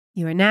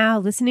You are now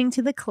listening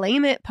to the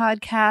Claim It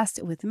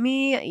podcast with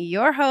me,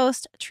 your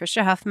host,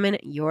 Trisha Huffman,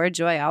 your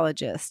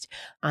joyologist.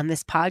 On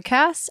this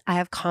podcast, I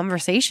have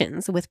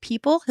conversations with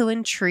people who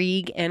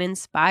intrigue and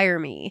inspire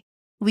me.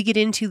 We get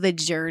into the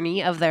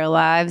journey of their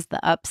lives,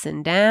 the ups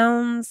and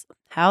downs,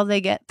 how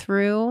they get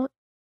through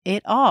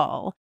it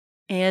all,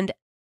 and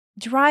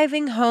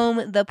driving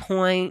home the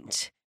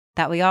point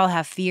that we all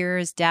have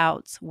fears,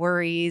 doubts,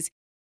 worries,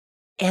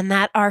 and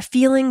that our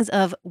feelings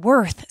of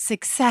worth,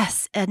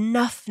 success,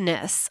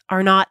 enoughness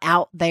are not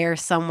out there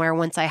somewhere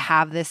once I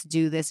have this,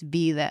 do this,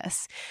 be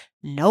this.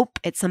 Nope,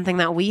 it's something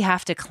that we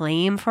have to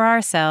claim for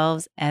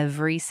ourselves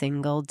every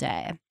single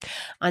day.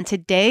 On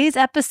today's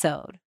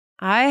episode,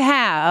 I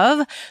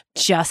have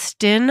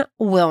Justin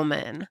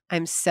Willman.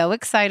 I'm so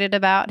excited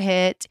about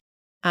it.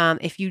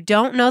 If you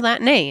don't know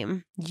that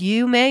name,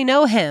 you may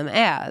know him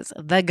as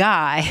the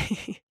guy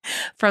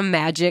from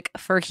Magic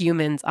for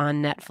Humans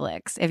on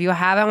Netflix. If you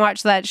haven't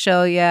watched that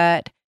show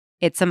yet,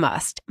 it's a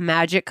must.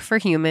 Magic for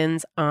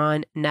Humans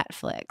on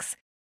Netflix.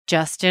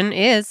 Justin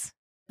is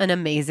an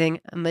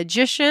amazing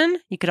magician.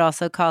 You could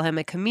also call him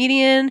a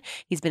comedian.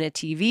 He's been a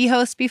TV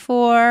host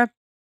before.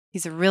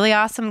 He's a really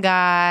awesome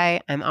guy.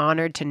 I'm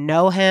honored to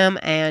know him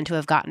and to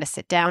have gotten to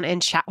sit down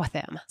and chat with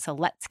him. So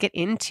let's get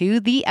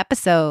into the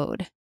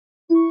episode.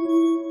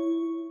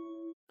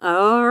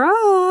 All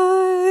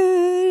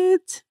right.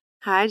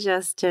 Hi,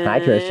 Justin. Hi,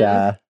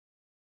 Trisha.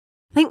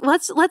 I think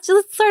let's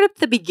start at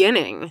the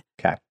beginning.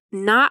 Okay.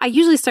 I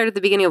usually start at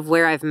the beginning of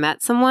where I've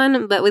met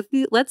someone, but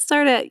let's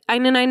start at.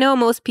 And I know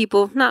many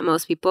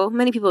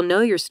people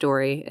know your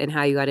story and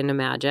how you got into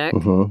magic.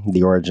 Mm-hmm.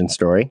 The origin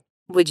story.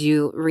 Would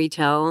you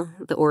retell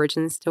the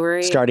origin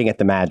story? Starting at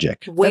the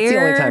magic. That's the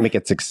only time it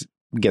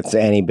gets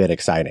any bit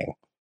exciting.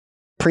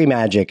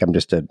 Pre-magic, I'm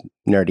just a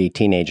nerdy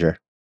teenager.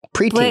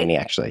 Pre-teeny,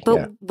 actually.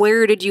 But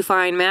where did you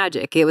find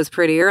magic? It was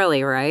pretty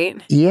early,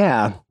 right?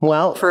 Yeah.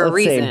 Well, for a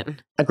reason.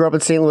 I grew up in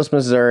St. Louis,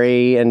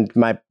 Missouri, and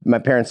my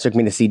parents took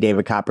me to see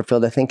David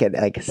Copperfield, I think at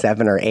like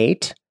 7 or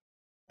 8.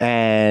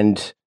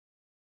 And,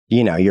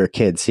 you're a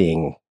kid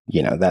seeing,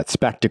 that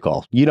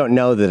spectacle. You don't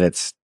know that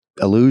it's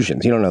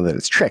illusions. You don't know that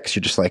it's tricks.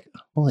 You're just like,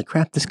 holy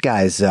crap, this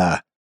guy's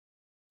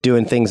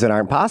doing things that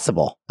aren't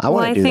possible. I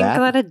want to do that. I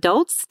think that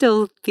adults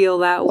still feel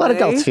that way. A lot of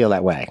adults feel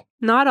that way.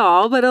 Not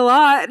all, but a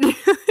lot.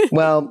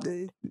 Well,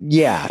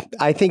 yeah,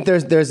 I think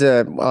there's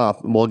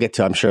we'll get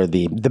to, I'm sure,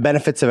 the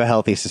benefits of a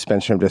healthy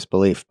suspension of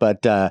disbelief.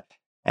 But,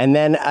 and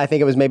then I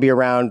think it was maybe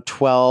around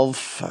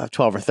 12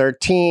 or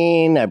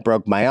 13, I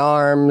broke my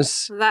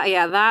arms.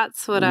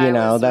 That's what I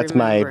was that's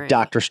remembering. My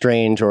Doctor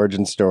Strange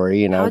origin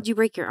story, How'd you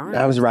break your arms?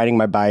 I was riding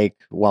my bike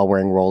while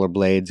wearing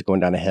rollerblades, going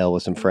down a hill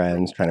with some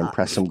friends, trying to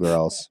impress some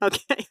girls.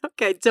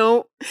 Okay,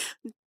 don't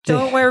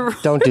wear...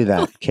 Don't do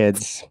that,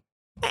 kids.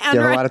 You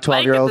have a lot of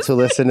 12-year-olds who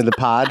listen to the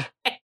pod.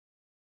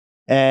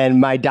 And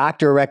my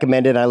doctor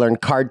recommended I learn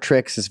card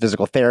tricks as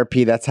physical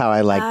therapy. That's how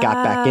I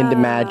got back into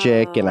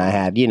magic. And I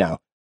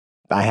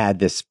had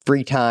this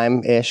free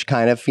time-ish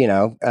kind of,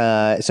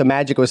 so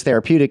magic was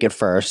therapeutic at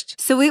first.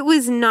 So it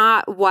was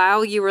not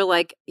while you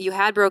were you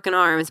had broken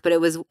arms, but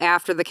it was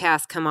after the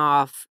cast come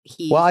off.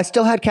 Well, I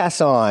still had casts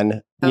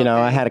on. Okay.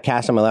 I had a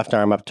cast on my left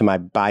arm up to my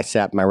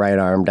bicep, my right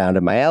arm down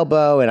to my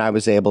elbow. And I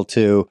was able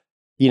to,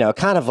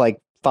 kind of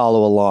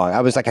follow along.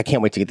 I was like, I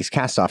can't wait to get these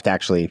casts off to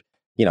actually,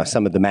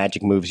 some of the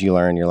magic moves you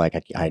learn, you're like,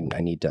 I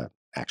need to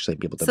actually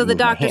be able to. So the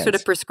doctor sort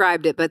of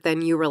prescribed it, but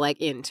then you were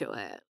into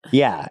it.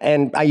 Yeah.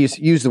 And I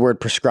use the word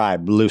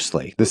prescribe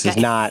loosely. This is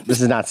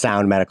not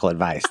sound medical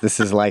advice. This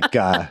is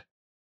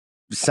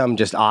some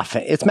just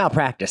it's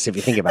malpractice if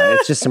you think about it.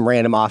 It's just some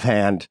random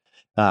offhand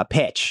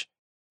pitch.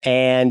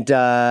 And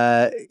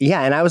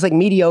and I was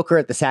mediocre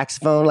at the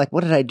saxophone.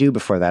 What did I do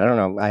before that? I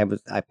don't know.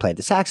 I played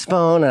the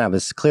saxophone, and I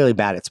was clearly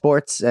bad at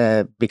sports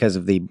because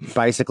of the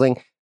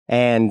bicycling.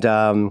 And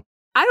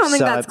I don't think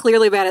that's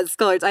clearly bad at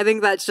sports. I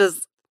think that's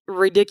just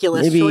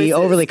ridiculous. Maybe choices.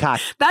 Overly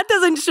cocky. That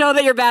doesn't show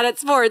that you're bad at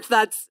sports.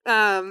 That's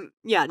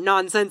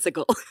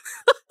nonsensical.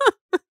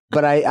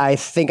 But I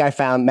think I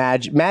found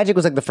magic. Magic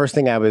was the first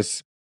thing I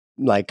was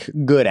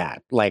good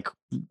at.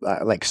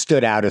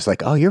 Stood out as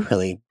oh, you're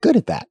really good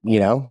at that.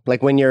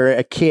 When you're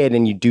a kid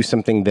and you do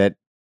something that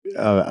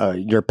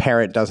your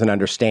parent doesn't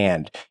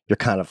understand, you're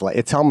kind of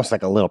it's almost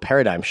like a little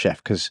paradigm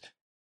shift because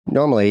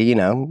normally,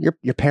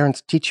 your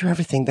parents teach you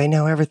everything. They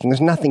know everything.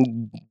 There's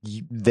nothing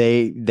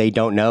they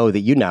don't know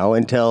that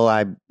until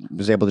I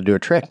was able to do a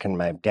trick. And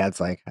my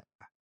dad's like,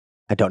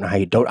 I don't know how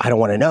you don't. I don't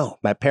want to know.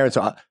 My parents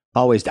are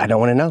always, I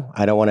don't want to know.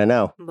 I don't want to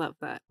know. Love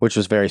that. Which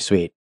was very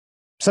sweet.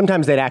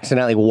 Sometimes they'd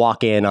accidentally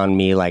walk in on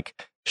me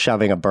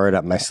shoving a bird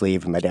up my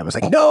sleeve. And my dad was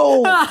like,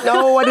 no,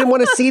 I didn't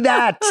want to see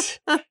that.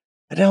 I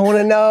don't want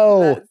to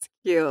know. That's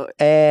cute.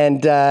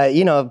 And,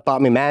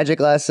 bought me magic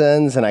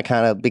lessons. And I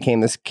kind of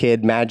became this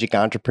kid magic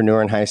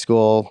entrepreneur in high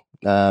school,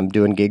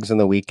 doing gigs on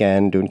the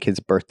weekend, doing kids'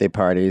 birthday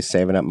parties,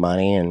 saving up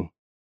money. And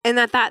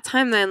at that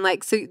time then,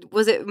 so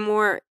was it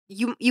more,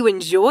 you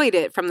enjoyed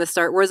it from the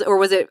start? Or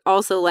was it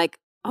also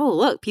oh,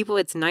 look,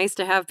 it's nice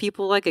to have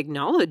people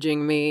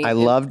acknowledging me? I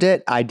loved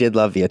it. I did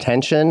love the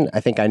attention. I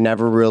think I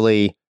never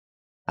really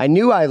I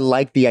knew I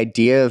liked the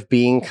idea of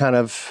being kind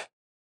of,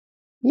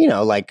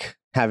 like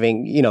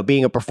having,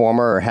 being a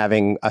performer or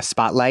having a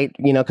spotlight,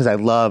 because I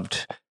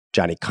loved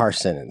Johnny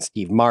Carson and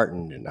Steve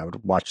Martin, and I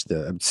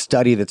would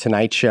study the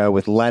Tonight Show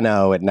with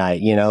Leno at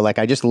night, like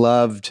I just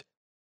loved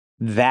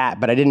that,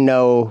 but I didn't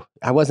know,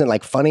 I wasn't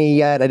like funny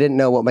yet. I didn't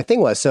know what my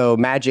thing was. So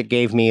magic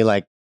gave me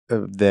like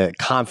the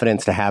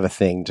confidence to have a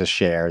thing to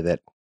share that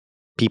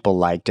people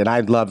liked. And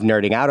I loved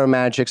nerding out on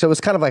magic. So it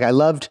was kind of like, I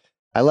loved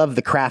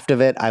the craft of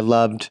it. I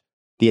loved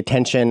the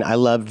attention. I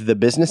loved the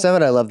business of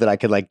it. I loved that I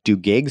could like do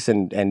gigs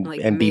and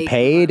Like be make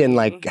paid money. and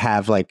like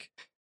have like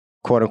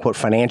quote unquote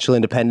financial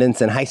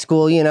independence in high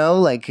school,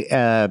 like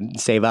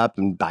save up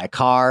and buy a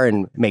car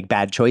and make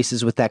bad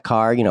choices with that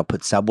car,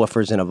 put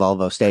subwoofers in a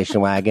Volvo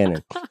station wagon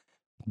and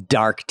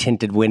dark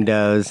tinted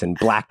windows and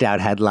blacked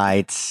out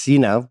headlights,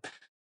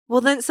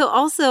 Well, then, so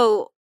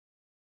also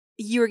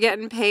you were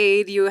getting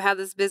paid, you had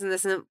this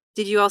business, and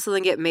did you also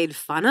then get made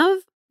fun of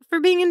for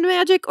being into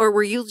magic? Or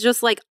were you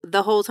just like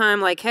the whole time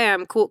like, hey,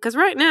 I'm cool? Because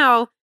right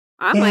now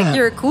I'm like,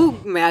 you're a cool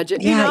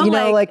magic. Yeah,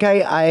 like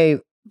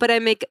I but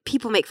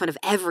people make fun of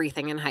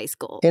everything in high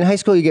school. in high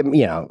school, you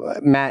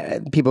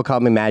get, people call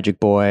me Magic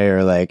Boy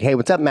or like, hey,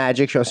 what's up,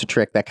 Magic? Show us a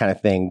trick, that kind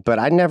of thing. But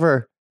I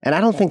never, and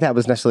I don't think that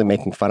was necessarily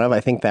making fun of. I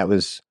think that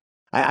was,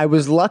 I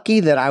was lucky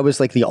that I was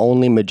like the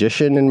only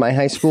magician in my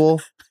high school.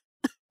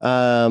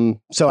 So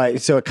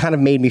it kind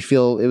of made me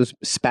feel it was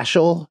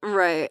special.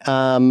 Right.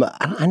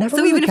 I never. So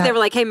really even if they were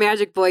like, hey,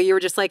 Magic Boy, you were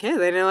just like, hey,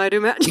 they know I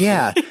do magic.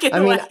 Yeah. I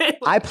mean,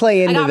 I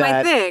play into I got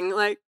that. my thing.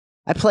 Like,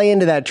 I play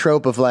into that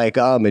trope of like,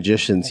 oh,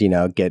 magicians,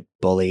 get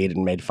bullied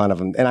and made fun of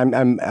them. And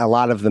I'm a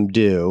lot of them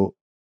do.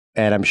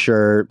 And I'm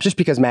sure just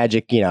because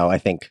magic, I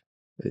think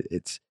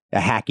it's a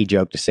hacky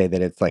joke to say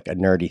that it's like a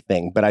nerdy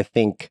thing, but I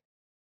think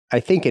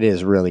it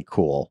is really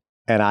cool.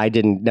 And I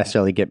didn't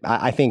necessarily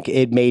I think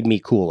it made me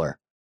cooler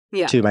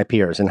to my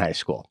peers in high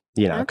school,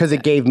 because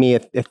it gave me a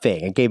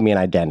thing. It gave me an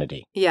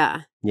identity.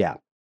 Yeah. Yeah.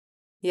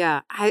 Yeah.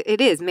 It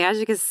is.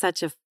 Magic is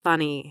such a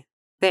funny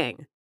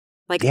thing.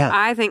 Like, Yeah.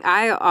 I think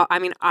I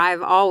mean,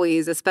 I've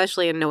always,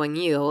 especially in knowing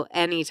you,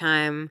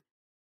 anytime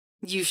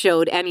you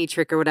showed any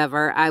trick or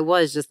whatever, I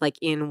was just like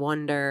in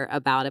wonder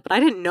about it. But I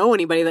didn't know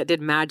anybody that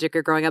did magic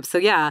or growing up. So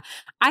yeah,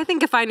 I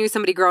think if I knew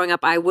somebody growing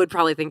up, I would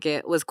probably think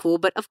it was cool.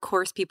 But of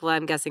course, people,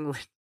 I'm guessing,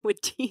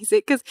 would tease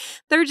it because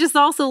they're just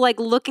also like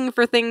looking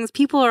for things.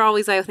 People are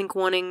always, I think,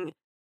 wanting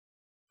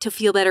to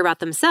feel better about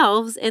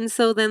themselves. And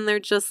so then they're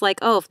just like,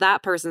 oh, if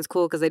that person's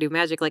cool because they do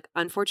magic, like,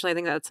 unfortunately, I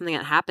think that's something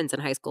that happens in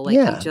high school. Like,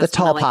 yeah, you just the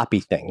tall wanna, like, poppy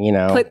thing,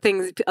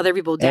 put other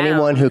people down.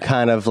 Anyone who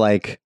kind of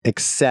like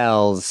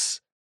excels,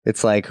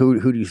 it's like,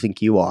 who do you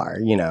think you are?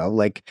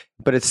 Like,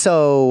 but it's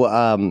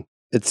so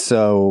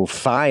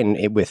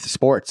fine with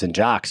sports and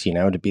jocks,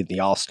 to be the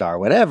all-star,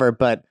 whatever.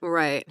 But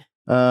right.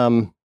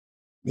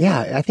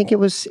 Yeah, I think it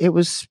was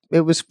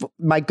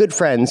my good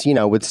friends,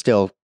 would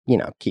still,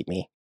 keep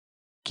me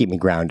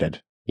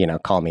grounded,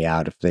 call me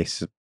out if they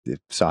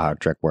saw how a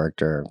trick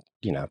worked or,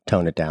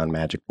 tone it down,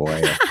 Magic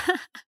Boy.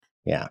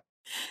 Yeah.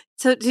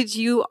 So did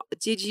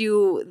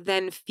you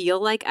then feel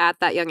like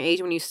at that young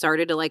age when you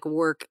started to like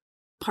work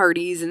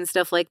parties and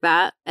stuff like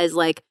that as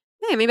like,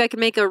 hey, maybe I could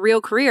make a real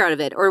career out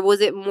of it? Or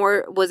was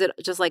it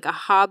just like a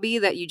hobby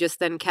that you just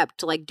then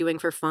kept like doing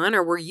for fun?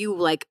 Or were you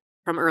like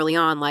from early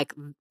on, like,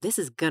 this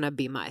is gonna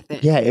be my thing?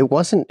 Yeah, it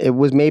wasn't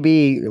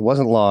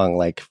long.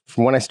 Like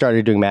from when I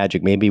started doing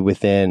magic, maybe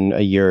within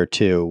a year or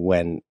two,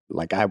 when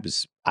like I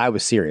was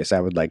serious. I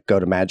would like go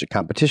to magic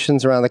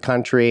competitions around the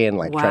country and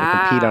like try to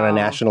compete on a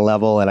national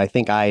level. And I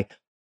think I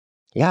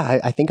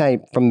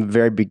from the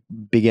very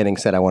beginning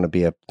said I want to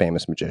be a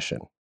famous magician.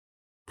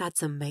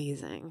 That's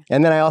amazing.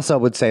 And then I also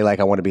would say like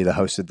I want to be the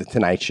host of the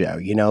Tonight Show.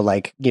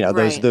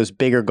 Right. those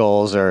bigger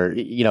goals are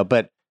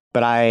but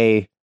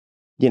I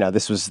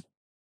this was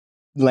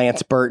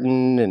Lance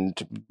Burton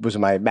and was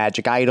my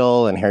magic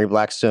idol, and Harry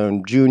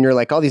Blackstone Jr.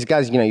 Like all these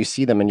guys, you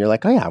see them and you're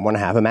like, oh yeah, I want to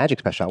have a magic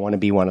special. I want to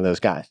be one of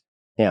those guys.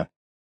 Yeah.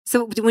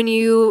 So when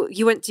you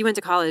went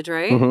to college,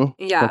 right? Mm-hmm.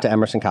 Yeah. Went to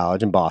Emerson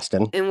College in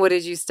Boston. And what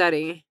did you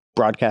study?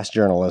 Broadcast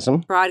journalism.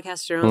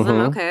 Broadcast journalism.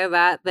 Mm-hmm. Okay,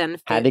 that then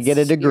fits. Had to get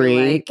a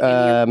degree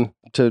to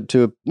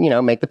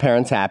make the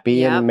parents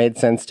happy, and it made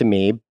sense to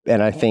me.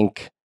 And I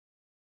think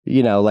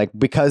like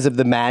because of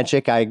the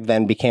magic, I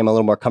then became a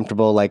little more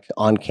comfortable like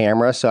on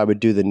camera. So I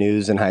would do the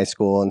news in high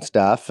school and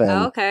stuff.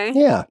 And okay.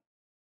 Yeah.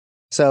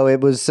 So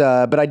it was,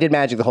 but I did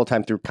magic the whole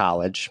time through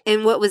college.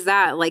 And what was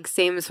that? Like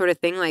same sort of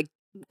thing? Like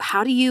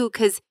how do you,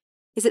 because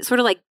is it sort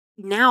of like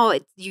now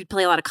you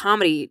play a lot of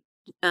comedy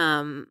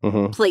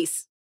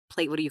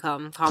what do you call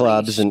them?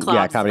 Clubs and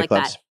comedy like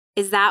clubs. That.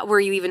 Is that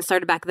where you even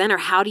started back then? Or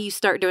how do you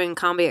start doing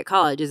comedy at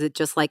college? Is it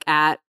just like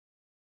at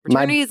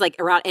fraternities, like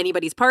around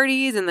anybody's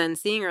parties and then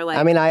seeing, or like?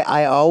 I mean,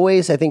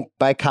 I think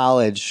by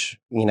college,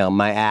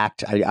 my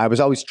act, I was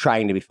always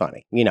trying to be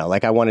funny,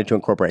 like I wanted to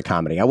incorporate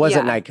comedy. I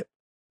wasn't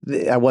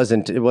it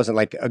wasn't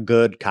like a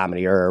good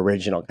comedy or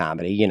original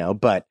comedy,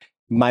 but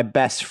my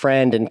best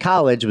friend in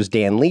college was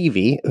Dan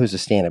Levy, who's a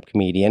stand-up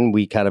comedian.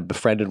 We kind of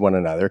befriended one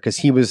another because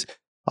he was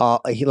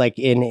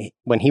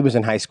when he was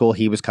in high school,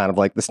 he was kind of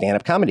like the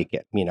stand-up comedy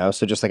kid,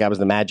 so just like I was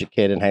the magic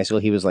kid in high school,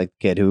 he was like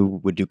the kid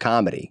who would do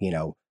comedy,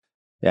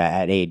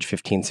 at age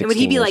 15, 16 And would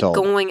he be years like old.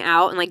 going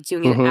out and like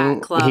doing it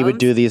at clubs? He would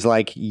do these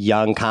like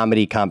young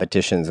comedy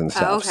competitions and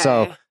stuff.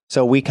 Okay.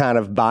 So we kind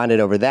of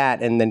bonded over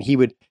that. And then he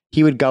would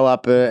go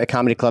up at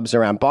comedy clubs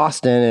around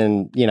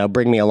Boston and,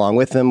 bring me along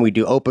with him. We'd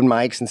do open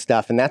mics and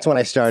stuff. And that's when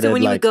I started. So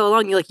when you would go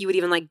along, you would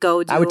even like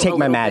go do I would take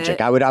my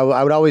magic. I would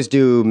always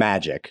do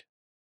magic.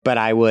 But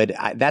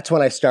that's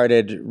when I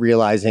started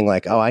realizing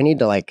like, oh, I need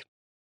to like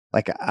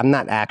I'm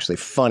not actually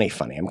funny.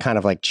 I'm kind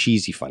of like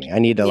cheesy funny. I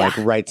need to like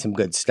write some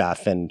good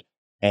stuff and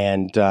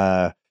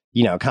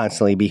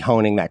constantly be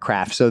honing that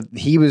craft. So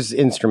he was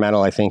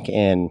instrumental, I think,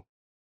 in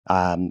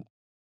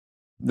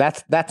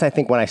that's I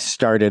think when I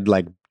started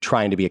like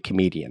trying to be a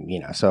comedian,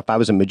 So if I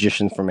was a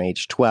magician from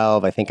age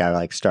 12, I think I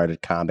like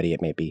started comedy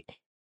at maybe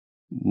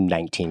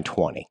 19,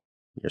 20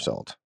 years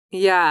old.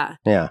 Yeah.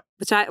 Yeah.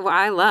 Which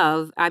I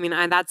love. I mean,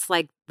 that's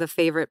like the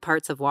favorite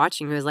parts of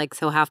watching is like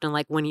so often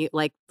like when the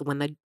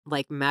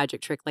like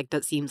magic trick like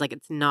that seems like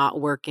it's not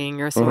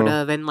working or sort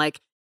of, and like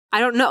I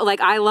don't know, like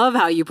I love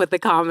how you put the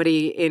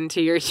comedy into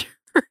your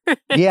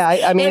Yeah,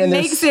 I mean, it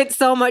makes it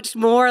so much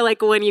more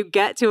like when you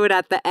get to it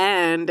at the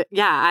end.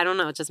 Yeah, I don't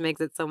know, it just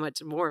makes it so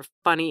much more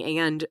funny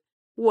and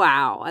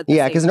wow.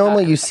 Yeah, because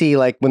normally you see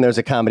like when there's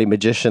a comedy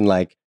magician,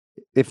 like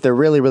if they're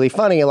really, really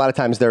funny, a lot of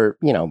times they're,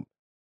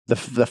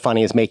 the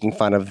funny is making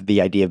fun of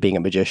the idea of being a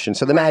magician.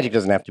 So the magic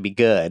doesn't have to be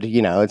good,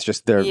 it's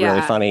just they're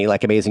really funny,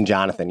 like Amazing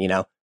Jonathan,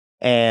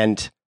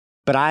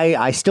 but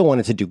I still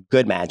wanted to do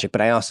good magic, but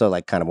I also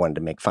like kind of wanted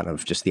to make fun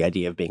of just the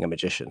idea of being a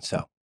magician.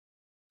 So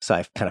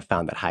I've kind of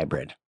found that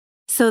hybrid.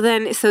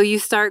 So you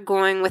start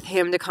going with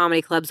him to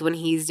comedy clubs when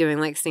he's doing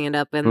like stand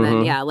up, and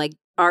then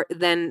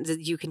then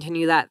did you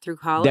continue that through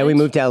college? Then we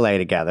moved to LA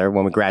together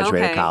when we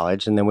graduated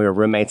college, and then we were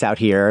roommates out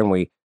here, and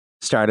we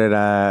started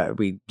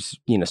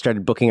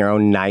started booking our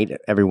own night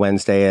every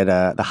Wednesday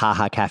at the Ha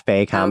Ha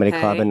Cafe Comedy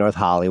Club in North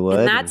Hollywood.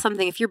 And that's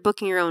something, if you're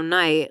booking your own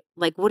night,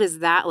 like what does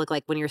that look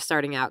like when you're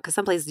starting out? Because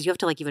some places you have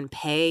to like even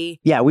pay.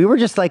 Yeah, we were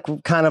just like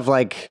kind of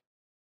like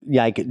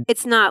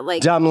it's not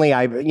like dumbly,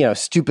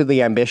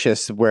 stupidly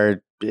ambitious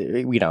where,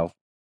 we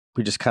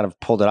just kind of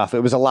pulled it off.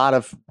 It was a lot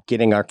of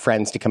getting our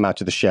friends to come out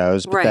to the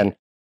shows, but then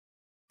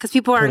because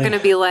people aren't going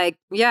to be like,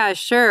 yeah,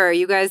 sure,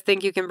 you guys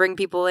think you can bring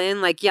people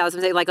in? Like, yeah, I was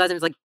going to say, like,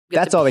 last like,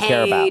 that's all they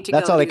care about.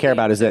 That's all they care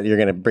about is that you're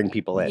going to bring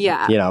people in.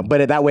 Yeah.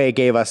 But that way it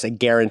gave us a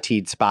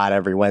guaranteed spot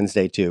every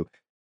Wednesday to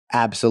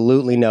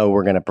absolutely know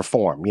we're going to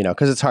perform,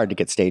 because it's hard to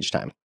get stage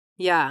time.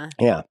 Yeah.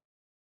 Yeah.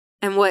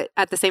 And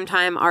at the same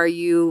time, are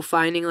you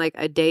finding like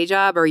a day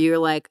job, or you're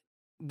like,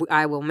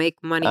 I will make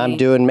money? I'm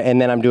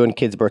doing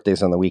kids'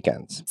 birthdays on the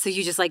weekends. So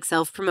you just like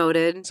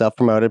self-promoted,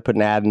 put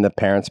an ad in the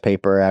parents'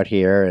 paper out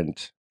here and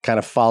kind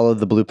of followed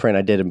the blueprint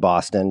I did in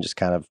Boston, just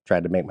kind of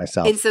tried to make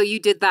myself. And so you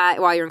did that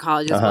while you're in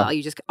college as well.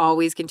 You just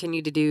always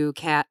continued to do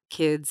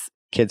kids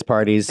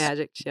parties,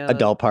 magic shows,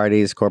 adult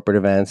parties, corporate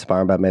events,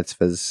 bar and bat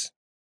mitzvahs,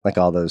 like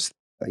all those.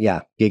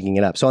 Yeah, gigging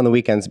it up. So on the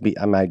weekends,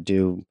 I might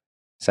do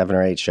 7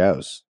 or 8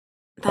 shows.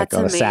 That's like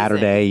on amazing. A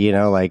Saturday,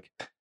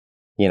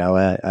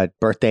 a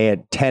birthday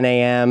at 10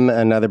 a.m.,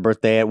 another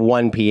birthday at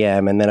 1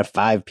 p.m., and then a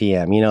 5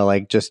 p.m.,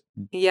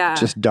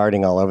 just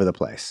darting all over the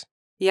place.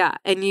 Yeah.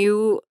 And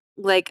you,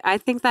 I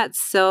think that's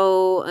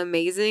so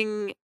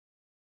amazing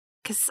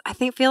because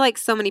feel like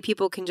so many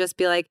people can just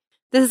be like,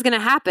 this is going to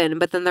happen,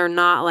 but then they're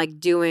not like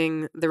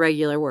doing the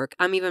regular work.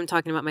 I'm even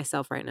talking about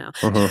myself right now.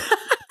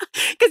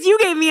 Because you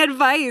gave me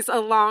advice a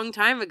long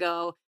time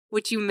ago,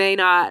 which you may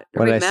not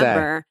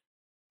remember.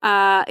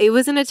 It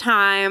was in a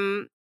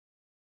time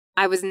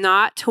I was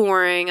not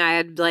touring. I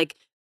had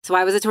so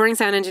I was a touring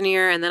sound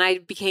engineer, and then I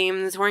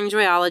became the touring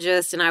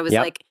joyologist, and I was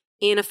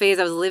in a phase.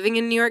 I was living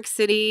in New York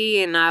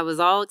City, and I was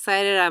all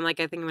excited. I'm like,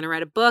 I think I'm going to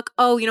write a book.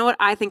 Oh, you know what?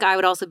 I think I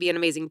would also be an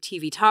amazing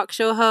TV talk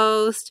show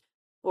host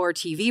or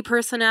TV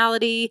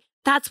personality.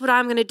 That's what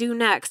I'm going to do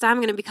next. I'm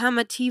going to become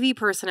a TV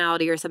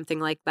personality or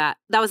something like that.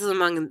 That was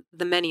among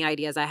the many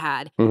ideas I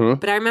had.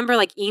 But I remember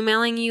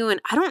emailing you, and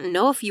I don't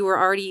know if you were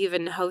already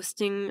even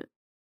hosting.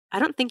 I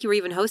don't think you were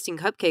even hosting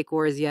Cupcake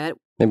Wars yet.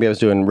 Maybe I was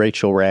doing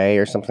Rachel Ray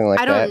or something like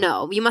that. I don't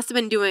know. You must have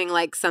been doing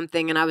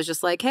something, and I was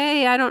just like,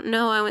 hey, I don't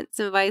know. I want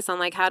some advice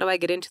on how do I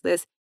get into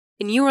this?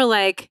 And you were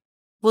like,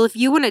 well, if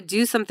you want to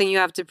do something, you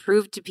have to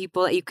prove to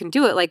people that you can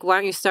do it. Why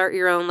don't you start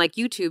your own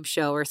YouTube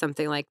show or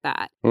something like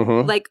that?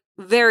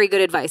 Very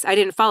good advice. I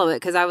didn't follow it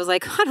because I was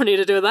like, I don't need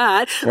to do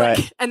that.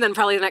 Right. And then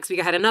probably the next week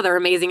I had another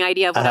amazing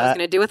idea of what I was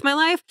going to do with my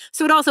life.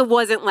 So it also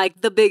wasn't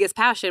the biggest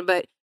passion,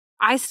 but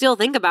I still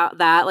think about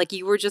that.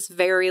 You were just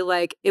very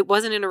it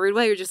wasn't in a rude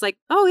way. You're just like,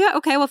 oh yeah,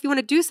 okay. Well, if you want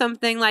to do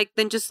something,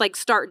 then just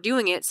start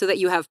doing it so that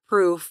you have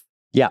proof.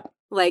 Yeah.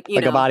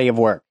 A body of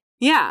work.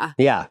 Yeah.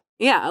 Yeah.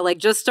 Yeah,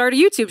 just start a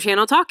YouTube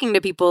channel talking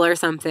to people or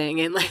something,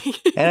 and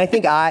And I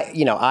think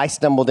I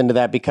stumbled into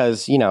that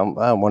because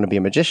I want to be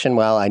a magician.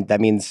 Well,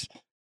 that means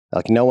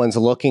no one's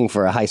looking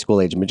for a high school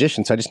age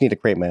magician, so I just need to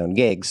create my own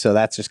gigs. So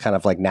that's just kind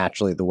of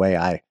naturally the way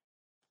I,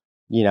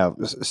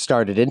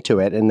 started into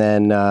it, and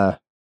then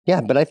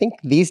Yeah, but I think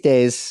these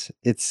days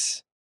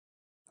it's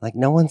like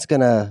no one's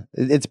gonna.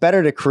 It's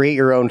better to create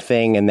your own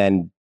thing and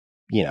then,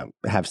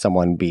 have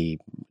someone be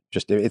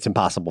just. It's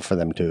impossible for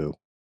them to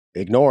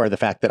ignore the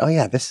fact that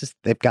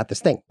they've got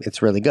this thing.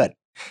 It's really good,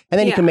 and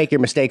then you can make your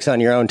mistakes on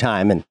your own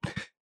time, and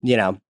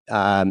no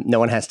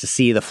one has to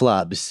see the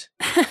flubs.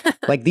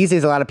 Like these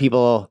days, a lot of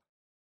people,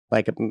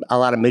 like a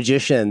lot of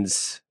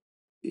magicians,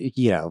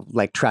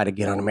 like try to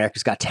get on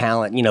America's Got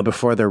Talent,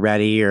 before they're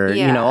ready, or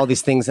all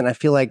these things, and I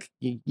feel like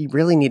you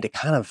really need to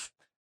kind of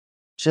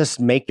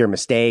just make your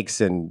mistakes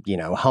and,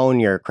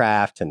 hone your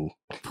craft and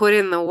put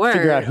in the work.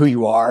 Figure out who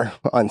you are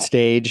on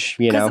stage,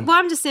 Well,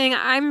 I'm just saying,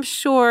 I'm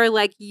sure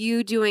like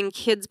you doing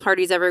kids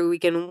parties every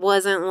weekend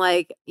wasn't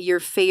like your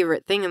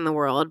favorite thing in the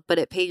world, but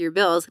it paid your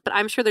bills. But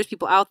I'm sure there's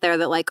people out there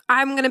that like,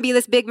 I'm going to be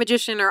this big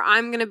magician or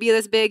I'm going to be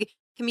this big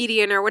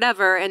comedian or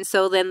whatever. And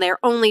so then they're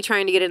only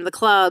trying to get into the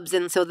clubs.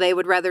 And so they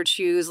would rather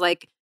choose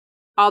like,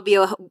 I'll be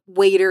a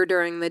waiter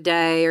during the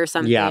day or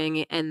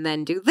something and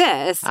then do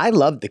this. I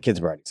loved the kids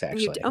parties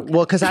actually.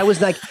 Well, because I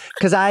was like,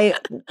 I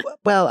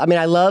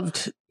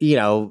loved,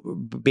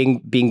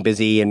 being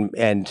busy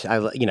and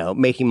I,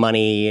 making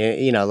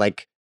money,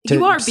 like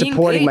you are supporting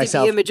being paid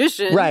myself. To be a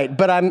magician. Right.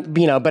 But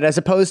but as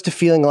opposed to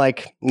feeling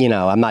like,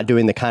 I'm not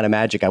doing the kind of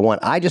magic I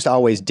want, I just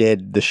always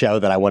did the show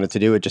that I wanted to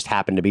do. It just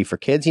happened to be for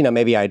kids.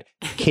 Maybe I'd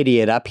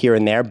kiddie it up here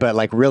and there, but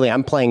like really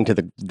I'm playing to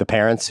the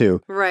parents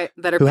who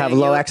have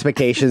low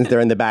expectations. They're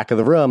in the back of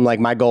the room.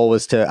 Like my goal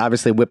was to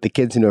obviously whip the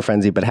kids into a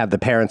frenzy, but have the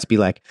parents be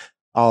like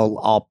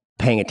all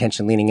paying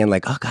attention, leaning in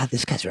like, oh God,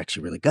 these guys are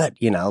actually really good.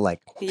 So you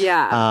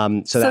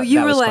that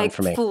were was like fun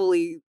for me.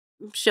 Fully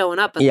showing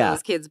up at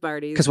those kids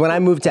parties. Because when I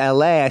moved to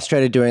LA, I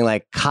started doing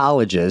like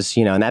colleges,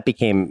 and that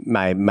became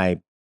my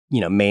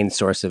main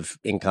source of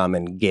income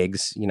and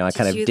gigs. I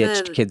kind of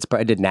ditched kids.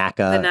 I did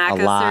NACA a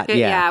lot. Circuit?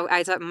 Yeah,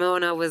 I thought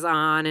Mona was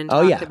on and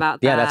talked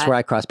about that. Yeah, that's where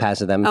I crossed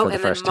paths with them for the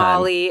first time.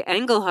 Molly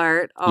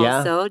Englehart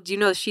also. Do you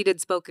know she did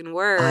spoken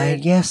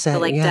word?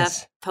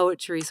 Deaf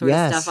poetry sort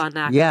of stuff on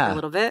NACA for a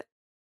little bit.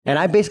 And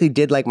I basically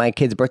did like my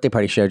kid's birthday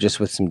party show just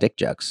with some dick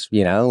jokes,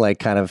 like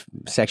kind of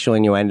sexual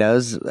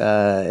innuendos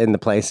in the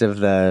place of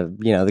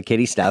the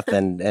kiddie stuff,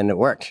 and it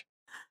worked.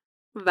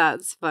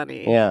 That's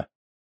funny. Yeah.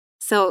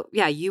 So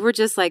you were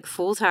just like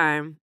full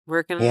time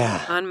working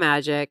on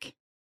magic,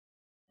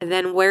 and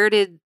then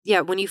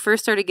when you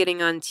first started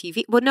getting on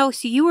TV? Well, no,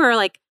 so you were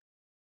like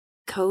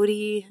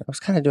Cody. I was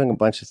kind of doing a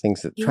bunch of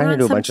things, trying to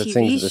do a bunch of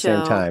things at the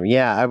same time.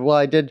 Yeah,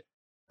 I did.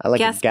 I like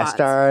a guest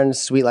star on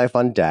Sweet Life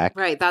on Deck.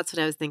 Right, that's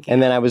what I was thinking.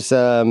 And then I was,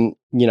 a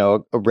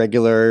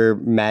regular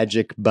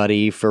magic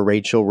buddy for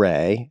Rachel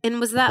Ray. And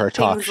was that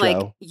things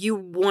like you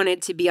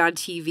wanted to be on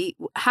TV?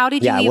 How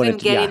did you even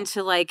get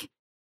into like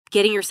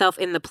getting yourself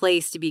in the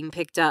place to being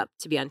picked up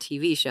to be on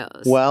TV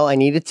shows? Well, I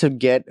needed to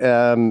get,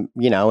 an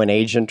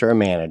agent or a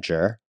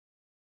manager.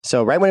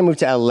 So right when I moved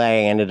to LA, I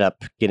ended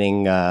up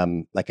getting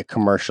like a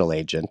commercial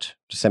agent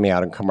to send me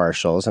out in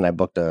commercials, and I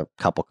booked a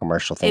couple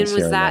commercial things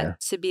here and there. And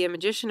was that to be a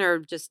magician or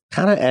just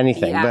kind of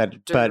anything?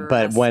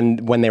 But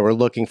when they were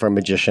looking for a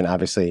magician,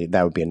 obviously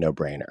that would be a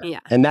no-brainer.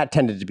 Yeah. And that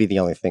tended to be the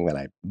only thing that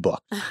I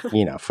booked,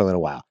 for a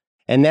little while.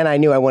 And then I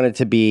knew I wanted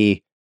to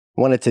be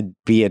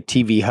a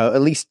TV host,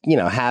 at least,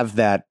 have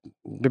that.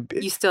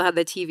 You still had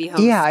the TV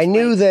host. Yeah, I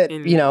knew that,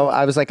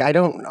 I was like, I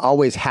don't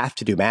always have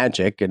to do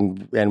magic.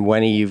 And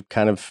when you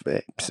kind of,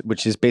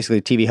 which is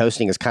basically TV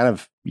hosting is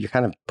you're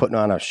kind of putting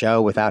on a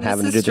show without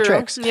having to do the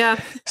tricks.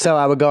 Yeah. So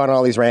I would go on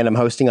all these random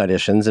hosting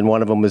auditions. And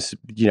one of them was,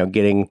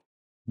 getting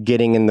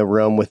in the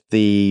room with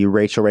the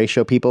Rachel Ray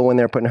Show people when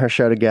they were putting her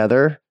show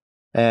together.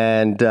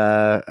 And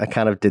I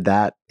kind of did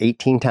that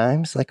 18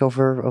 times, like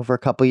over a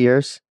couple of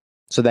years.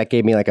 So that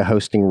gave me like a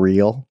hosting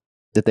reel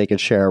that they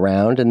could share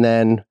around. And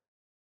then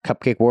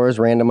Cupcake Wars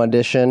random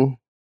audition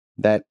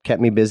that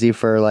kept me busy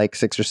for like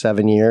 6 or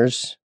 7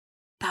 years.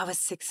 That was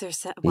 6 or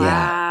 7. Wow.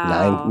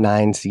 Yeah,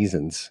 nine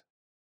seasons.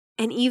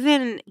 And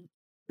even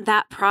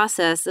that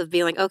process of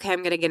being like, okay, I'm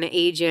going to get an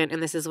agent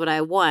and this is what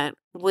I want.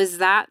 Was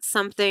that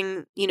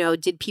something,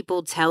 did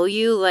people tell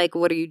you like,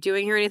 what are you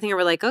doing here or anything? Or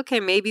were like, okay,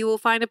 maybe we'll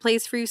find a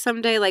place for you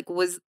someday. Like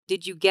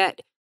did you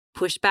get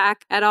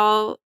pushback at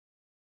all?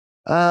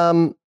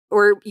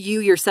 Or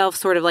you yourself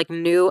sort of like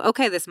knew,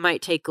 okay, this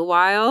might take a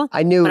while.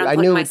 I knew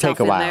it would take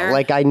a while.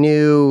 Like I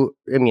knew,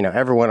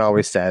 everyone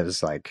always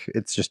says like,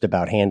 it's just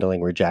about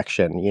handling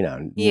rejection,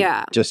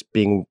 just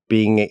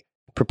being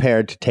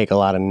prepared to take a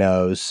lot of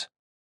no's.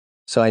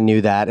 So I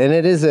knew that. And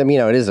it is, it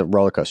is a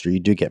roller coaster.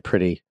 You do get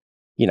pretty,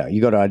 you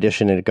go to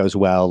audition and it goes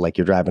well, like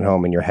you're driving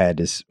home and your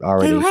head is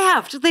already. They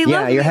laughed.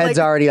 Yeah, your head's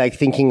already like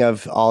thinking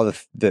of all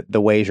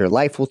the ways your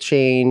life will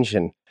change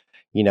and,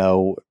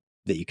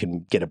 that you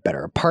can get a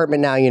better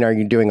apartment now,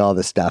 you're doing all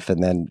this stuff.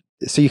 And then,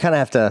 so you kind of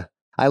have to,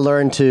 I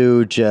learned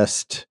to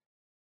just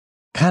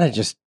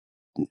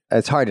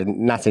it's hard to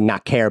not say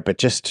not care, but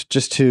just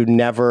to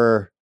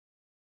never,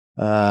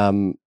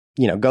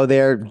 go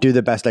there, do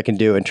the best I can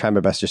do and try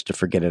my best just to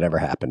forget it ever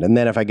happened. And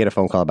then if I get a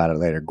phone call about it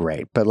later,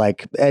 great. But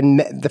like,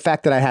 and the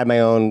fact that I had my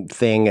own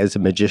thing as a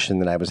magician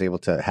that I was able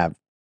to have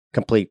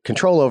complete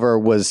control over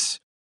was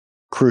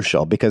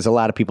crucial because a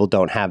lot of people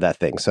don't have that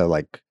thing. So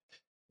like,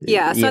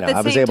 yeah. So you at know, the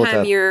I was same able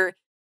time, to, you're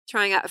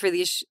trying out for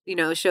these,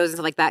 shows and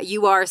stuff like that.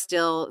 You are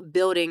still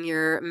building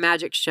your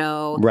magic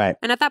show. right.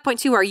 And at that point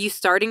too, are you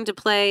starting to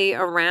play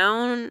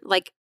around?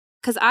 Like,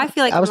 because I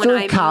feel like I was when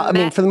doing, I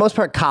mean, for the most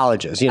part,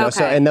 colleges, so,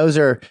 Okay. and those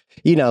are,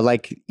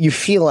 like you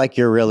feel like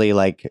you're really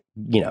like,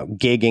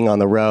 gigging on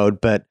the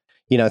road, but,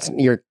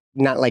 you're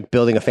not like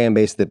building a fan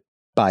base that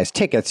buys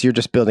tickets. You're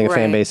just building a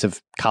fan Right. base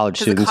of college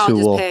 'cause the students college who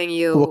is will, paying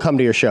you. who will come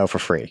to your show for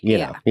free, Yeah.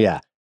 know? Yeah.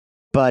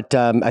 But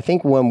I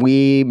think when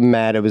we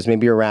met, it was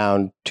maybe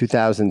around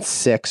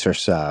 2006 or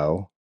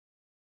so,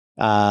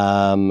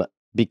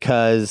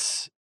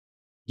 because,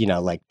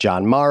 like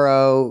John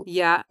Morrow,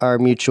 Yeah. our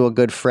mutual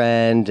good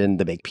friend, and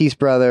the Big Peace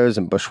Brothers,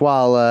 and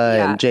Bushwalla,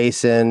 Yeah. and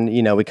Jason,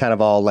 we kind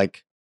of all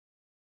like,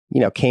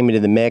 came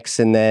into the mix.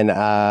 And then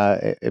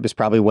it was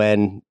probably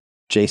when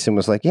Jason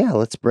was like, yeah,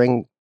 let's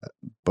bring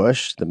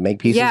Bush, the Make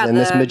Pieces, and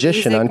this the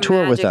magician on Music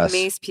tour with Magic us,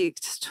 Mace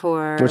Peaks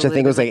tour, which I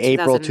think was like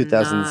April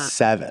 2009.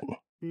 2007.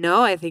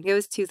 No, I think it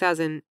was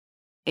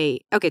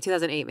 2008. Okay,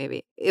 2008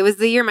 maybe. It was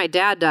the year my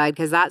dad died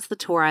because that's the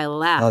tour I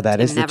left. Oh,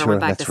 that is and the never tour.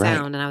 went back That's to right.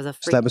 sound, and I was a So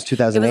freak. that was It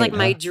 2008. was like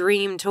my huh?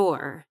 dream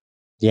tour.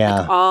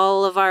 Yeah. Like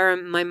all of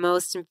my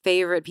most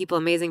favorite people,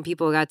 amazing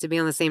people, got to be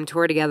on the same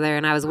tour together,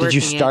 and I was working. Did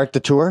you start the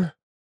tour?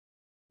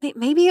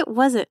 Maybe it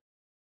wasn't.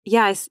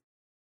 Yeah,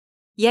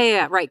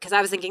 yeah, right. Because I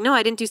was thinking, no,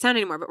 I didn't do sound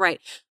anymore. But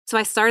right, so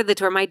I started the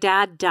tour. My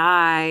dad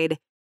died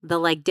the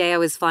day I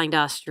was flying to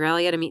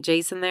Australia to meet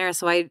Jason there.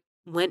 So I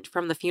went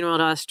from the funeral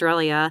to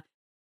Australia,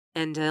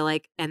 and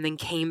then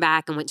came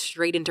back and went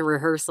straight into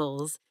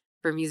rehearsals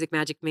for Music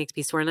Magic Makes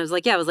Peace tour. And I was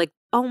like,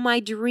 oh, my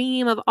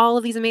dream of all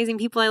of these amazing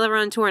people I love are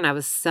on tour. And I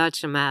was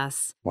such a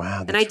mess.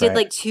 Wow. And I did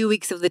like 2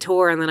 weeks of the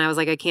tour, and then I was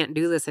like, I can't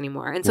do this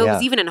anymore. And so it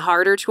was even a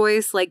harder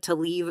choice, like to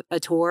leave a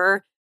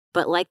tour.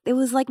 But like it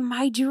was like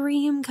my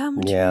dream come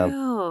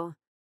true.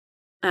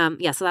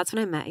 Yeah, so that's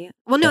when I met you.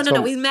 Well,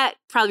 no, we met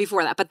probably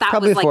before that, but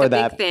that was like a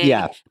big thing.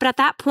 Yeah. But at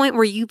that point,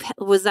 were you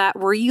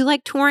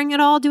like touring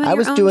at all, doing I your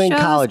was own doing shows?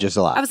 colleges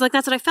a lot. I was like,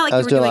 that's what I felt like I you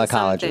was were doing doing a lot of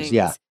colleges, things.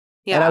 yeah.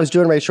 And I was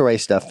doing Rachael Ray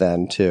stuff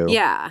then too.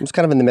 Yeah. It was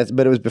kind of in the midst,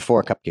 but it was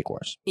before Cupcake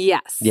Wars.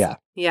 Yes. Yeah.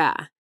 Yeah.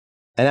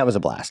 And that was a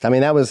blast. I mean,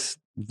 that was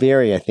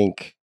very, I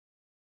think,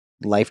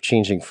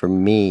 life-changing for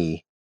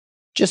me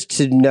just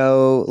to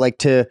know, like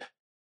to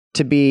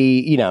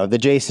be, the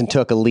Jason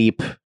took a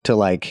leap to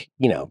like,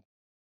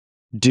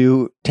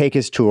 take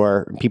his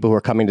tour, people who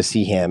are coming to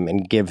see him,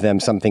 and give them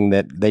something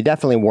that they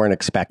definitely weren't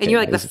expecting. And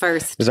you're like the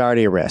first. There's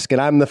already a risk.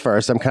 And I'm the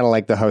first. I'm kind of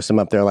like the host. I'm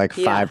up there like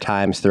 5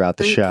 times throughout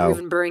the show.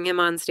 Even bring him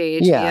on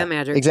stage. Yeah,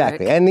 magic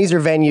exactly. trick. And these are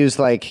venues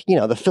like,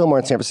 the Fillmore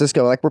in San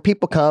Francisco, like where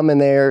people come and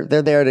they're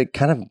there to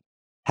kind of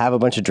have a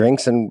bunch of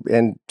drinks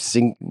and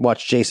sing,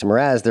 watch Jason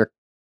Mraz. They're,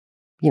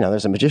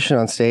 there's a magician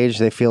on stage.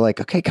 They feel like,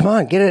 okay, come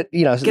on, get it.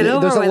 There's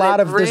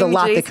a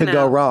lot that could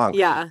go wrong.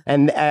 Yeah.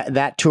 And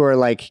that tour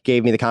like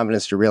gave me the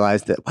confidence to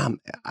realize that, wow,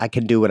 I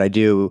can do what I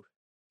do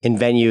in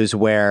venues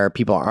where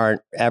people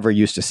aren't ever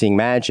used to seeing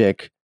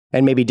magic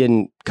and maybe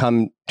didn't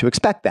come to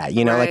expect that.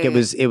 Like it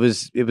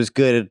was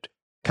good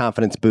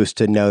confidence boost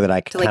to know that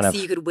I could kind of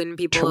see you could win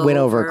people win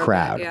over a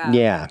crowd.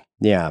 Yeah.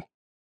 Yeah.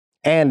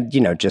 And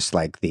just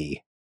like the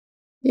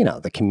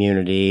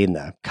community and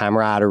the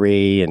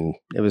camaraderie, and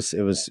it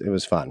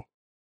was fun.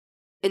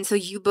 And so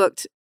you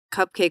booked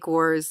Cupcake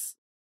Wars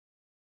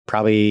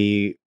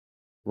probably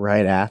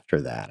right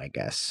after that, I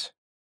guess.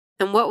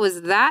 And what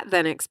was that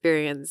then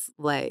experience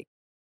like?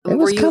 It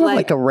was kind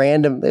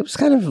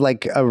of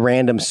like a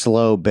random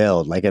slow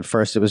build. Like at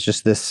first it was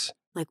just this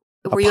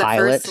were you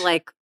pilot. At first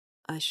like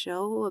a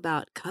show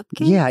about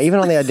cupcakes? Yeah, even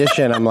on the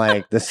audition I'm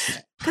like this.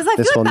 Because I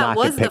feel like that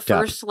was the up.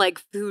 first like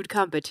food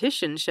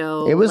competition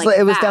show. It was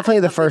it was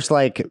definitely the first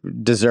like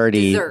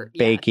desserty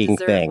baking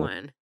dessert thing.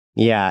 One.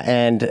 Yeah,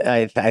 and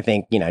I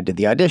think I did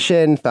the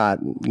audition. Thought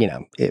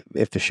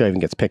if the show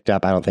even gets picked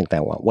up, I don't think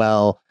that went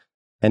well.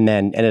 And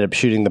then ended up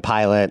shooting the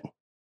pilot,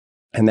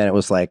 and then it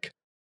was like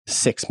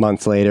 6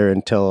 months later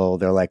until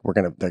they're like,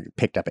 they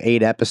picked up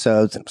 8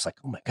 episodes, and it was like,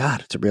 oh my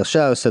god, it's a real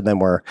show. So then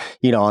we're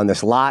on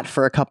this lot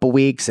for a couple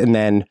weeks, and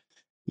then.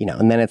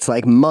 And then it's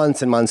like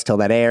months and months till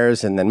that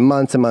airs, and then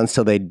months and months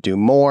till they do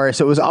more.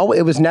 So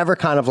it was never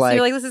kind of like, so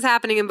you're like, this is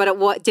happening, but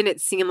it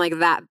didn't seem like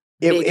that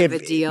big of a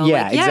deal.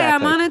 Yeah, like,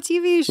 exactly. I'm on a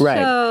TV show.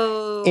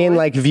 Right. In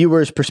like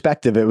viewers'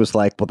 perspective, it was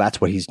like, well, that's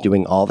what he's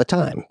doing all the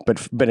time.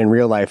 But in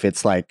real life,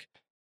 it's like,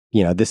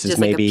 this is just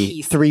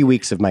maybe like 3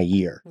 weeks of my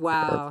year.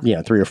 Wow.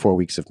 Or, 3 or 4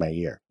 weeks of my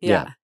year.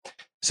 Yeah.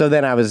 So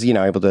then I was,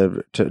 able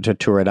to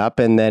tour it up,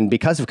 and then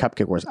because of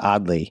Cupcake Wars,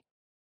 oddly,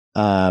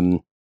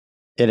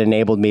 it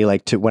enabled me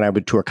like to when I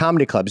would tour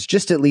comedy clubs,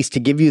 just at least to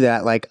give you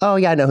that like, oh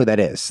yeah, I know who that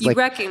is. You like,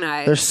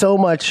 recognize. There's so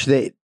much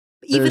that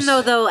even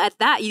though at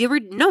that you were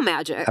no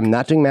magic. I'm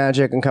not doing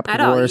magic and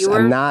Cupcake Wars. You were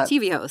I'm not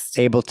TV host.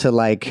 able to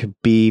like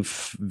be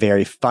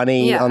very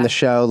funny on the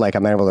show. Like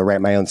I'm not able to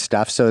write my own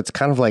stuff. So it's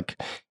kind of like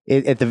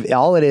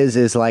all it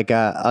is like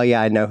oh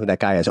yeah, I know who that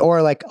guy is,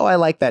 or like oh I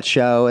like that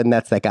show and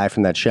that's that guy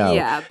from that show.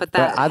 Yeah, but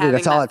oddly,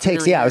 that's all it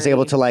takes. Yeah, I was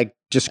able to like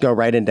just go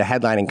right into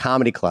headlining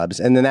comedy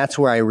clubs, and then that's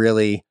where I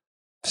really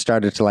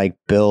started to like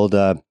build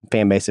a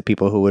fan base of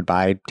people who would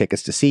buy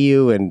tickets to see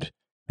you. And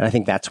I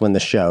think that's when the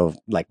show,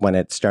 like when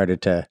I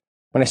started to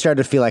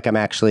feel like I'm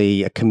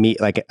actually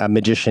like a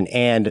magician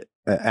and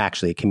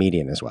actually a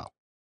comedian as well.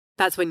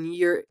 That's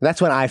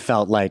when I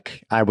felt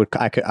like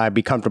I'd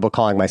be comfortable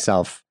calling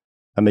myself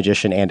a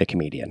magician and a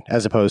comedian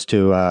as opposed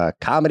to a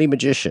comedy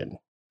magician.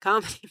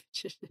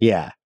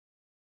 Yeah.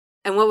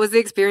 And what was the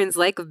experience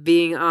like of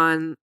being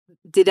on?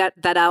 Did that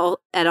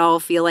at all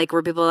feel like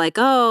were people like,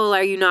 oh,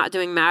 are you not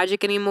doing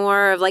magic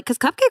anymore? Like, because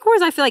Cupcake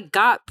Wars, I feel like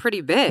got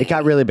pretty big. It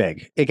got really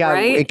big. It got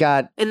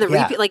in the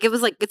repeat. Like it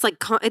was like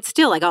it's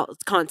still like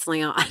it's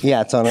constantly on.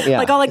 Yeah, it's on. Yeah,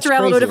 like I'll like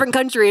travel to a different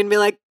country and be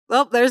like,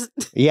 oh, there's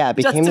it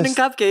became Justin and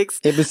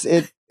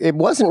Cupcakes. It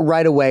wasn't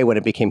right away when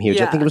it became huge.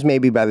 Yeah. I think it was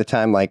maybe by the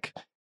time like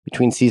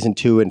between season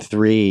 2 and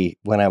 3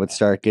 when I would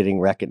start getting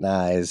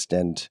recognized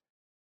and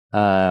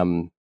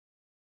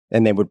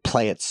they would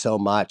play it so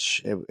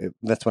much.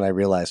 That's when I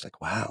realized,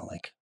 like, wow,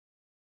 like,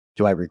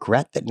 do I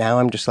regret that now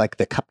I'm just like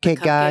the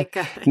cupcake guy?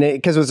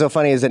 Because what's so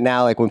funny is that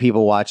now, like, when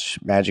people watch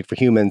Magic for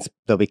Humans,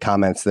 there'll be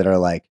comments that are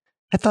like,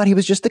 I thought he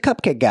was just the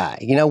cupcake guy.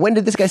 You know, when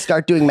did this guy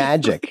start doing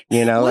magic?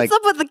 You know, what's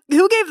up with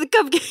who gave the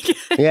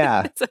cupcake?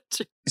 Yeah.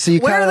 So you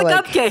where are the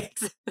like,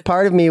 cupcakes?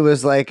 Part of me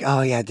was like,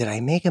 oh yeah, did I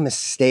make a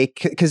mistake?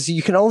 Because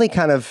you can only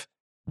kind of,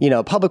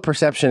 public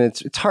perception.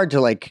 It's hard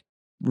to like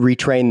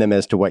retrain them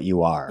as to what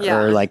you are,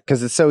 or like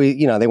because it's so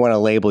they want to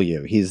label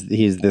you. He's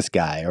this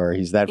guy or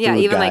he's that. Yeah,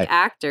 even guy. Like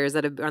actors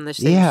that have been on the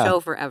same show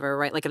forever,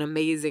 right? Like an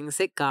amazing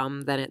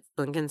sitcom, then it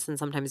can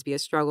sometimes be a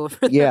struggle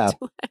for them. Yeah,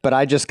 but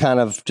I just kind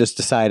of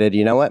decided,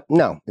 you know what?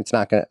 No, it's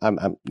not gonna.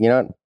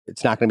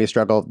 It's not gonna be a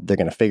struggle. They're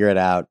gonna figure it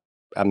out.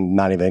 I'm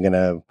not even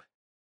gonna.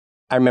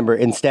 I remember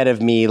instead of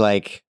me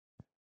like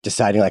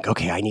deciding like,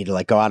 okay, I need to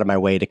like go out of my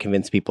way to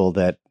convince people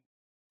that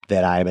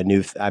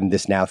I'm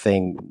this now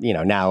thing,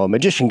 now a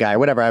magician guy or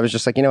whatever. I was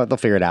just like, you know what, they'll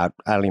figure it out.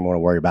 I don't even want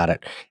to worry about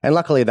it. And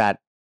luckily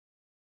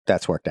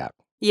that's worked out.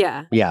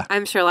 Yeah. Yeah.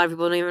 I'm sure a lot of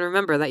people don't even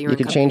remember that you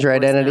can change your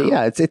identity.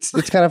 Now. Yeah.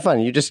 It's kind of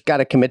fun. You just got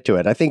to commit to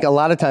it. I think a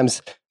lot of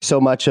times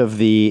so much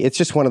of it's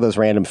just one of those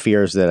random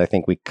fears that I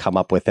think we come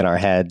up with in our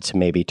head to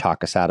maybe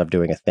talk us out of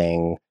doing a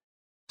thing.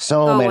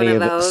 So many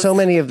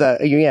of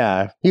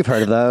the, you've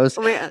heard of those.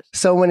 Oh my gosh.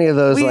 So many of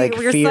those we're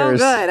fears. We're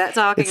so good at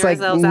talking it's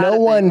ourselves like out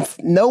of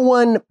things. No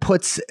one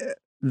puts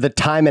the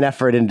time and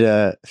effort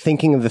into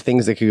thinking of the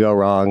things that could go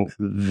wrong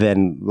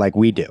than like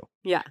we do.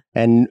 Yeah.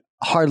 And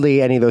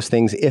hardly any of those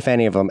things, if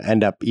any of them,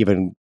 end up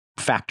even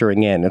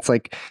factoring in. It's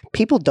like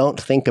people don't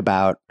think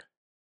about,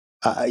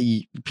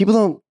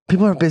 people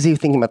are busy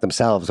thinking about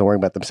themselves and worrying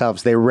about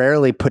themselves. They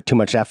rarely put too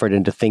much effort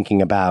into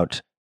thinking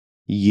about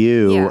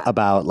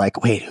about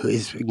like, wait, who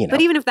is,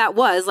 But even if that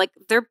was like,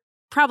 there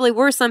probably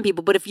were some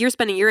people, but if you're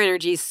spending your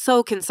energy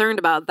so concerned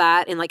about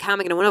that and like, how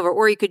am I going to win over?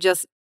 Or you could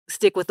just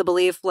stick with the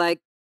belief like,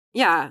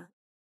 yeah,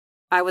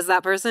 I was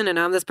that person and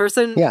I'm this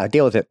person. Yeah,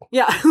 deal with it.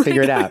 Yeah.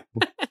 Figure it out.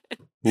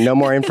 No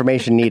more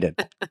information needed.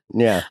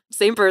 Yeah.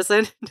 Same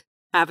person,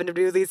 happen to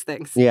do these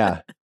things.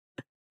 Yeah.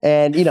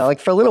 And, like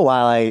for a little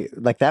while,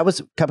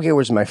 Cupcake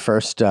was my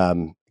first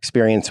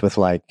experience with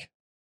like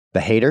the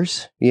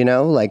haters,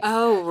 like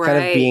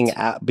kind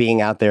of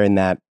being out there in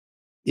that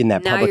now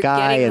public you're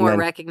eye. Getting and more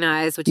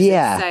recognized, which is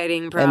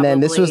exciting, probably. And then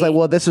this was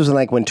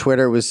like when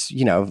Twitter was,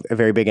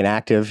 very big and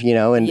active,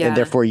 and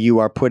therefore you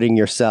are putting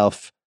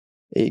yourself,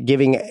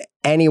 giving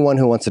anyone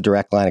who wants a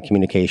direct line of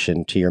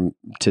communication to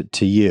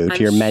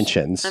your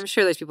mentions. I'm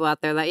sure there's people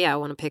out there that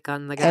want to pick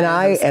on the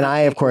guy. And I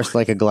of course,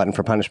 like a glutton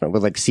for punishment,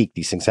 would like seek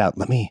these things out.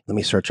 Let me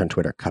search on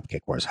Twitter,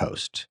 Cupcake Wars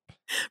host.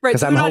 Right,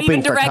 so I'm not hoping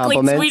even directly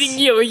for compliments. tweeting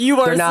you.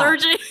 You are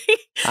searching.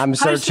 I'm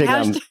searching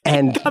them,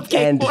 and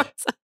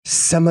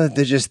some of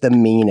the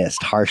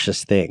meanest,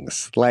 harshest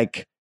things.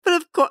 Like, but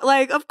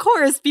of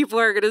course, people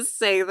are going to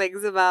say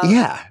things about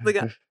the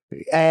guy.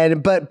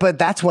 And but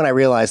that's when I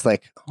realized,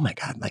 like, oh my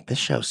god, like this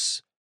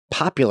show's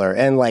popular,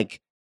 and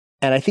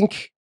I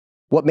think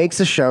what makes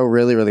a show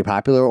really, really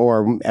popular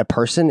or a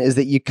person is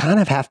that you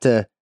kind of have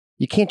to.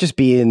 You can't just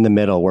be in the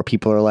middle where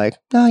people are like,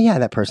 oh yeah,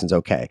 that person's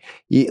okay.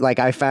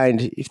 I find,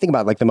 if you think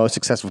about like the most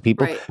successful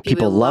people,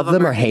 people love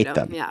them or hate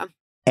them. Yeah.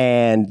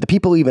 And the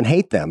people who even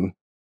hate them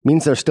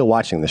means they're still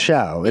watching the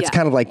show. It's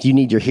kind of like you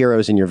need your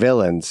heroes and your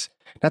villains.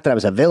 Not that I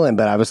was a villain,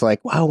 but I was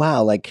like,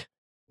 wow, like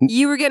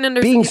you were getting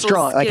under being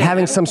strong, like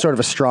having some sort of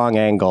a strong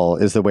angle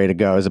is the way to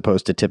go, as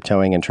opposed to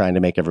tiptoeing and trying to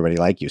make everybody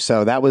like you.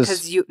 So that was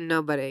because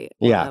nobody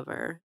will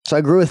ever. So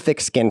I grew a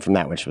thick skin from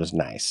that, which was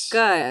nice.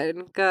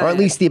 Good. Or at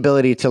least the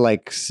ability to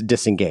like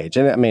disengage.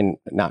 And I mean,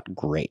 not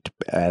great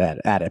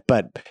at it,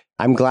 but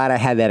I'm glad I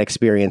had that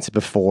experience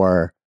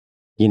before,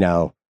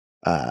 the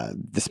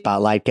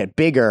spotlight get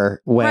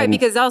bigger. Right,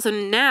 because also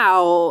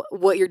now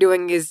what you're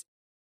doing is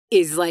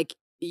like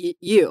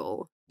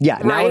you. Yeah,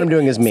 now what I'm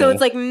doing is me. So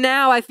it's like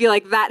now I feel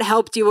like that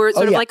helped you, where it's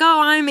sort of like,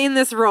 oh, I'm in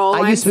this role.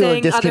 I'm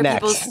saying other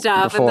people's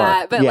stuff before. And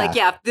that. But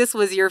if this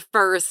was your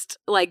first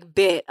like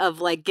bit of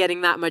like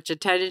getting that much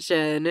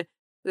attention,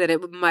 that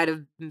it might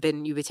have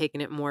been you were taking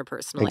it more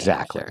personally.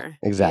 Exactly. After.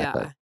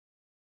 Exactly.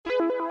 Yeah.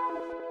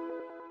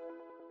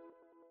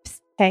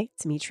 Hey,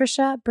 it's me,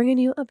 Trisha, bringing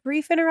you a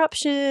brief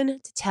interruption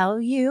to tell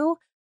you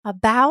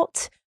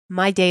about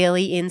my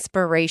daily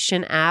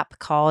inspiration app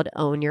called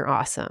Own Your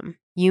Awesome.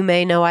 You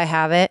may know I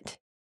have it.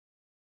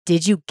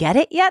 Did you get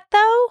it yet,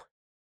 though?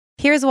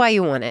 Here's why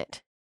you want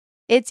it.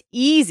 It's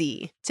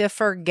easy to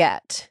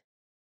forget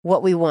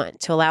what we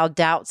want, to allow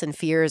doubts and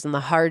fears and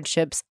the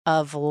hardships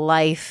of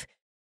life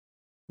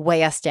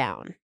weigh us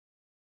down.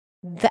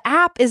 The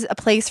app is a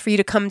place for you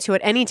to come to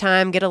at any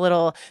time, get a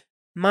little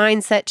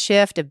mindset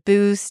shift, a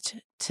boost,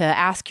 to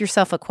ask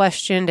yourself a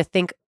question, to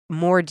think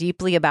more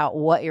deeply about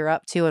what you're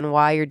up to and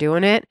why you're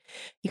doing it.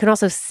 You can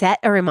also set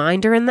a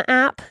reminder in the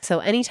app.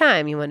 So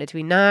anytime you want it to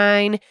be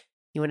 9,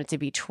 you want it to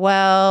be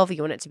 12,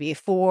 you want it to be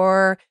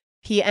 4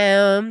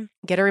 p.m.,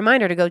 get a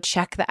reminder to go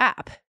check the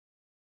app.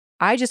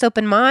 I just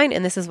opened mine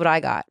and this is what I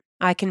got.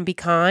 I can be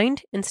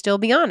kind and still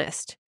be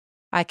honest.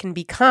 I can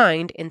be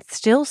kind and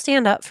still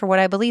stand up for what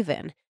I believe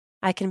in.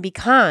 I can be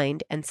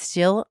kind and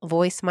still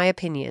voice my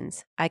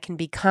opinions. I can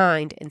be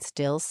kind and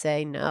still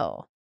say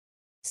no.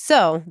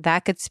 So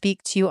that could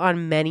speak to you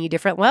on many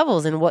different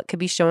levels and what could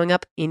be showing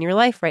up in your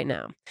life right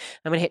now.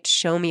 I'm going to hit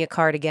show me a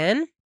card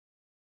again.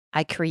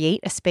 I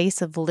create a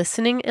space of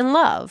listening and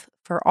love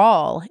for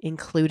all,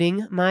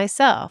 including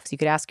myself. So you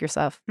could ask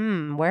yourself,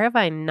 where have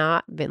I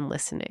not been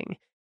listening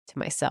to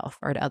myself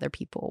or to other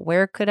people?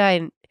 Where could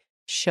I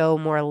show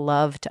more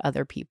love to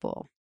other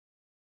people?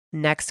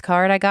 Next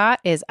card I got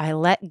is I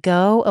let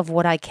go of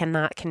what I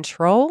cannot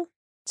control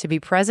to be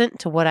present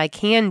to what I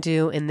can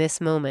do in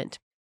this moment.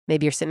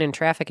 Maybe you're sitting in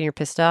traffic and you're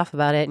pissed off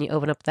about it and you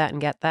open up that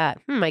and get that.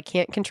 I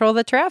can't control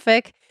the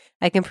traffic.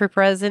 I can be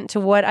present to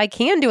what I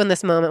can do in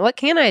this moment. What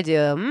can I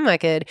do? I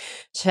could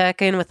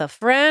check in with a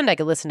friend. I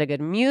could listen to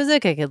good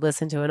music. I could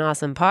listen to an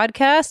awesome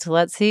podcast.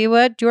 Let's see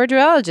what your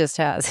geologist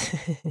has.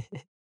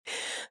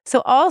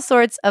 So all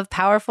sorts of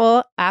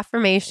powerful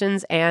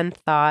affirmations and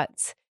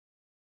thoughts.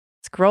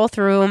 Scroll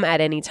through them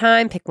at any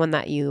time. Pick one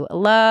that you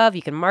love.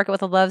 You can mark it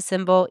with a love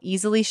symbol.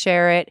 Easily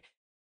share it.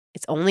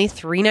 It's only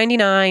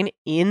 $3.99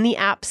 in the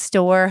App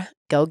Store.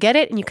 Go get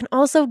it. And you can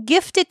also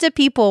gift it to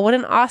people. What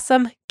an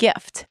awesome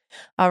gift.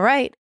 All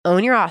right.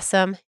 Own Your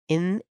Awesome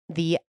in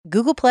the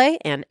Google Play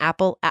and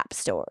Apple App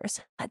Stores.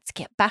 Let's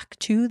get back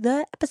to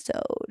the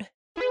episode.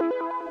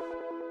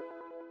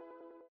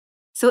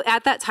 So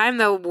at that time,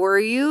 though, were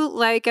you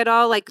like at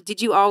all, like,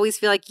 did you always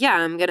feel like,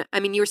 yeah,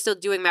 you were still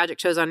doing magic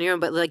shows on your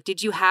own, but like,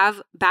 did you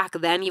have back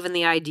then even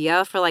the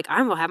idea for like,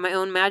 I will have my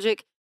own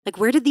magic? Like,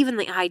 where did even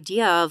the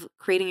idea of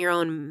creating your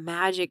own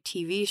magic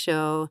TV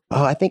show?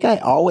 Oh, I think I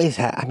always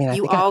had. I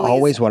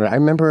always wanted. I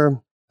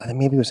remember, I think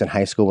maybe it was in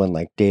high school when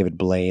like David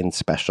Blaine's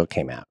special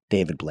came out,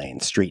 David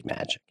Blaine's Street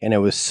Magic. And it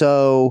was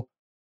so,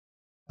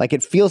 like,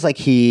 it feels like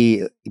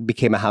he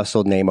became a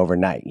household name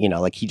overnight. You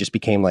know, like he just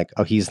became like,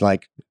 oh, he's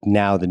like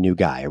now the new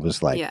guy. It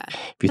was like,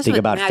 if you think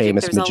about magic,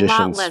 famous magicians. There's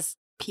a lot less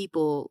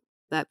people.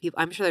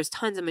 I'm sure there's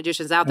tons of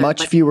magicians out there.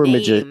 Much fewer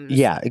magicians.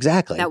 Yeah,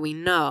 exactly. That we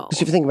know.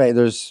 Because if you think about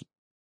it,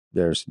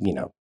 there's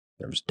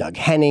Doug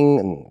Henning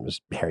and there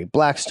was Harry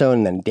Blackstone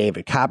and then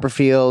David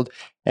Copperfield.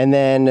 And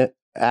then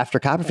after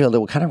Copperfield,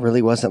 it kind of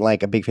really wasn't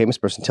like a big famous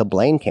person until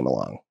Blaine came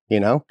along, you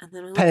know?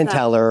 Penn and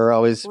Teller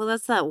always. Well,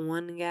 that's that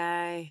one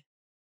guy.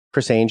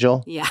 Chris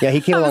Angel. Yeah. Yeah,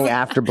 he came along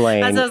after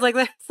Blaine. I was like,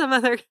 there's some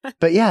other guy.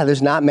 But yeah,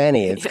 there's not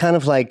many. It's kind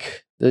of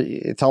like,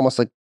 it's almost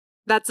like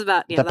that's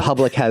about the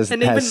public has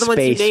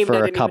space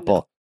for a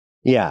couple.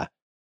 Yeah.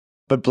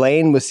 But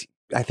Blaine was,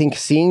 I think,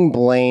 seeing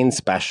Blaine's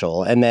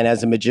special and then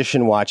as a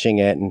magician watching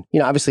it, and, you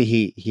know, obviously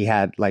he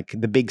had like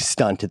the big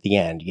stunt at the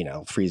end, you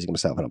know, freezing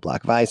himself in a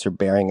block of ice or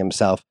burying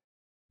himself.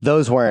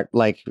 Those weren't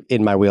like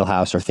in my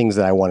wheelhouse or things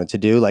that I wanted to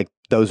do. Like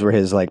those were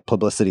his like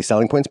publicity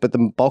selling points. But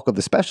the bulk of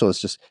the special is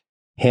just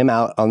him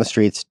out on the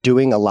streets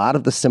doing a lot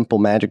of the simple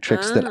magic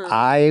tricks that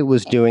I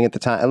was doing at the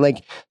time.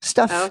 Like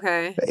stuff.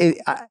 Okay.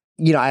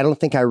 I don't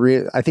think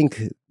I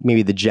think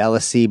maybe the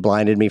jealousy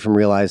blinded me from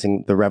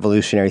realizing the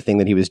revolutionary thing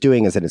that he was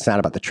doing is that it's not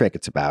about the trick.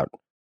 It's about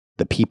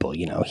the people,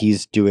 you know,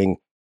 he's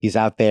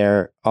out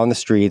there on the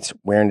streets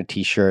wearing a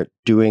t-shirt,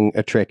 doing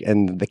a trick.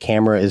 And the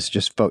camera is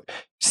just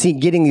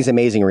getting these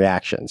amazing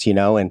reactions, you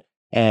know,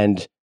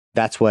 and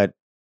that's what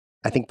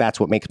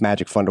makes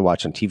magic fun to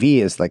watch on TV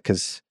is like,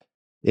 cause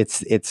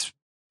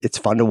it's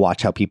fun to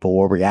watch how people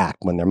will react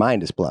when their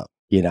mind is blown,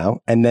 you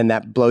know, and then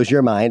that blows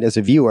your mind as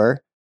a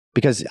viewer.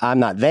 Because I'm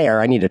not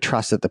there, I need to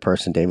trust that the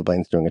person David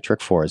Blaine's doing a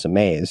trick for is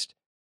amazed.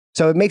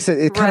 So it makes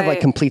it kind of like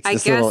completes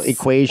this little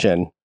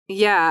equation.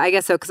 Yeah, I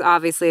guess so. Because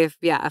obviously, if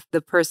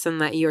the person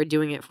that you're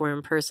doing it for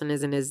in person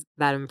isn't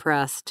that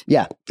impressed,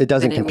 yeah, it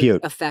doesn't compute.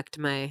 It would affect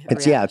my.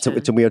 It's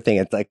a weird thing.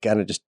 It's like kind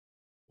of just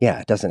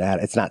it doesn't add.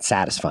 It's not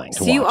satisfying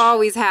to watch. So you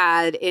always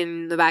had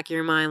in the back of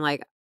your mind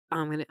like I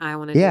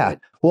want to. Yeah,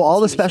 well,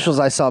 all the specials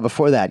I saw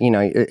before that, you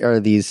know, are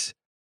these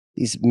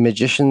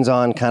magicians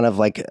on kind of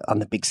like on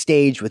the big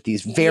stage with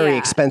these very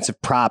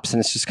expensive props. And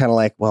it's just kind of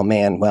like,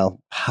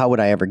 how would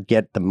I ever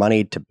get the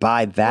money to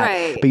buy that?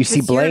 Right, but you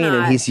see Blaine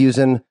and he's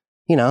using,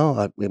 you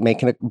know,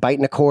 making a bite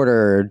in a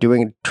quarter or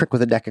doing a trick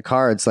with a deck of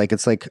cards. Like,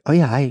 it's like, oh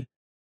yeah, I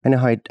know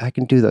how I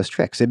can do those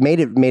tricks. It made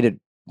it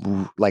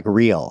like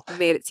real. It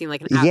made it seem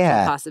like an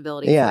actual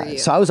possibility for you.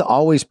 So I was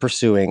always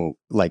pursuing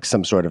like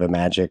some sort of a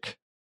magic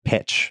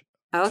pitch.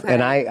 Okay.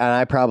 And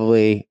I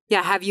probably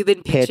have you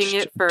been pitching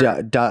it for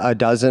a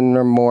dozen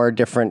or more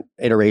different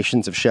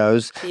iterations of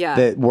shows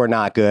that were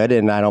not good,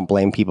 and I don't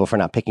blame people for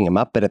not picking them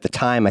up. But at the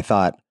time, I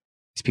thought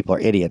these people are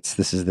idiots.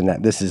 This is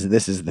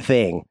the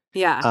thing.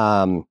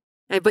 Yeah.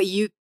 But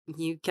you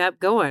kept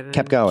going.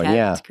 Kept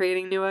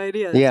creating new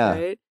ideas. Yeah.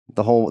 Right?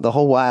 The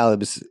whole while it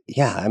was.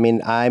 Yeah. I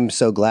mean, I'm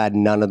so glad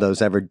none of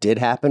those ever did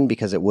happen,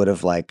 because it would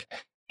have like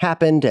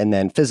happened and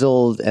then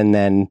fizzled, and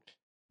then.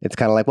 It's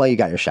kind of like, well, you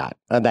got your shot.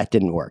 That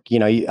didn't work.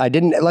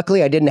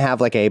 Luckily I didn't have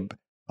like a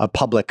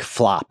public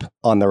flop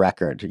on the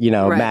record,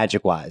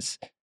 magic wise,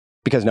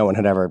 because no one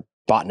had ever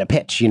bought in a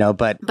pitch,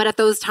 but at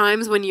those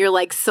times when you're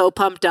like so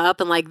pumped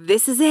up and like,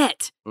 this is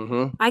it,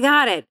 I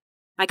got it.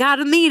 I got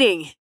a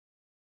meeting.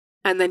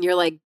 And then you're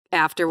like,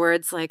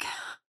 afterwards, like,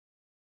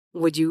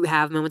 would you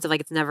have moments of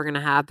like, it's never going to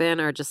happen,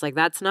 or just like,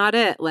 that's not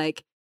it?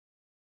 Like,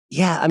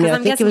 yeah, I mean, I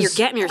think you're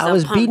getting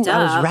yourself pumped up.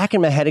 I was racking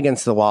my head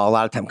against the wall a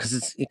lot of time,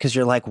 because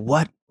you're like,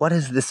 what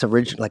is this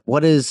original? Like,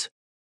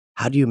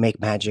 how do you make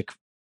magic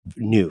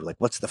new? Like,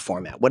 what's the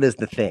format? What is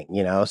the thing?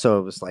 So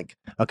it was like,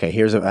 okay,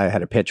 I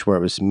had a pitch where it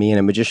was me and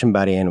a magician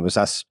buddy, and it was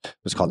us. It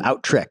was called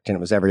Out Tricked, and it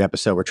was every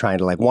episode we're trying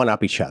to like one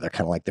up each other,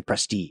 kind of like The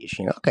Prestige.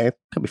 Okay,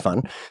 could be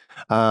fun.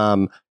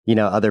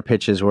 Other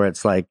pitches where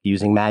it's like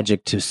using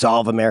magic to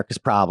solve America's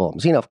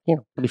problems. It'd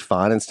be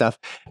fun and stuff.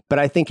 But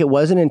I think it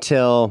wasn't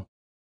until.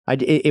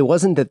 It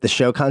wasn't that the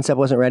show concept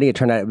wasn't ready. It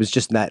turned out it was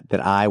just that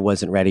I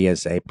wasn't ready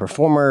as a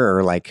performer,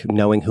 or like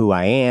knowing who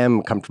I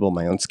am, comfortable in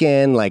my own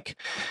skin, like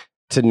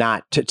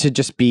to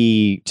just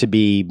be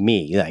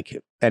me. Like,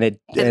 and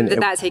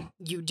that take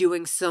you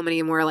doing so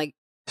many more like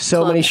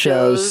so many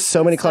shows,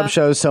 so many club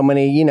shows, so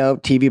many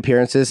TV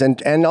appearances,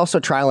 and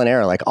also trial and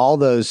error. Like all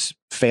those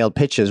failed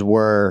pitches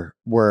were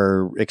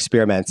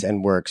experiments,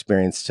 and was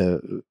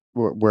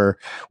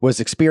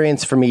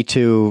experience for me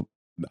to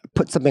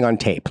put something on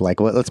tape. Like,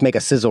 let's make a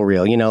sizzle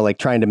reel, like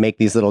trying to make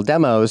these little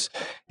demos,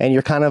 and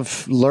you're kind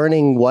of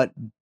learning what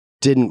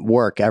didn't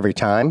work every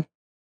time.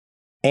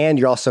 And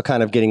you're also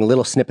kind of getting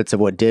little snippets of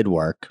what did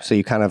work. So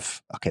you kind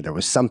of, okay, there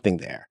was something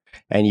there,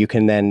 and you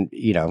can then,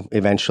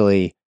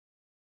 eventually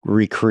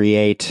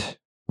recreate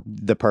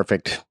the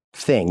perfect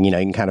thing. You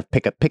can kind of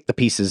pick the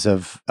pieces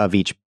of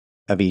each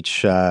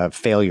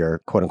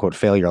failure, quote unquote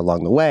failure,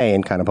 along the way,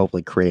 and kind of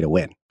hopefully create a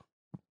win.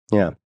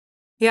 Yeah.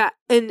 Yeah.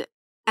 And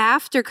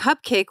after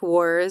Cupcake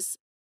Wars,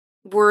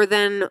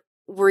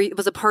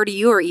 was a part of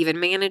you, or even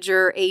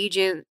manager,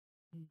 agent,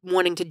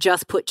 wanting to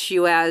just put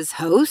you as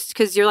host?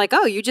 Because you're like,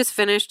 oh, you just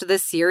finished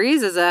this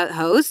series as a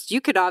host.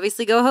 You could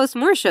obviously go host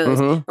more shows.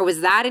 Or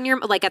was that in your,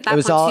 like at that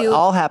point too? It was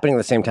all happening at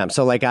the same time.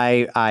 So like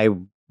I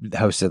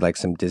hosted like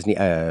some Disney,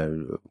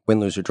 Win,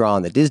 Lose, or Draw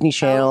on the Disney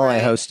Channel.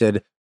 Right. I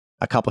hosted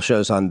a couple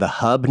shows on the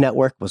Hub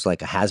Network, was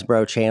like a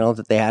Hasbro channel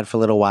that they had for a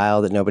little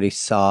while that nobody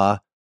saw.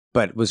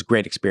 But it was a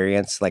great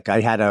experience. Like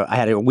I had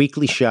a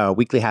weekly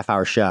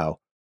half-hour show.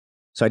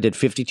 So I did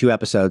 52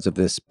 episodes of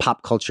this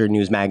pop culture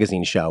news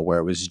magazine show where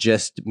it was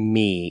just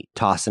me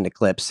tossing the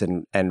clips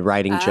and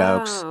writing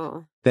jokes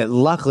that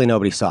luckily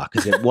nobody saw,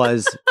 because it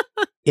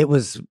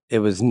was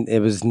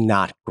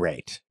not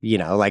great.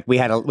 Like we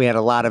had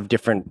a lot of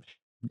different.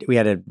 We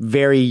had a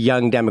very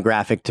young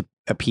demographic to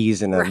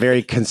appease and a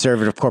very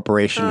conservative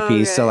corporation to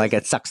appease. So like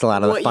it sucks a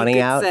lot of the funny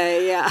out.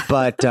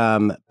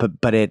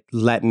 But it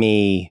let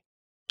me.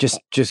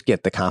 Just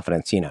get the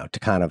confidence, to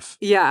kind of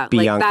be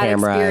like on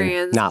camera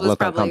and not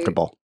look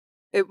uncomfortable.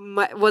 It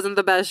wasn't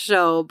the best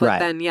show, but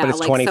then, but it's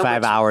like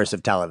 25 hours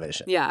of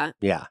television. Yeah.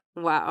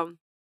 Wow.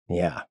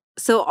 Yeah.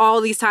 So all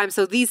these times,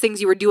 these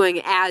things you were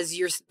doing as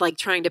you're like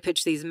trying to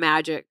pitch these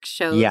magic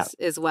shows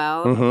as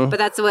well. But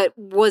that's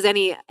was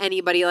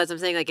anybody, as I'm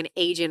saying, like an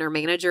agent or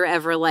manager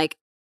ever like,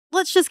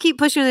 let's just keep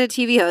pushing the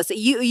TV host.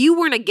 You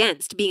weren't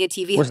against being a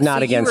TV host. Was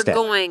not against it. You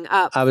were going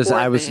up. I was,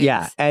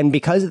 and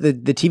because the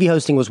TV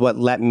hosting was what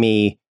let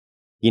me,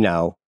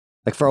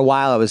 like for a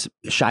while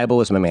Scheibel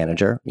was my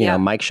manager.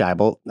 Mike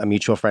Scheibel, a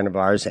mutual friend of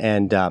ours,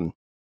 and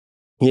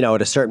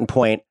at a certain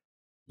point,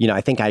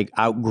 I think I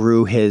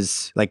outgrew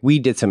his. Like we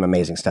did some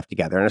amazing stuff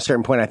together, and at a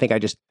certain point, I think I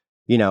just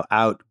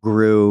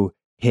outgrew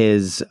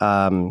his.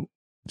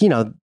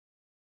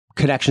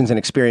 Connections and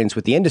experience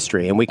with the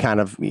industry. And we kind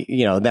of,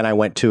 then I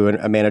went to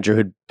a manager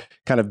who'd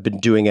kind of been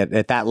doing it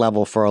at that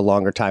level for a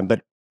longer time.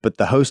 But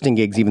the hosting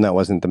gigs, even though it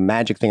wasn't the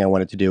magic thing I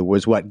wanted to do,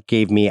 was what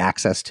gave me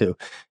access to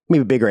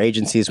maybe bigger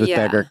agencies with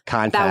bigger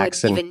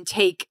contacts. That would even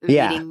take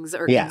meetings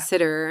or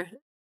consider,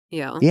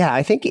 Yeah,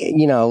 I think,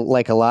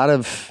 like a lot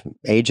of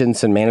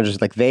agents and managers,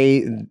 like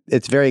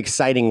it's very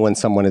exciting when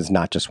someone is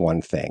not just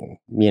one thing.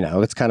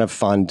 It's kind of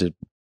fun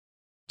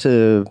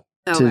to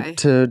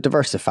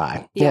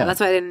diversify. Yeah, that's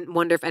why I didn't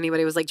wonder if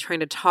anybody was like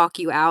trying to talk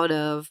you out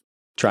of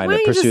trying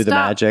to pursue the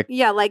magic.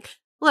 Yeah, like,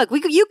 look,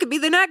 you could be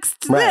the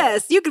next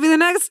this. You could be the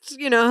next,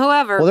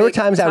 whoever. Well, there were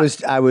times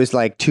I was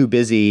like too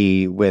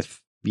busy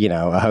with,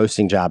 a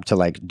hosting job to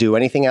like do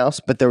anything else.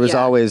 But there was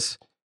always,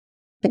 I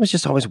think it was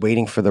just always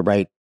waiting for the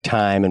right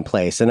time and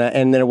place. And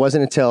then it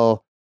wasn't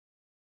until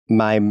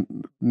my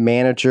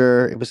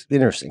manager, it was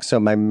interesting. So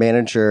my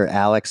manager,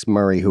 Alex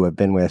Murray, who I've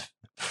been with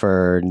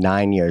for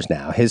 9 years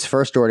now, his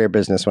first order of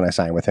business when I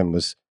signed with him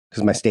was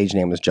because my stage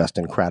name was Just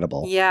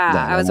Incredible. Yeah,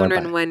 I was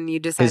wondering when you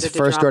decided his to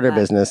first drop order of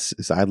that. business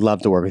is, I'd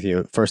love to work with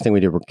you. First thing we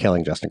did, we're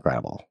killing Just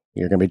Incredible.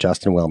 You're going to be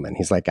Justin Willman.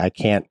 He's like, I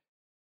can't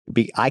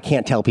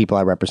tell people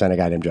I represent a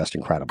guy named Just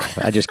Incredible.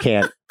 I just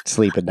can't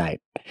sleep at night.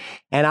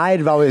 And I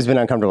had always been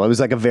uncomfortable. It was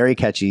like a very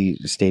catchy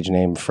stage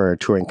name for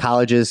touring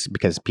colleges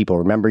because people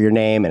remember your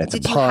name and it's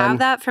Did a pun. you have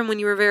that from when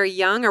you were very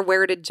young, or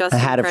where did Just I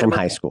had it from Incredible-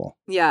 high school.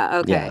 Yeah,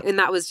 okay. Yeah. And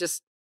that was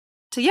just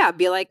to,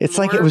 be like, It's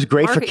like it was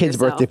great for market kids'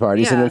 yourself. birthday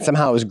parties, and Yeah. then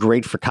somehow it was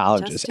great for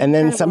colleges. Just And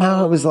then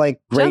somehow it was like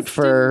great Just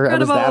for, I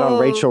was that on incredible.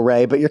 Rachel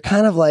Ray, but you're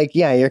kind of like,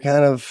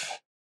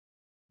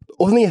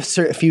 only a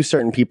few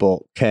certain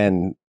people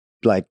can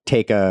like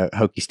take a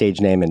hokey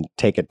stage name and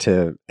take it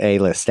to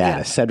A-list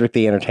status. Yeah. Cedric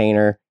the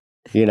Entertainer,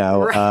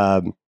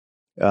 Right.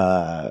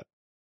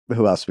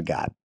 who else we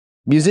got?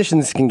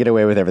 Musicians can get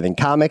away with everything.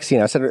 Comics,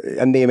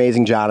 and the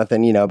Amazing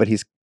Jonathan, but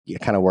it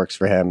kind of works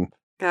for him.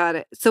 Got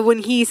it. So when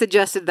he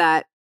suggested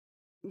that,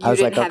 you I was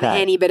didn't like, have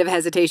okay. any bit of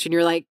hesitation.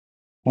 You're like,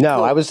 No,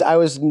 Cool. I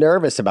was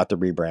nervous about the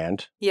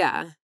rebrand.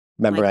 yeah,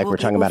 Remember, Like, we're well,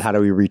 talking people about how do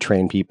we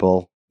retrain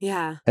people?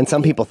 yeah. And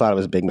some people thought it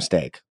was a big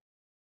mistake.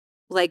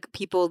 Like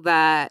people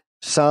that,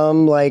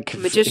 Some like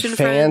Magician fans,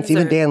 friends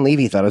even or- Dan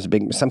Levy thought it was a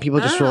big. Some people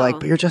just were like, Oh.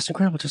 "But you're Just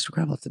Incredible, Just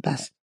Incredible. It's the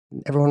best.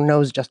 Everyone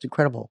knows Just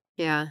Incredible."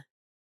 yeah.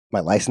 My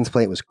license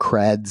plate was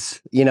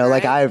Creds.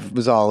 Like Right. I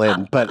was all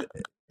in, but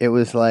it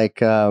was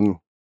like I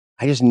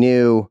just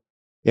knew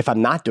if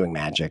I'm not doing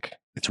magic,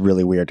 it's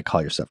really weird to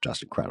call yourself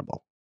Just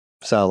Incredible.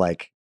 So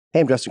like, hey,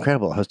 I'm Just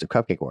Incredible, host of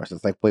Cupcake Wars.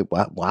 It's like, wait,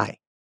 what? Why?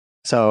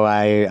 So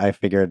I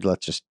figured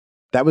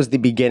that was the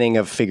beginning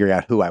of figuring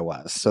out who I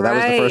was. So that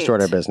was the first Right.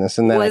 order of business.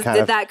 And then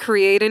Did that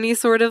create any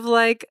sort of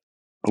like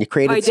you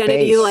created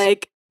identity? space.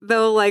 Like,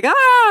 though, like,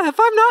 if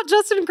I'm not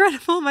Justin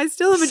Incredible, am I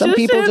still a magician? Some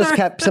people just or-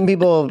 kept, some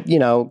people,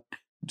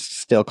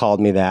 still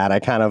called me that. I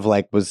kind of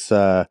like was,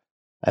 it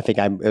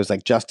was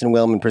like Justin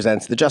Willman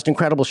presents the Just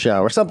Incredible show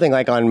or something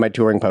like on my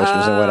touring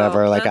posters and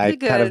whatever. Like that's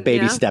I a kind of good-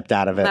 baby yeah. stepped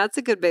out of it. That's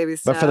a good baby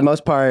step. But for the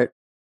most part,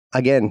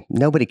 again,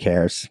 nobody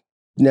cares.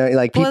 No,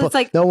 like Well, people, it's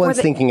like, no or one's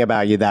they- thinking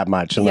about you that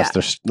much unless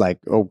Yeah. they're like,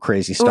 oh,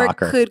 crazy or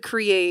stalker. it could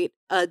create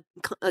a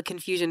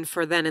confusion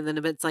for then, and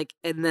then it's like,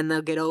 and then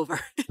they'll get over.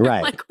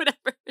 Right. Like whatever.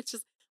 It's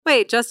just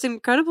wait, Just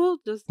Incredible.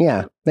 Just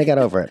Yeah, they got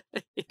over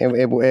it.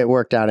 It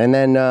worked out. And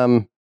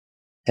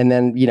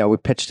then, we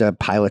pitched a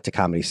pilot to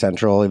Comedy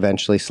Central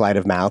eventually. Sleight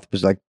of Mouth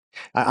was like,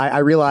 I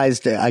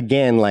realized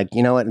again, like,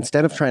 you know what,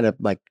 instead of trying to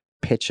like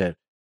pitch a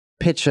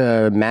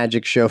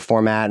magic show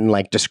format and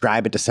like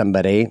describe it to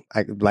somebody,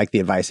 I like the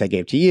advice I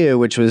gave to you,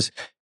 which was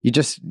you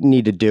just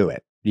need to do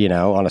it,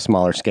 on a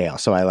smaller scale.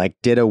 So I like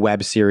did a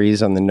web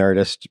series on the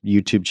Nerdist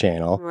YouTube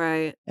channel.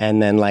 right.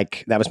 And then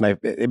like that was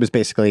it was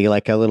basically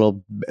like a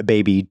little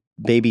baby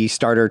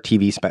starter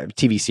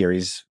TV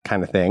series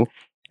kind of thing.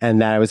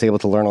 And that I was able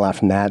to learn a lot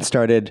from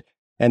that.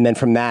 And then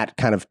from that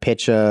kind of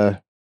pitch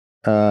a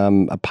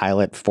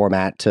pilot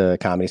format to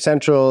Comedy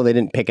Central. They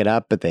didn't pick it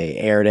up, but they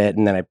aired it.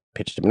 And then I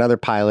pitched them another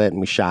pilot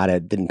and we shot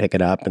it, didn't pick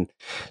it up. And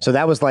so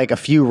that was like a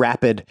few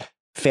rapid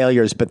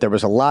failures, but there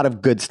was a lot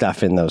of good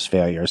stuff in those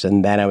failures.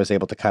 And then I was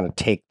able to kind of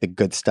take the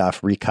good stuff,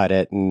 recut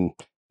it and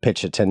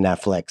pitch it to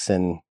Netflix.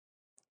 And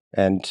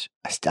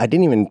I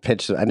didn't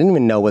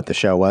even know what the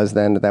show was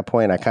then at that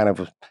point. I kind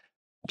of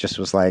just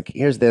was like,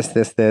 here's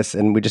this.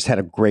 And we just had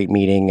a great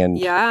meeting. And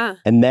Yeah.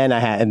 and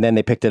then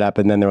they picked it up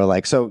and then they were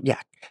like, so yeah,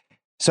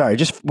 sorry,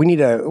 we need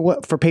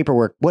for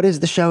paperwork. What is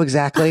the show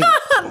exactly?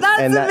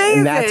 That's amazing.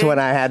 And that's when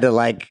I had to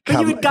like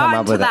But you had come gotten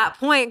up to with that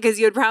point because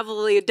you had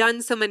probably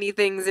done so many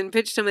things and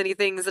pitched so many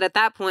things that at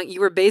that point you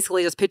were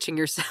basically just pitching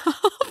yourself.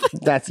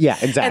 Exactly.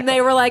 And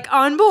they were like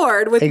on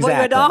board with what you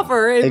had to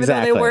offer, even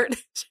though they weren't.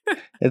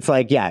 It's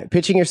like, yeah,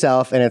 pitching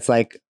yourself, and it's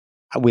like,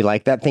 we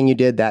like that thing you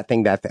did, that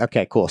thing.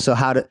 Okay, cool. So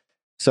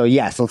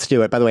yes, let's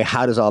do it. By the way,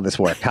 how does all this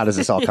work? How does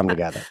this all come Yeah.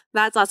 together?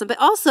 That's awesome. But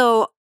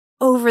also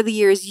over the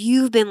years,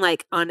 you've been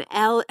like on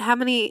how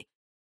many?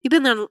 You've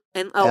been on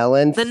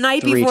Ellen, the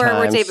night 3 before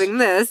times. we're taping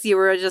this, you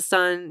were just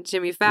on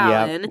Jimmy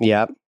Fallon.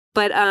 Yep.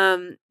 But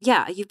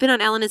yeah, you've been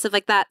on Ellen and stuff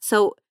like that.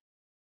 So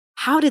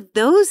how did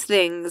those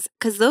things,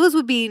 because those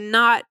would be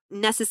not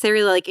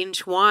necessarily like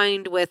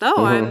entwined with,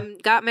 I'm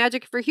got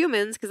Magic for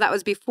Humans, because that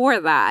was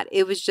before that.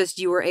 It was just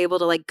you were able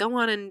to like go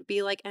on and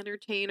be like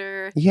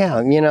entertainer. Yeah,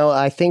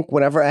 I think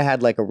whenever I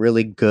had like a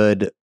really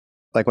good,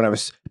 like when I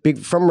was big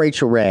from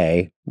Rachel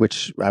Ray,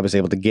 which I was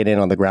able to get in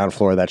on the ground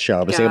floor of that show,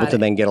 I was able to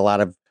then get a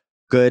lot of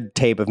good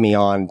tape of me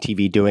on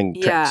TV doing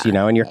tricks,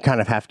 and you kind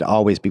of have to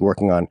always be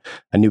working on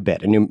a new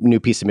bit, a new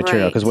piece of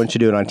material. Because once you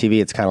do it on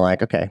TV, it's kind of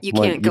like, okay, you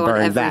can't go on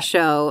every that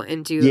show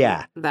and do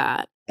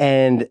that.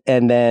 And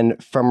then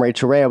from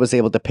Rachel Ray, I was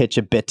able to pitch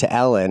a bit to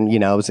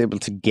Ellen. I was able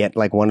to get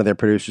like one of their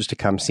producers to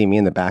come see me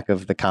in the back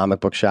of the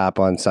comic book shop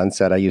on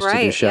Sunset I used to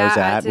do shows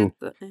at.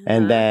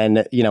 And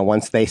then,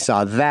 once they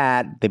saw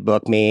that, they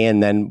booked me.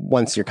 And then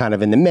once you're kind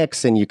of in the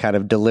mix and you kind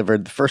of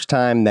delivered the first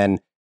time, then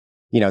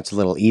it's a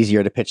little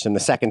easier to pitch them the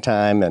second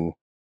time.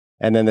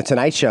 And then the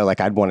Tonight Show, like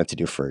I'd wanted to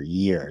do for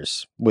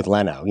years with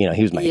Leno.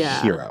 He was my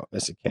hero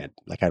as a kid.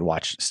 Like I'd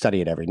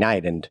study it every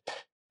night.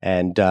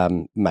 And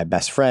my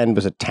best friend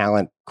was a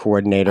talent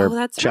coordinator,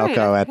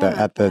 Chelko,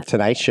 at the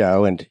Tonight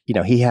Show. And,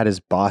 he had his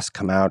boss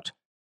come out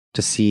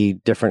to see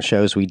different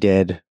shows we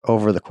did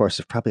over the course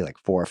of probably like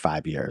 4 or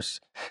 5 years.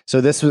 So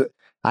this was,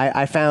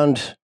 I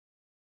found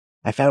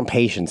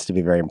patience to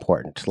be very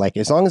important. Like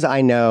as long as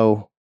I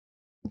know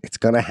it's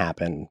going to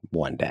happen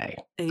one day,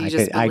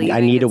 I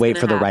need to wait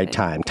for the right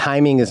time.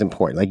 Timing is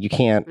important. Like you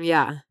can't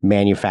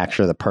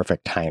manufacture the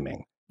perfect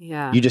timing.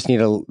 Yeah. You just need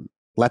to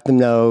let them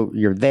know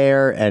you're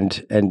there. And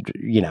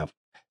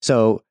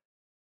so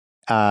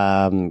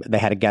they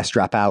had a guest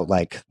drop out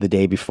like the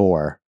day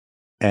before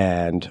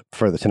and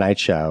for the Tonight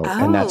Show.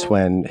 And that's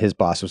when his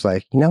boss was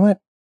like, you know what?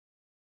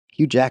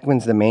 Hugh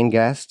Jackman's the main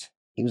guest.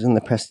 He was in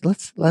the press.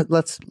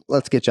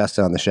 Let's get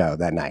Justin on the show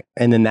that night.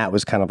 And then that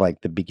was kind of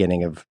like the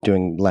beginning of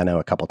doing Leno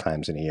a couple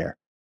times in a year.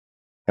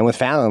 And with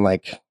Fallon,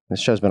 like this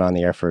show's been on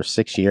the air for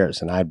 6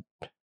 years, and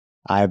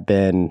I've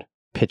been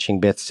pitching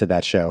bits to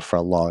that show for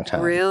a long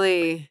time.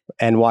 Really?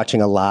 And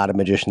watching a lot of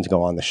magicians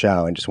go on the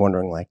show and just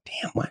wondering like,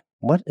 damn,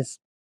 what is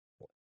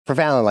for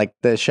Fallon? Like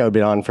the show it's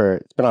been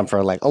on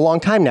for like a long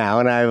time now.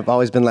 And I've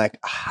always been like,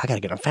 I got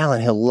to get on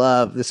Fallon. He'll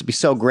love, this would be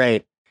so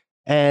great.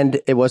 And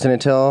it wasn't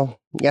until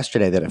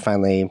yesterday that it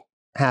finally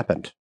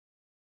happened.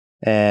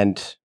 And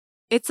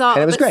it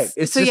was great.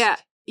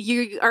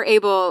 You are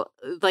able,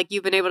 like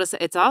you've been able to say,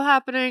 it's all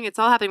happening,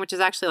 which is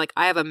actually like,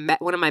 I have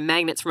one of my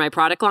magnets for my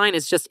product line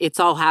is just, it's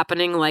all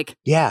happening, like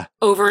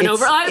over and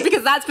over.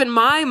 Because that's been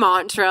my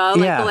mantra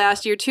like the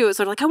last year too. It's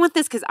sort of like, I want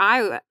this because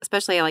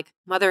especially like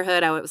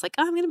motherhood, I was like,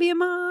 I'm going to be a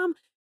mom.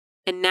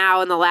 And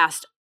now in the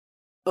last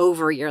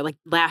over year, like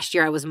last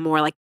year, I was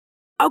more like,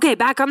 okay,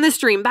 back on this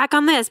stream, back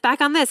on this.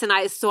 And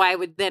I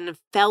would then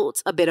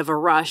felt a bit of a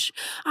rush.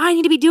 I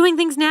need to be doing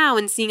things now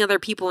and seeing other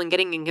people and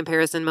getting in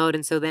comparison mode.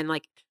 And so then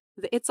like,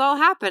 it's all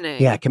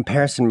happening. Yeah,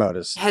 comparison mode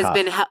was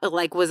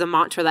a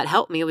mantra that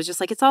helped me. It was just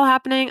like, it's all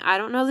happening. I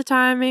don't know the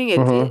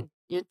timing.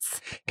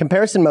 It's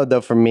comparison mode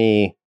though for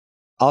me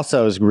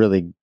also is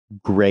really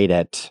great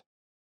at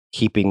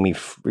keeping me,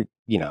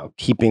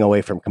 keeping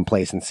away from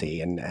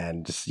complacency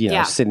and just,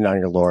 sitting on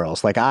your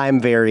laurels. Like I'm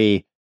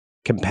very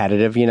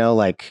competitive,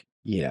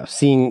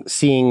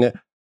 seeing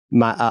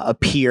my a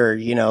peer,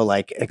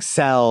 like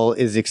excel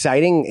is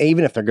exciting.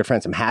 Even if they're good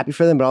friends, I'm happy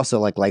for them, but also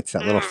like lights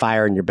that little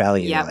fire in your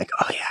belly. And you're like,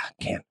 oh yeah,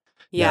 can't.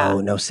 Yeah.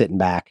 No sitting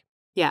back.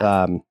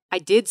 Yeah. I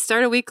did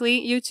start a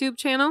weekly YouTube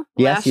channel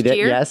last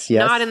year. Yes.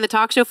 Not in the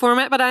talk show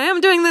format, but I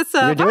am doing this.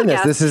 You're doing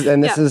podcast.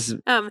 This is.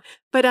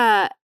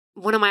 But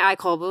one of my I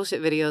Call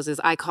Bullshit videos is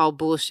I call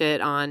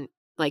bullshit on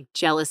like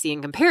jealousy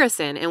and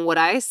comparison. And what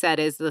I said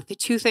is the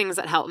two things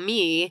that help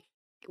me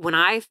when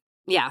I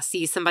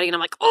see somebody and I'm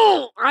like,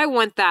 oh, I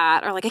want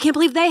that. Or like, I can't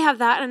believe they have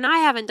that and I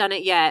haven't done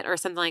it yet or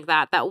something like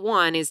that. That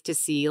one is to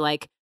see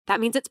like, that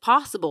means it's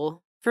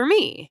possible for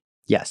me.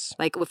 Yes.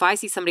 Like if I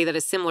see somebody that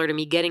is similar to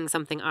me getting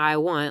something I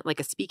want, like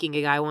a speaking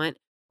gig I want,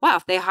 wow,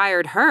 if they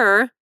hired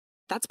her,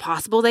 that's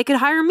possible they could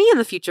hire me in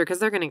the future because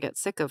they're going to get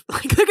sick of,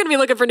 like they're going to be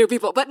looking for new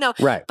people. But no,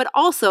 right. But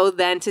also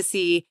then to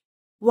see,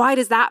 why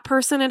does that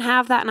person and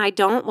have that and I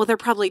don't? Well, they're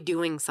probably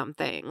doing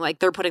something. Like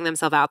they're putting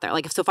themselves out there.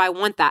 Like if I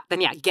want that, then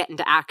get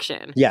into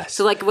action. Yes.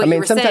 So like what you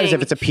were sometimes saying,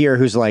 if it's a peer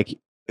who's like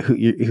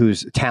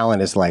whose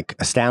talent is like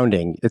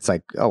astounding, it's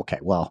like, okay,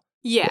 well,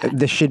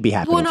 this should be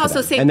happening. Well, and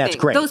also same and thing. That's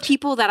great. Those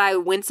people that I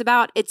wince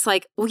about, it's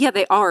like, well, yeah,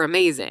 they are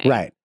amazing,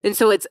 right? And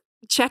so it's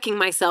checking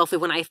myself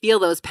when I feel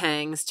those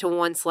pangs to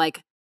once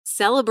like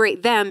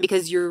celebrate them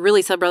because you're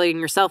really celebrating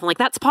yourself and like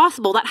that's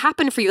possible. That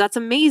happened for you. That's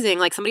amazing.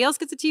 Like somebody else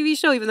gets a TV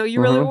show even though you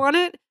really want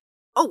it.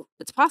 Oh,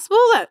 it's possible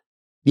that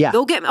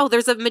they'll get. Oh,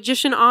 there's a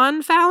magician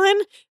on Fallon.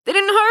 They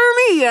didn't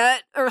hire me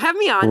yet or have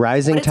me on.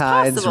 Rising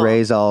tides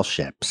raise all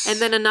ships. And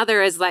then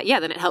another is like,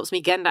 then it helps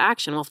me get into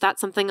action. Well, if that's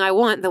something I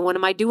want, then what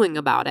am I doing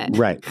about it?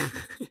 Right.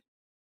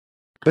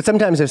 But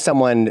sometimes if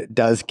someone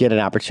does get an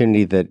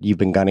opportunity that you've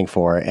been gunning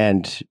for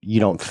and you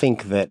don't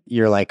think that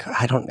you're like,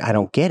 I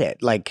don't get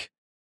it. Like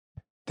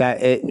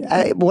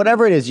that,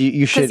 whatever it is,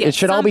 you should, it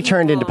should all be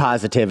turned into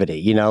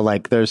positivity.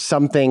 Like there's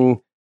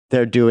something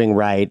they're doing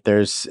right.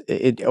 There's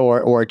it,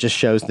 or it just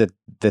shows that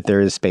there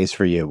is space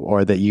for you,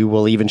 or that you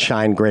will even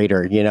shine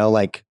greater.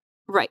 Like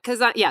right,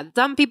 because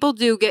some people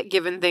do get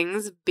given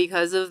things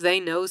because of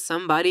they know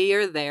somebody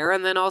or there,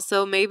 and then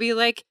also maybe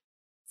like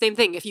same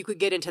thing if you could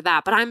get into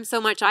that. But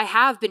I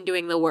have been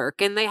doing the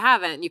work, and they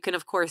haven't. You can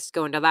of course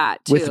go into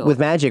that too with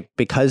magic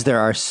because there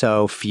are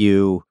so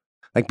few.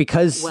 Like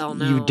because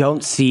you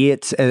don't see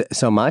it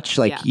so much.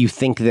 Like you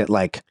think that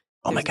like.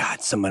 Oh my God!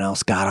 Someone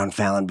else got on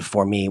Fallon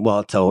before me. Well,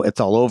 it's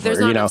all over. There's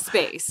not enough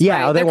space.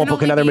 Yeah, right? They won't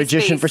book another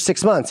magician for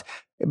 6 months.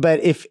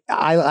 But if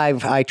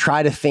I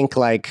try to think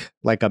like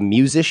a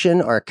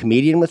musician or a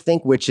comedian would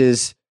think, which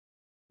is,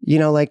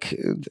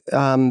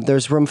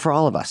 there's room for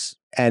all of us,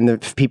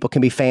 and people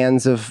can be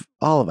fans of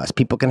all of us.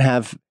 People can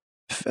have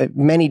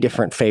many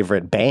different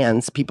favorite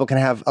bands. People can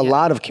have a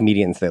lot of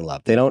comedians they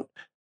love. They don't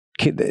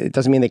it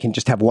doesn't mean they can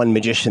just have one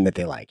magician that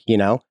they like, you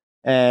know?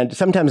 And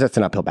sometimes that's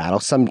an uphill battle.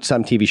 Some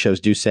TV shows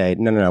do say,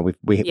 no,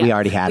 we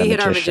already had a magician. We hit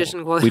our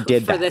magician quota. We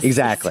did for that. this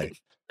Exactly. season.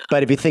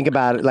 But if you think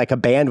about it, like a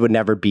band would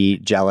never be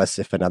jealous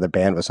if another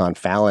band was on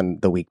Fallon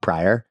the week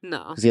prior.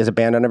 No. Because he has a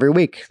band on every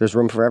week. There's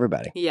room for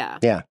everybody. Yeah.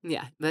 Yeah.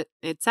 Yeah. But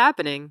it's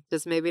happening.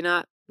 Just maybe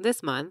not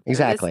this month.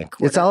 Exactly.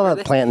 It's all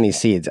about planting these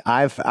seeds.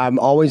 I'm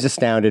always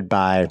astounded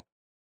by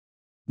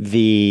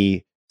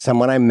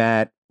someone I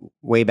met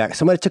way back,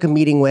 someone I took a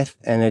meeting with,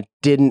 and I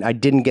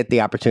didn't get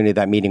the opportunity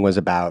that meeting was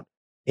about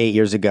 8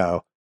 years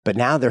ago. But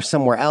now they're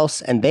somewhere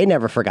else and they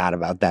never forgot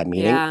about that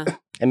meeting. Yeah.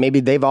 And maybe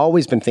they've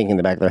always been thinking in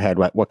the back of their head,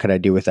 what could I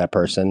do with that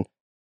person?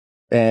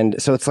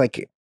 And so it's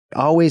like,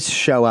 always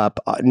show up,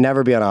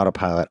 never be on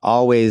autopilot,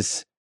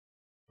 always,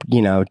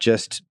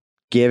 just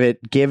give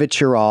it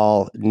your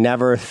all,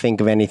 never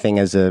think of anything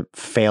as a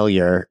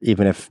failure,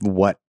 even if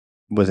what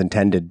was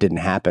intended didn't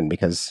happen,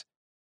 because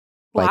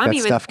that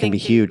stuff can be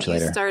huge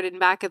later. You started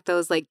back at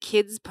those like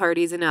kids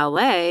parties in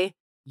LA.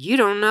 You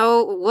don't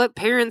know what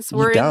parents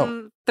were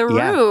in the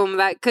room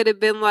that could have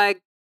been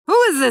like, who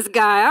is this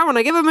guy? I want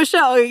to give him a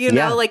show.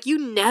 Like you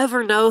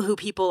never know who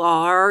people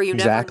are. You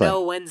never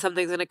know when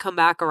something's going to come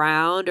back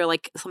around, or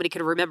like somebody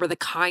could remember the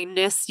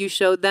kindness you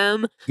showed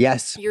them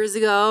years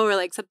ago, or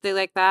like something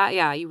like that.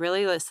 Yeah, you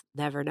really just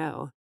never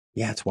know.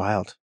 Yeah, it's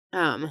wild.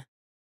 I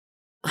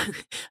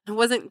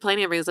wasn't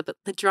planning on bringing this up, but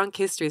the drunk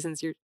history,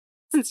 since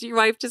your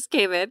wife just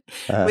came in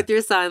with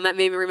your son, that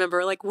made me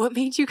remember, like, what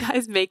made you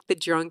guys make the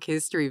drunk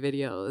history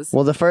videos?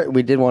 Well,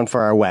 we did one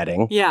for our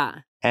wedding. Yeah.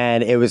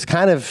 And it was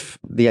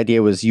the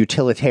idea was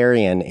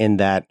utilitarian in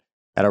that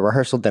at a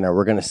rehearsal dinner,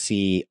 we're going to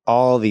see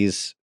all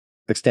these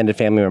extended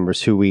family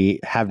members who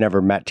we have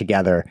never met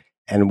together.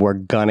 And we're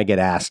going to get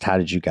asked, how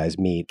did you guys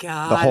meet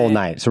the whole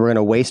night? So we're going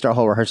to waste our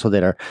whole rehearsal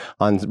dinner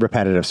on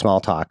repetitive small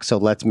talk. So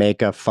let's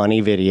make a funny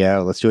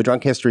video. Let's do a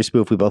drunk history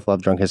spoof. We both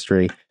love drunk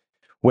history.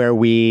 Because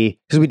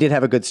we did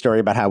have a good story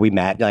about how we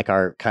met, like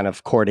our kind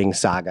of courting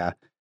saga.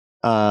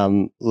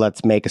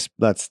 Let's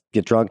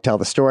get drunk, tell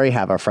the story,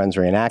 have our friends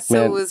reenactment.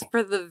 So it was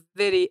for the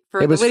video.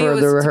 It was for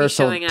the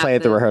rehearsal, play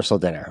at the rehearsal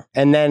dinner,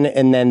 and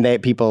then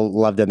people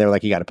loved it. They were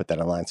like, "You got to put that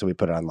online," so we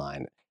put it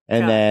online.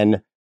 And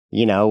then,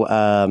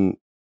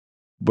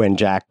 when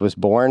Jack was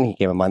born, he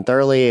came a month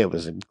early. It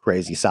was a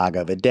crazy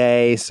saga of a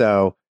day.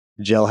 So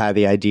Jill had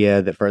the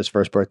idea that for his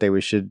first birthday,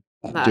 we should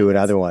do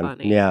another one.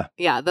 Funny. Yeah.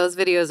 Yeah. Those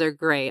videos are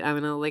great. I'm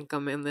going to link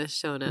them in the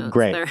show notes.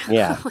 Great. They're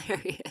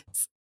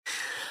hilarious.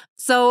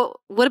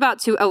 So what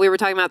about we were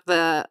talking about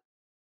the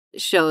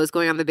shows,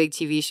 going on the big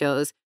TV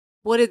shows.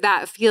 What did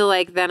that feel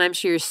like then? I'm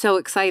sure you're so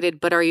excited,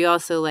 but are you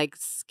also like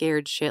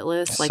scared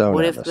shitless? Like so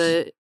what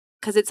nervous.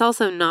 because it's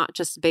also not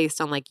just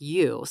based on like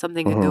you.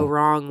 Something could go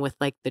wrong with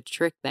like the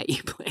trick that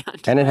you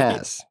planned. And it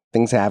has.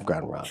 Things have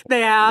gone wrong.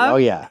 They have? Oh,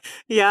 yeah.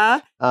 Yeah?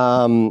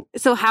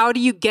 So how do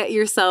you get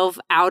yourself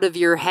out of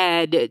your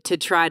head to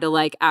try to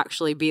like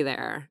actually be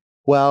there?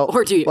 Well,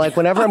 or do you? Like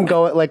whenever I'm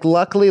going, like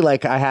luckily,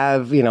 like I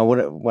have,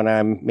 when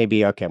I'm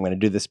maybe, okay, I'm going to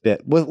do this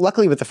bit. Well,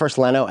 luckily with the first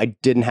Leno, I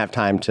didn't have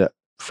time to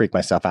freak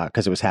myself out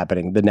because it was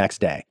happening the next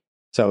day.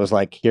 So it was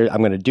like, here, I'm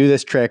going to do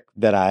this trick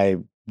that I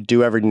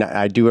do every night.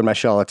 I do in my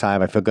show all the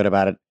time. I feel good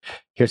about it.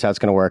 Here's how it's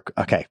going to work.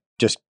 Okay,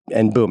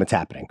 and boom, it's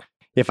happening.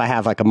 If I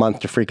have like a month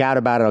to freak out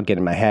about it, I'll get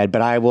in my head,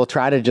 but I will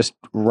try to just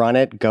run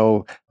it,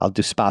 I'll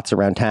do spots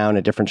around town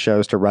at different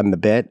shows to run the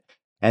bit.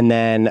 And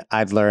then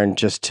I've learned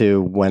just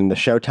to, when the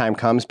showtime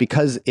comes,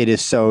 because it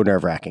is so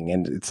nerve wracking,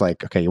 and it's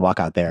like, okay, you walk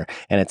out there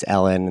and it's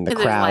Ellen and the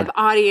crowd. Live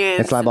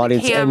audience. It's live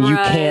audience. And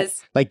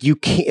you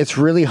can't, it's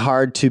really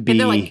hard to be and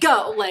they're like,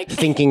 go, like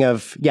thinking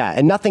of,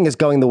 and nothing is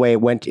going the way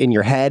it went in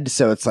your head.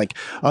 So it's like,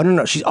 oh,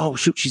 no,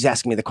 she's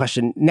asking me the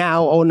question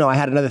now. Oh no, I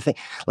had another thing.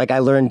 Like I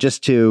learned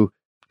just to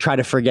try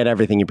to forget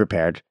everything you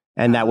prepared.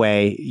 And that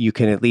way you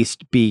can at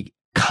least be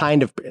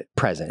kind of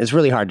present. It's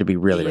really hard to be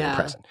really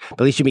present,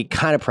 but at least you be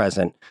kind of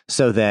present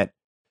so that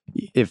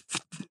if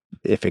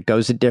it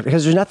goes a different,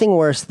 because there's nothing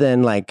worse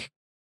than like,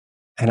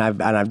 and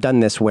I've done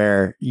this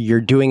where you're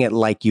doing it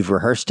like you've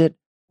rehearsed it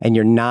and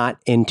you're not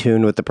in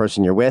tune with the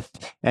person you're with.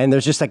 And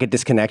there's just like a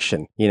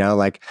disconnection,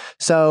 like,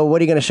 so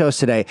what are you going to show us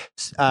today?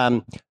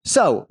 And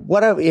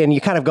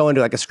you kind of go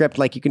into like a script,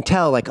 like you can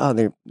tell like,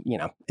 oh,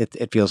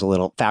 it feels a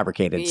little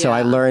fabricated. Yeah. So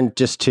I learned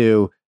just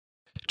to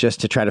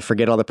try to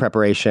forget all the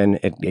preparation.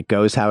 It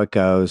goes how it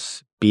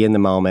goes, be in the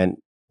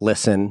moment,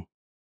 listen,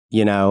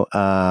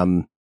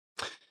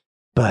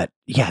 but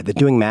yeah, the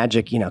doing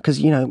magic, because,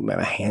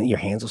 your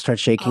hands will start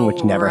shaking,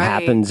 which never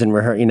happens in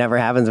rehearsal. It never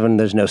happens when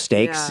there's no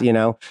stakes,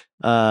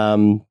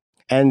 and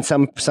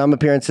some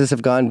appearances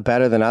have gone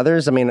better than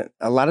others. I mean,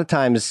 a lot of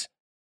times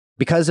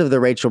because of the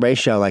Rachel Ray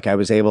show, like I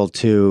was able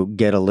to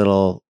get a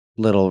little,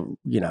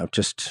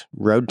 just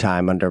road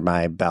time under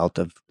my belt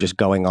of just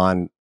going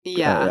on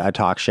Yeah. a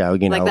talk show,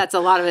 Like that's a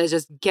lot of it is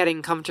just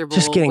getting comfortable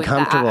with the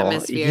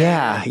atmosphere.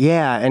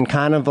 Yeah. And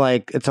kind of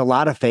like, it's a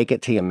lot of fake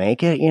it till you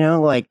make it,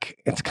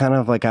 like it's kind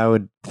of like I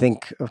would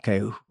think, okay,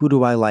 who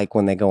do I like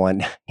when they go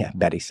on? Yeah,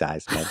 Betty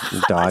Size, my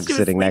dog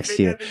sitting next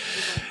to you.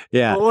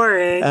 Yeah.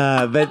 Boring.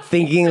 But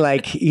thinking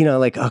like,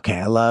 like,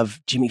 okay, I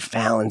love Jimmy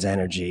Fallon's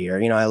energy,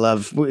 or, I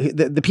love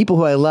the people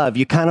who I love.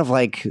 You kind of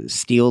like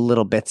steal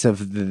little bits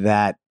of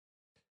that,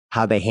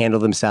 how they handle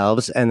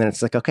themselves. And then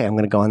it's like, okay, I'm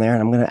going to go in there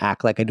and I'm going to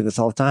act like I do this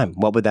all the time.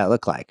 What would that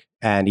look like?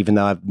 And even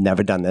though I've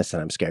never done this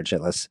and I'm scared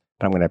shitless,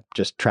 but I'm going to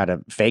just try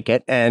to fake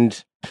it.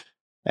 And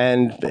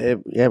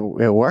it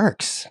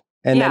works.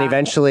 And then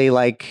eventually,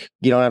 like,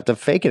 you don't have to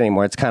fake it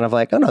anymore. It's kind of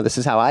like, oh no, this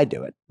is how I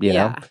do it, you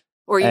know?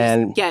 Or you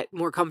just get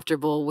more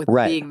comfortable with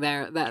being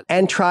there.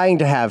 And trying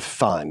to have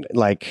fun,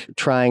 like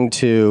trying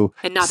to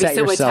and not set be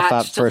so yourself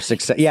up for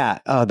success. Yeah.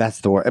 Oh, that's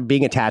the word.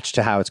 Being attached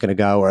to how it's going to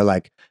go, or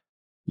like,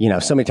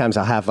 so many times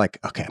I'll have like,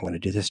 okay, I'm going to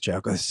do this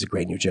joke. Oh, this is a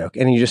great new joke.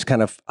 And you just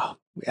kind of,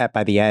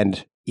 by the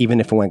end, even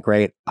if it went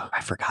great,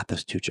 I forgot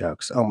those 2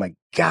 jokes. Oh my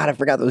God, I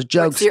forgot those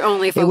jokes. You're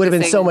only focusing. It would have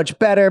been so much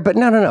better, but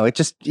no. It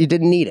just, you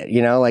didn't need it,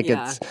 like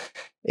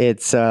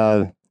it's,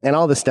 and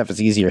all this stuff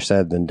is easier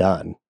said than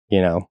done,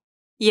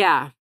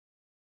 Yeah.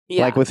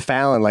 Like with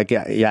Fallon, like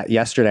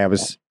yesterday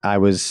I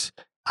was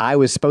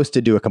supposed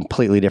to do a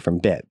completely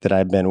different bit that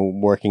I've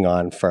been working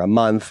on for a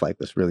month, like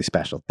this really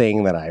special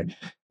thing that I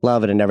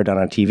love and had never done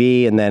on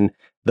TV. And then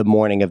the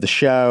morning of the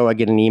show, I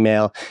get an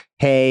email,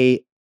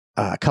 hey,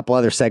 a couple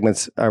other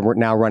segments are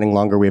now running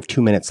longer. We have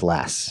 2 minutes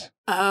less.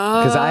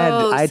 Oh, because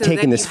I had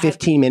taken this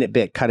 15-minute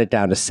bit, cut it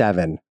down to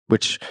 7,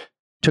 which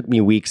took me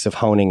weeks of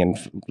honing and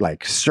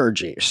like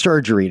surgery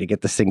to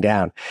get this thing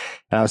down.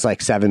 And I was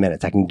like, 7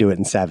 minutes, I can do it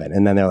in 7.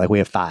 And then they're like, we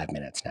have 5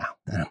 minutes now.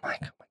 And I'm like,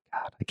 oh my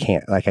God,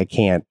 I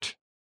can't.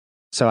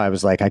 So I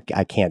was like,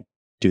 I can't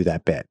do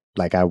that bit.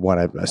 Like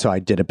so I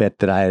did a bit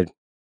that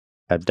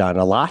I've done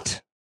a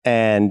lot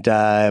and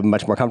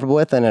much more comfortable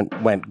with, and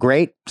it went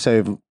great.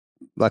 So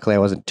luckily I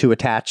wasn't too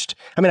attached.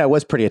 I mean, I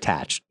was pretty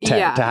attached to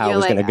how it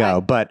was going to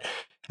go, but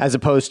as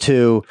opposed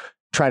to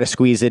try to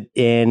squeeze it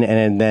in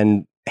and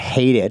then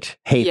hate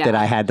that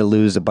I had to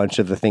lose a bunch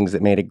of the things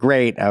that made it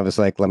great, I was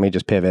like, let me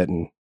just pivot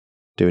and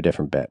do a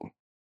different bit.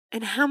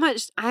 And how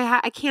much,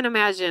 I can't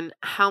imagine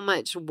how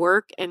much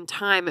work and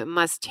time it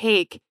must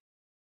take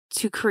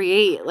to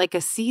create like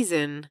a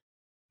season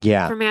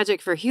for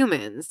Magic for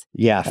Humans.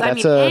 Yeah. So, I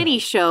mean, any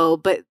show,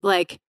 but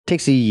like...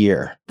 Takes a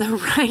year. The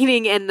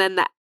writing and then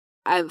the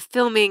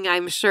filming,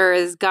 I'm sure,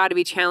 has got to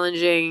be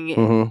challenging.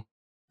 Mm-hmm.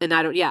 And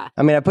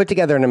I mean, I put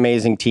together an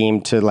amazing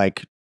team to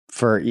like,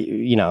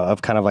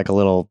 of kind of like a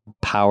little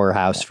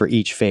powerhouse for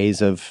each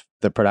phase of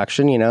the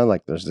production,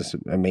 like there's this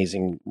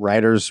amazing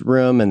writer's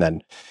room and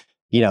then,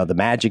 the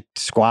Magic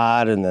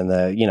squad and then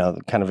the,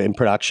 kind of in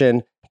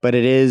production. But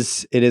it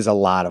is a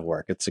lot of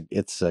work.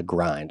 It's a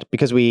grind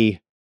because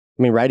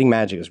writing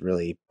Magic is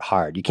really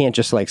hard. You can't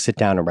just like sit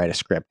down and write a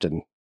script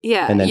and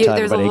then tell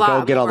everybody,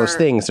 go get all those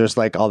things. There's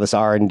like all this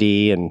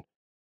R&D and,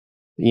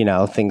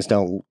 things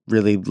don't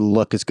really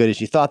look as good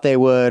as you thought they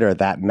would, or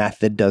that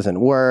method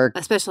doesn't work.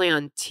 Especially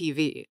on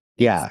TV.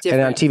 Yeah.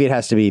 And on TV, it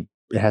has to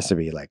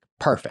be like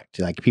perfect.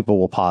 Like people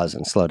will pause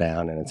and slow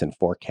down and it's in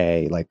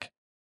 4K. Like,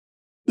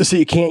 so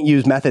you can't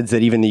use methods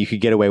that even you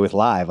could get away with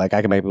live. Like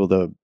I can make people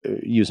to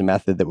use a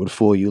method that would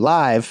fool you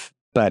live,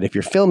 but if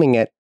you're filming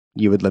it,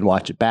 you would then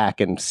watch it back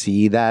and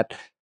see that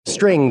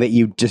string that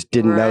you just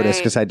didn't notice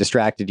because I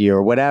distracted you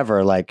or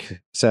whatever.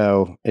 Like,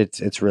 so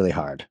it's really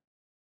hard,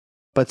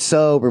 but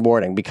so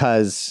rewarding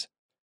because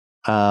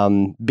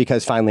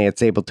finally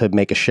it's able to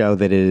make a show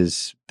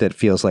that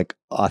feels like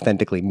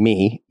authentically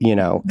me, and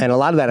a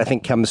lot of that I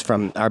think comes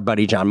from our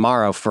buddy John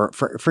Morrow.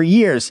 For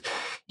years,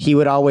 he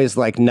would always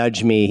like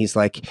nudge me. He's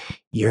like,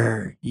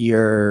 you're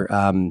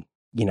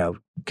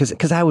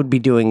because I would be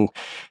doing,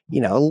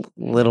 a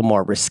little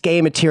more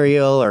risque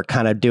material or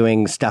kind of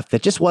doing stuff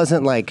that just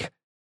wasn't like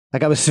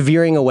I was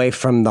veering away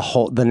from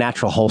the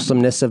natural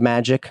wholesomeness of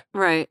Magic.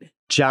 Right.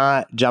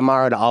 John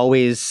Morrow had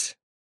always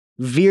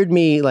veered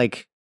me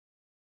like,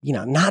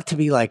 not to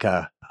be like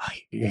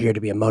you're here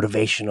to be a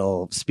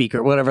motivational speaker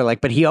or whatever,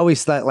 like, but he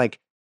always thought like,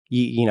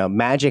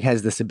 Magic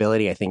has this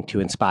ability, I think, to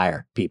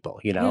inspire people,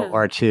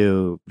 or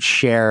to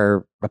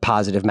share a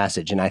positive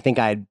message. And I think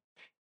I'd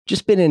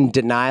just been in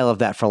denial of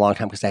that for a long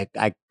time because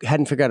I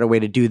hadn't figured out a way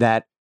to do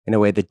that in a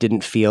way that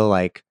didn't feel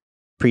like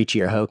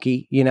preachy or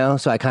hokey,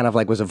 So I kind of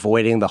like was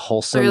avoiding the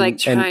wholesome. Or like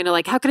trying to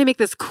like, how can I make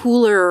this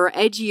cooler or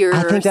edgier?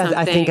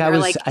 I think I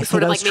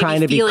was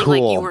trying to be cool.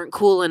 Like you weren't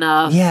cool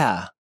enough.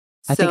 Yeah.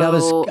 I think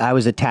I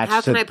was attached to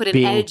how can I put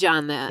an edge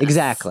on this?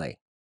 Exactly.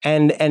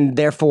 And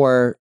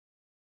therefore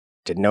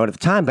didn't know it at the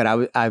time,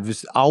 but I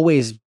was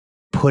always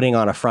putting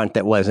on a front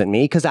that wasn't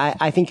me because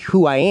I think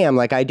who I am,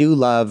 like I do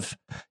love,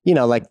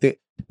 like the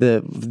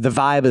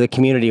vibe of the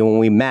community when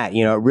we met,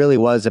 it really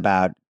was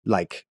about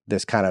like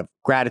this kind of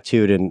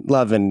gratitude and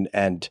love and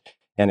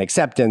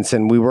acceptance.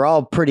 And we were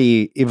all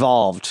pretty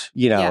evolved,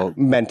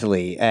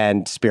 mentally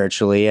and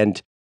spiritually.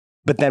 And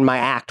but then my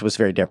act was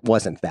very different.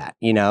 Wasn't that,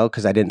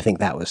 because I didn't think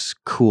that was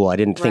cool. I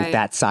didn't think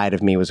that side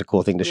of me was a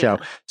cool thing to show.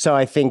 So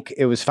I think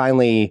it was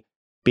finally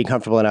being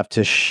comfortable enough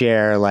to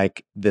share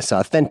like this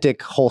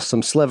authentic,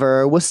 wholesome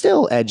sliver was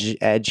still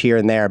edge here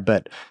and there,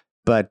 but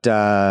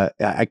I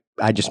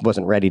just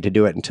wasn't ready to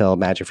do it until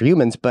Magic for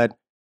Humans. But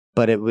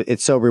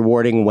it's so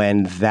rewarding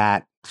when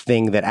that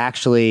thing that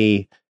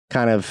actually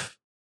kind of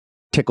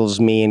tickles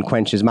me and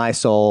quenches my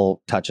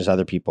soul touches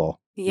other people.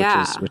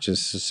 Yeah. Which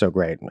is so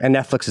great. And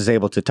Netflix is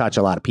able to touch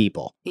a lot of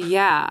people.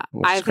 Yeah.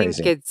 I think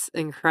it's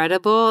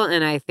incredible.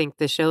 And I think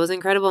the show is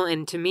incredible.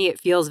 And to me, it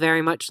feels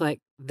very much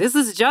like, this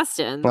is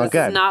Justin. This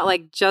is not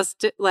like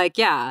just like,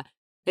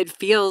 it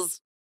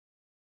feels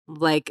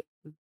like,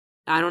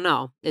 I don't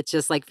know. It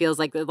just like feels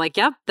like,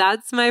 yep,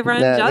 that's my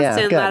friend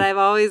Justin that I've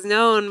always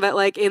known, but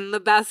like in the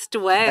best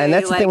way. And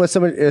that's the thing with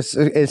someone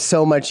it's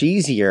so much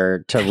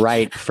easier to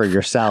write for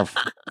yourself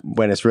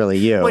when it's really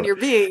you. When you're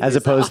being as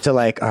opposed to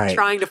like, all right,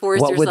 trying to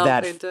force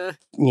yourself into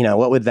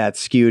what would that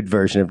skewed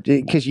version of,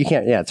 because you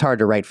can't, it's hard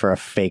to write for a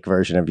fake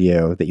version of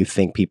you that you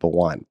think people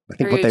want. I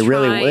think what they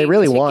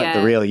really want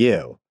the real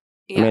you.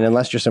 Yeah. I mean,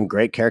 unless you're some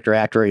great character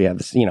actor, you have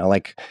this,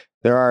 like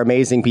there are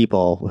amazing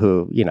people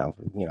who,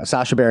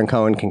 Sacha Baron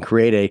Cohen can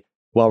create a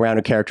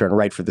well-rounded character and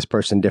write for this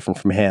person different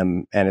from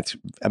him. And it's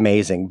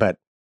amazing, but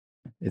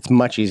it's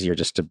much easier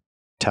just to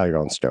tell your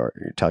own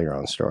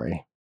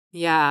story.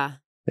 Yeah.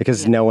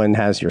 Because no one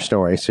has your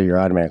story. So you're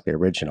automatically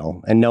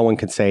original and no one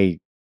can say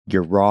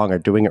you're wrong or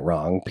doing it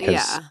wrong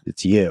because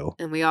it's you.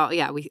 And we all,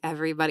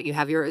 everybody, you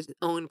have your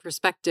own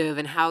perspective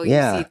and how you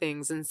see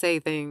things and say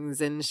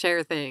things and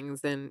share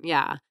things. And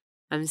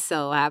I'm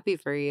so happy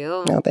for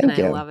you. Oh, thank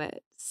you. I love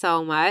it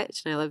so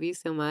much. And I love you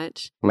so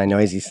much. My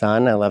noisy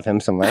son, I love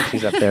him so much.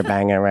 He's up there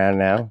banging around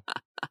now.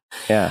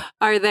 Yeah.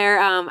 Are there,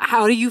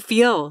 how do you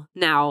feel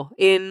now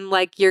in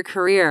like your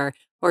career?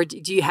 Or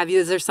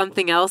is there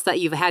something else that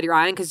you've had your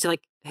eye on? Because you're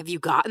like, have you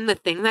gotten the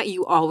thing that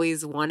you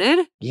always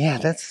wanted?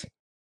 Yeah,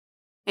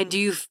 And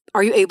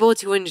are you able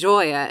to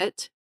enjoy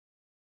it?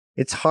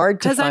 It's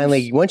hard to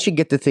finally, once you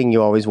get the thing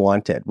you always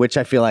wanted, which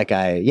I feel like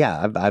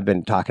I've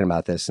been talking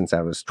about this since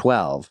I was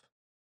 12.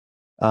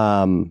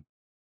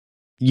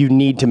 You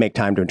need to make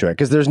time to enjoy it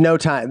because there's no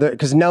time,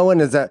 because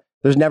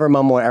there's never a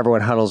moment where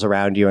everyone huddles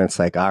around you and it's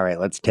like, all right,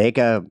 let's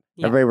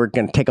everybody, we're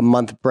going to take a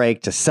month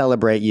break to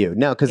celebrate you.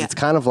 No, because it's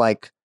kind of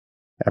like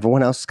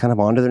everyone else is kind of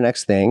on to their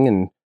next thing.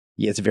 And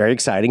it's very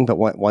exciting, but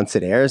once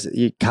it airs,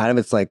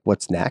 it's like,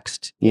 what's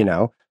next,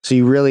 So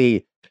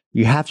you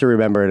have to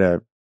remember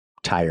to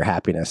tie your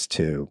happiness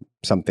to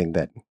something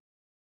that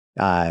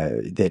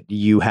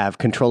you have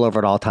control over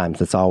at all times.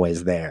 That's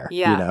always there,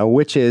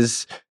 which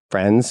is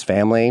friends,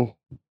 family,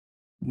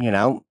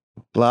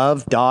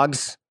 love,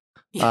 dogs,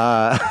 living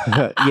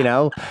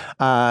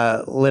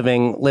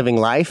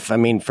life. I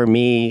mean, for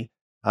me,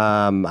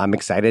 I'm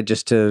excited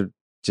just to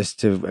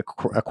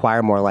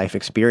acquire more life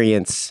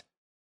experience,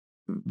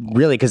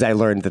 really, because I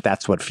learned that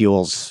that's what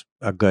fuels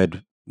a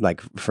good,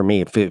 like for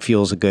me, it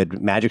fuels a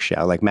good magic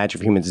show. Like Magic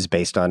for Humans is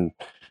based on,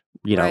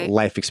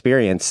 life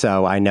experience.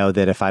 So I know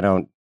that if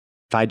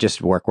I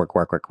just work, I'm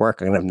going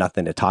to have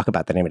nothing to talk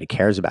about that anybody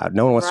cares about.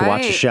 No one wants to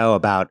watch a show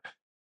about,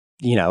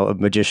 a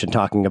magician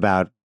talking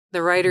about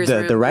the writer's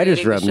room. The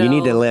writer's room. You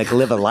need to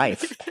live a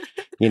life,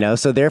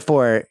 So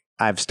therefore,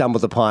 I've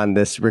stumbled upon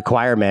this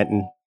requirement,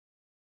 and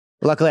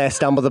luckily, I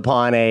stumbled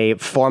upon a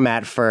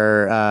format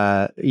for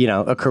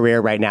a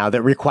career right now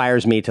that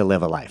requires me to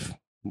live a life.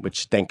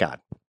 Which, thank God.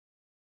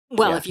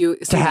 Well, if you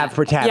to have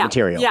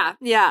material,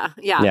 yeah.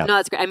 No,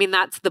 that's great. I mean,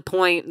 that's the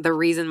point. The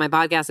reason my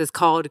podcast is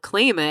called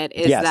 "Claim It"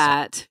 is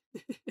that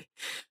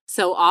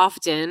so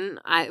often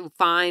I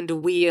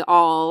find we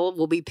all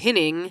will be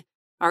pinning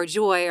our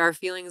joy, our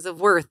feelings of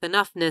worth,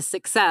 enoughness,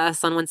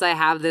 success on once I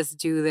have this,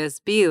 do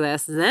this, be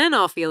this, then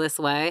I'll feel this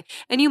way.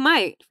 And you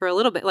might for a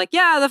little bit, like,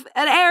 it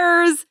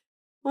airs,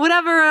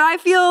 whatever, I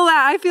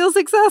feel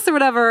success or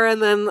whatever,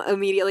 and then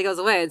immediately goes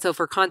away. And so if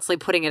we're constantly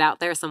putting it out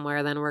there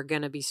somewhere, then we're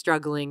going to be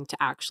struggling to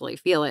actually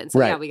feel it. And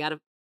so we got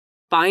to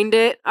find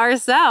it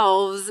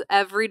ourselves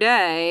every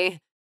day,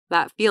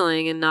 that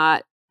feeling, and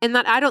that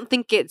I don't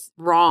think it's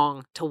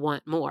wrong to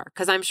want more,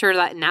 because I'm sure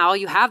that now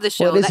you have the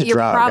show that you're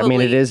drug. I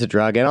mean, it is a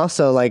drug. And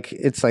also, like,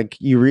 it's like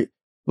you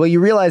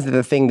realize that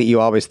the thing that you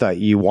always thought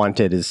you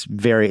wanted is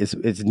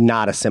it's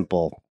not a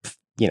simple,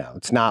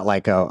 it's not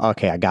like, oh,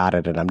 okay, I got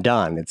it and I'm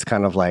done. It's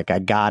kind of like, I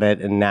got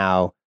it and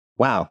now,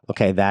 wow,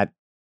 okay,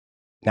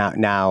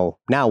 now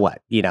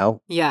what,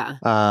 Yeah.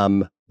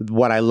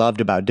 What I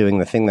loved about doing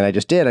the thing that I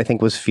just did, I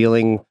think, was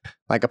feeling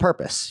like a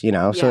purpose,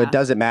 So it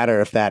doesn't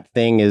matter if that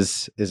thing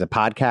is a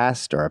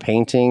podcast or a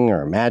painting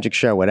or a magic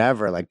show,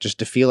 whatever, like just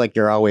to feel like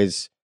you're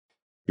always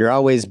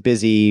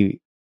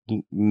busy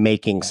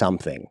making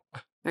something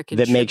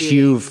that makes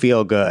you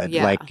feel good.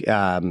 Yeah. Like,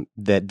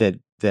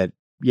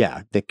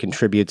 that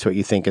contributes what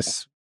you think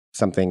is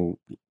something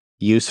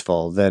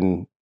useful,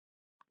 then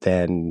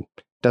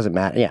doesn't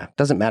matter. Yeah,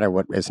 doesn't matter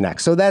what is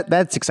next. So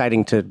that's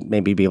exciting to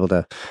maybe be able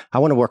to. I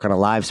want to work on a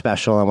live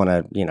special. I want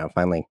to,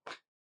 finally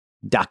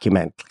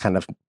document kind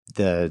of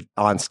the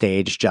on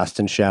stage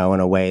Justin show in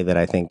a way that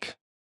I think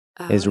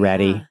is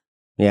ready.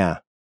 Yeah.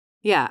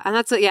 Yeah. And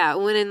that's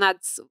when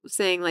that's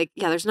saying like,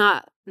 there's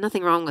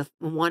nothing wrong with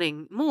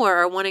wanting more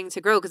or wanting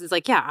to grow. Cause it's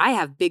like, I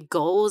have big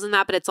goals and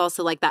that, but it's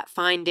also like that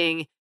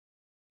finding,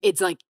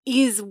 it's like,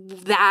 is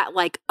that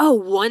like,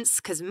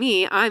 cause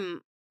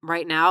I'm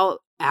right now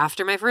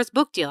after my first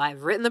book deal,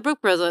 I've written the book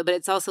proposal, but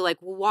it's also like,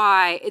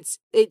 why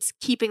it's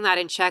keeping that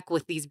in check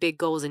with these big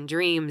goals and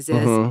dreams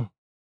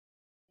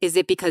is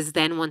it because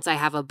then once I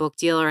have a book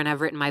deal and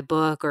I've written my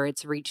book or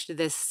it's reached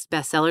this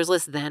bestsellers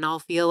list, then I'll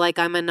feel like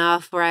I'm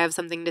enough or I have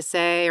something to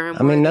say or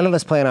none of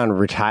us plan on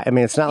retire. I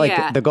mean, it's not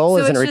like the goal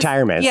isn't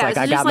retirement. It's like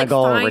I got my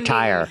goal and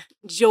retire.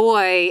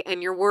 Joy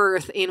and your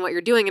worth in what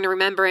you're doing and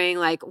remembering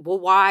like, well,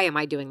 why am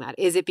I doing that?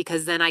 Is it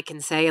because then I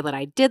can say that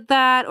I did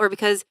that or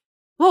because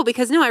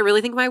no, I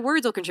really think my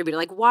words will contribute.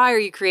 Like, why are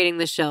you creating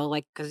this show?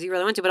 Like, because you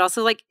really want to, but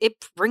also like it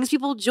brings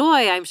people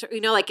joy. I'm sure,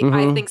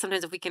 I think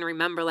sometimes if we can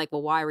remember like,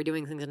 well, why are we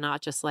doing things and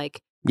not just like,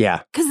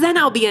 because then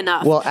I'll be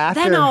enough. Well,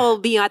 then I'll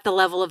be at the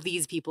level of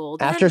these people.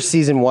 After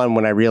season 1,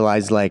 when I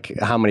realized like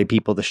how many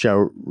people the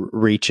show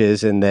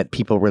reaches and that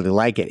people really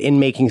like it, in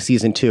making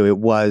season 2, it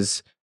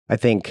was, I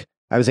think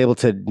I was able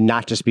to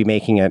not just be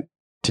making it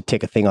to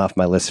tick a thing off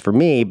my list for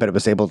me, but it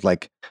was able to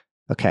like,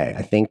 okay,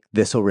 I think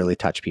this will really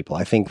touch people.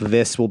 I think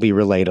this will be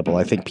relatable.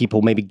 I think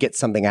people maybe get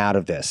something out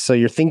of this. So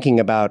you're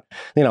thinking about,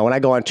 when I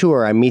go on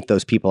tour, I meet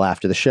those people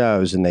after the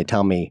shows and they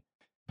tell me,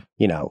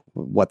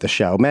 what the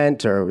show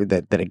meant or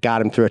that it got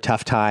them through a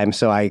tough time.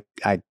 So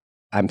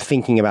I'm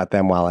thinking about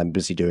them while I'm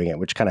busy doing it,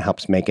 which kind of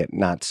helps make it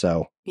not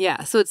so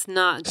so it's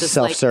not just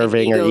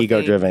self-serving like or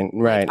ego-driven.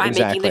 Right, like, I'm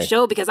making the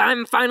show because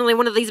I'm finally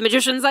one of these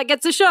magicians that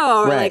gets a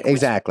show. Right,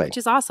 exactly. Which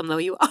is awesome, though.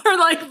 You are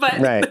like,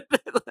 but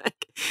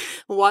like,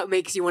 what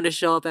makes you want to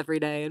show up every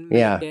day and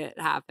make it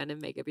happen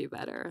and make it be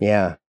better?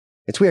 Yeah.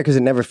 It's weird because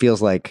it never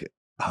feels like,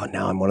 oh,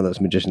 now I'm one of those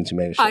magicians who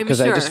made a show.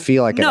 Because I just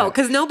feel like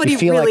because nobody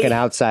feel like an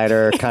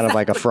outsider, kind of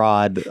like a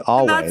fraud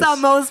always. And that's how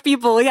most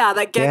people,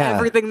 that get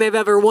everything they've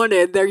ever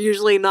wanted. They're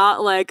usually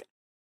not like,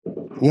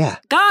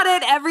 got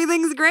it,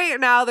 everything's great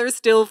now. They're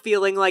still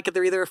feeling like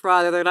they're either a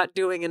fraud or they're not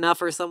doing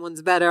enough or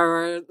someone's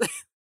better.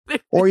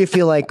 Or you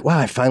feel like, wow,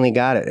 I finally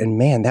got it. And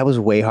man, that was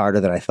way harder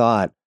than I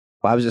thought.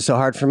 Why was it so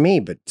hard for me,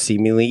 but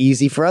seemingly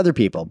easy for other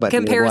people? But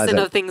comparison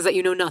of things that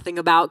you know nothing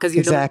about because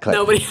you know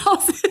nobody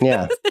else.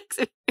 Yeah.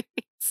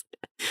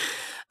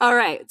 All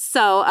right.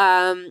 So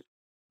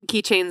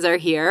keychains are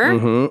here.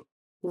 Mm-hmm.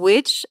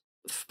 Which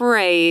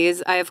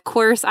phrase, I've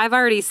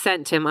already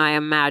sent him I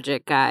am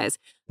magic, guys.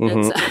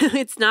 Mm-hmm.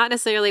 It's not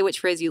necessarily which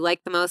phrase you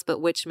like the most, but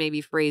which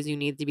maybe phrase you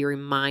need to be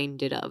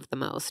reminded of the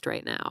most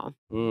right now.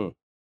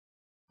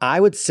 I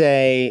would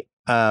say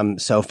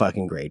so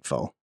fucking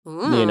grateful.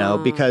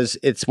 Because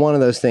it's one of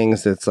those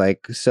things that's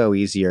like so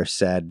easier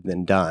said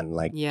than done.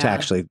 Like to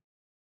actually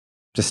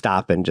to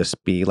stop and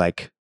just be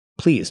like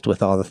pleased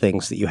with all the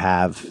things that you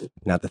have,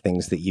 not the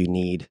things that you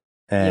need.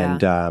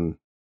 And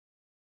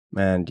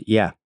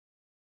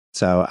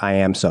so I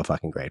am so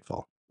fucking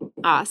grateful.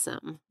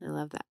 Awesome. I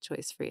love that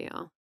choice for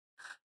you.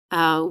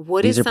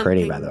 These are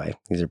pretty, by the way.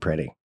 These are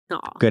pretty.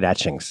 Aww. Good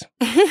etchings.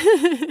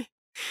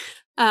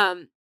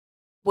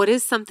 What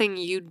is something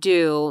you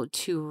do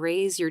to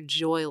raise your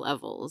joy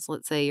levels?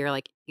 Let's say you're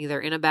like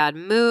either in a bad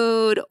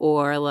mood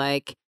or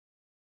like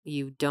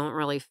you don't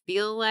really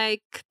feel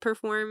like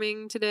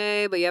performing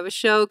today, but you have a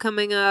show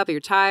coming up,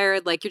 you're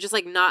tired, like you're just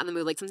like not in the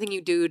mood, like something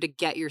you do to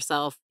get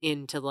yourself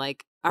into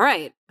like, all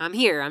right, I'm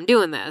here, I'm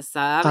doing this.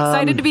 I'm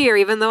excited to be here,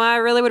 even though I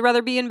really would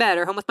rather be in bed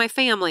or home with my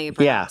family,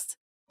 perhaps.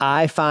 Yeah.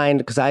 I find,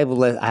 because I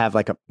have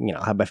like I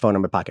have my phone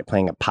in my pocket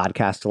playing a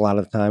podcast a lot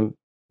of the time.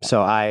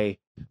 So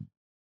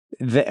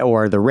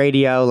or the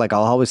radio, like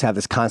I'll always have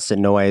this constant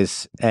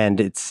noise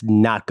and it's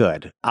not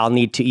good. I'll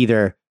need to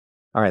either,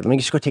 all right, let me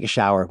just go take a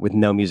shower with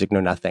no music, no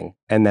nothing.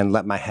 And then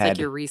let my head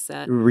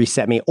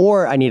reset me.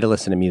 Or I need to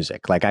listen to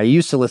music. Like I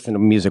used to listen to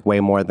music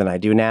way more than I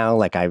do now.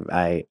 Like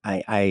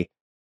I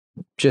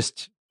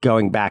just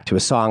going back to a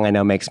song I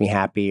know makes me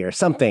happy or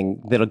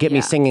something that'll get me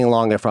singing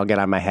along, therefore I'll get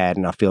on my head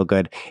and I'll feel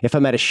good. If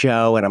I'm at a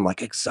show and I'm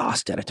like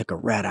exhausted, I took a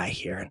red eye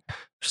here and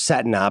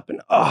setting up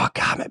and oh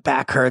God, my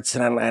back hurts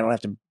and I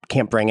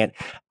can't bring it.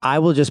 I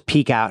will just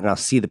peek out and I'll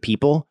see the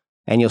people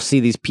and you'll see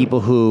these people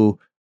who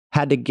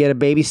had to get a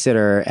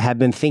babysitter, have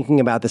been thinking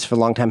about this for a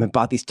long time, have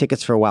bought these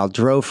tickets for a while,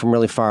 drove from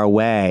really far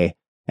away.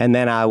 And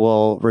then I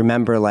will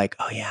remember like,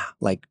 oh yeah,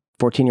 like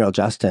 14-year-old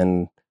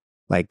Justin,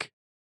 like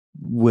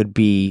would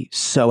be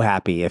so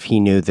happy if he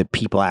knew that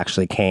people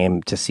actually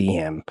came to see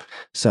him.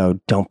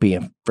 So don't be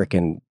a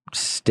freaking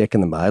stick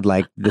in the mud.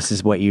 Like this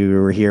is what you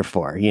were here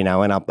for, and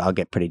I'll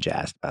get pretty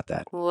jazzed about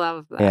that.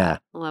 Love that. Yeah.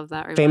 Love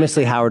that. Reminder.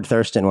 Famously, Howard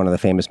Thurston, one of the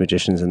famous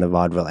magicians in the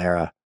vaudeville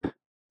era,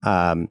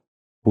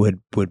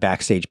 would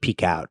backstage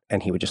peek out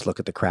and he would just look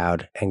at the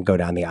crowd and go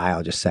down the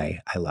aisle, just say,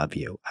 I love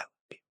you. I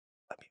love you.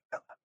 I love you. I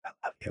love you.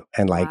 I love you.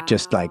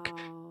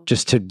 And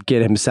just to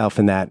get himself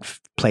in that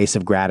place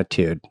of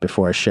gratitude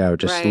before a show,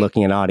 just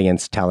looking at an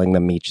audience, telling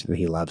them each that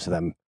he loves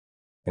them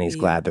and he's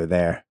glad they're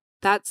there.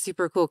 That's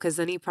super cool because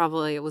then he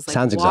probably was like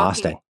sounds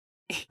exhausting.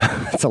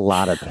 It's a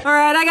lot of. All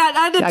right,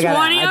 I did 20.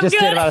 I just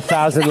did about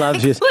 1,000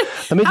 loves yous.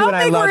 Let me do what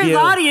I love you.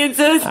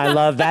 Audiences. I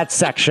love that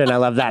section. I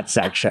love that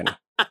section.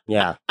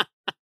 Yeah.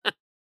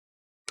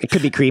 It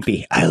could be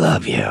creepy. I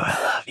love you.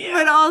 I love you.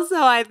 But also,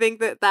 I think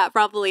that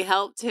probably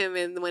helped him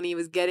when he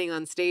was getting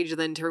on stage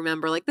then to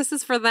remember, like, this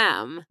is for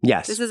them.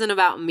 Yes. This isn't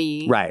about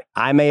me. Right.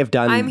 I may have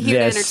done I'm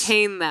here this to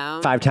entertain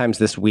them 5 times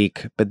this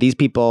week, but these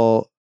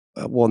people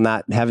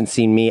haven't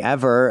seen me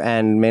ever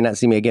and may not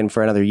see me again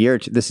for another year.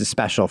 This is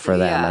special for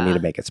them. I need to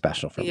make it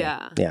special for me.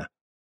 Yeah.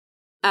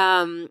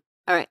 All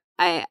right.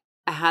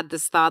 I had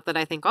this thought that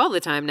I think all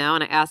the time now,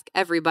 and I ask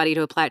everybody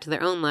to apply it to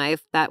their own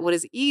life, that what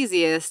is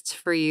easiest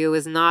for you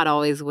is not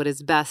always what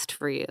is best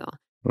for you.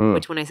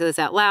 Which when I say this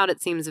out loud,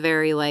 it seems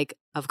very like,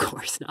 of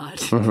course not.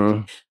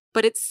 Mm-hmm.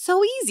 But it's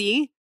so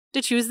easy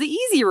to choose the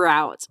easy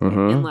route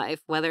in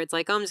life, whether it's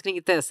like, oh, I'm just going to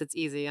eat this. It's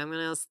easy. I'm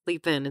going to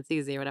sleep in. It's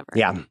easy or whatever.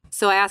 Yeah.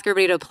 So I ask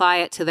everybody to apply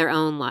it to their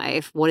own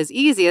life. What is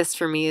easiest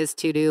for me is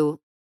to do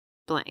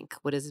blank.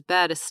 What is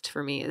best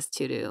for me is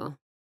to do.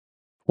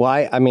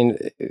 Well, I mean,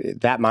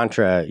 that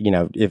mantra,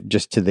 if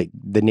just to the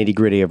nitty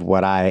gritty of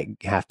what I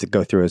have to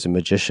go through as a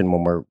magician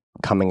when we're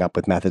coming up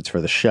with methods for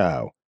the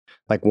show,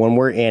 like when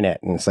we're in it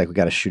and it's like, we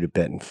got to shoot a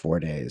bit in 4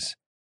 days.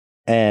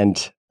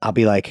 And I'll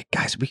be like,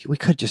 guys, we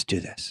could just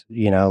do this,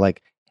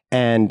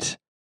 and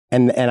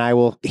I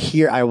will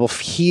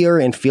hear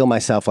and feel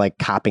myself like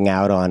copping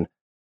out on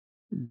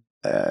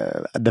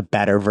the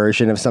better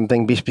version of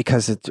something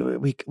because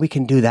we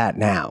can do that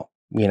now.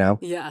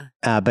 Yeah.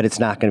 But it's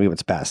not going to be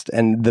what's best.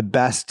 And the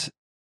best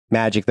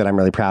magic that I'm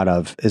really proud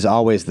of is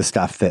always the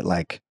stuff that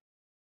like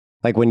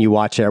when you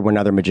watch it, or when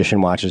another magician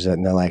watches it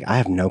and they're like, I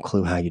have no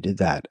clue how you did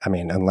that. I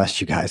mean,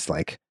 unless you guys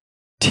like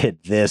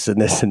did this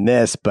and this and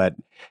this, but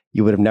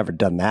you would have never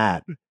done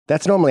that.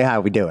 That's normally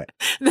how we do it.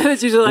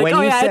 That's usually like,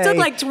 it took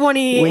like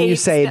 20. When you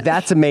say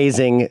that's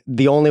amazing,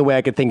 the only way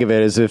I could think of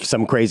it is if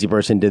some crazy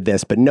person did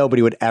this, but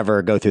nobody would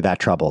ever go through that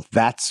trouble.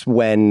 That's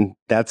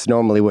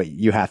normally what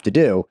you have to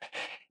do.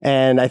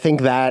 And I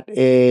think that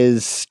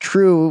is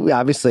true,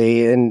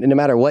 obviously, and no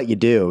matter what you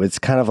do, it's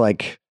kind of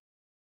like,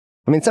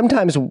 I mean,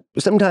 sometimes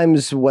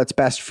what's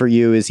best for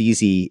you is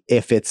easy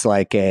if it's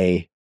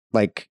okay,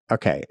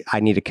 I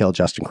need to kill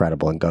Justin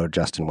Credible and go to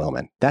Justin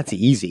Willman. That's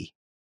easy,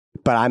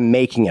 but I'm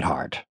making it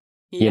hard.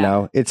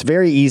 Yeah. It's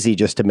very easy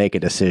just to make a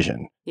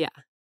decision. Yeah.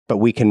 But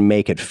we can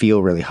make it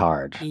feel really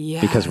hard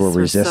because we're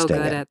resisting so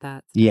good it. at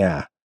that.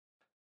 Yeah.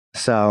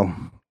 So,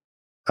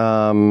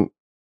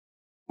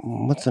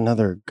 what's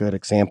another good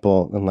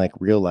example in like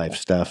real life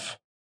stuff?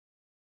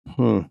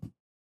 I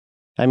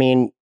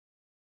mean,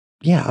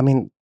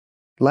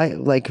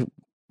 like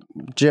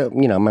Jill,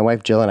 my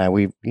wife Jill and I,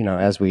 we,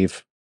 as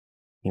we've,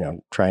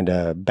 trying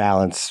to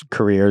balance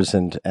careers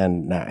and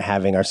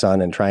having our son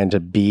and trying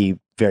to be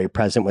very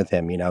present with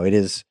him, it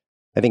is,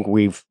 I think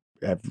we've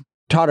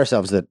taught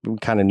ourselves that we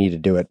kind of need to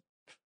do it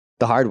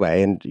the hard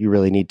way. And you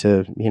really need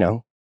to,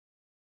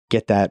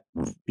 get that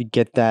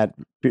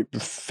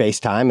face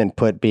time and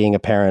put being a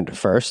parent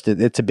first.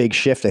 It's a big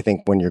shift, I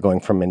think, when you're going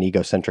from an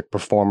egocentric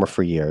performer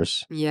for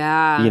years.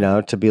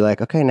 Yeah. To be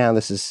like, okay, now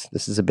this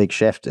is a big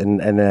shift,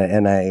 and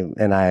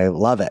I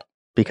love it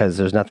because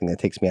there's nothing that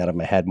takes me out of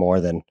my head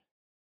more than,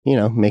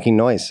 making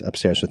noise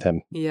upstairs with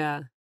him.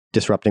 Yeah.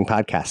 Disrupting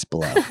podcasts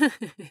below.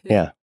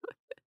 Yeah.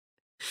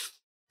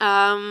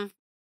 All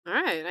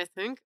right. I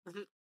think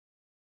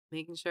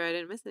making sure I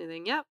didn't miss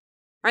anything. Yep. All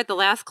right. The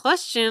last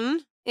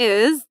question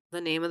is,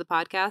 the name of the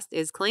podcast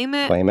is Claim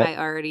It. Claim It. I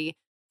already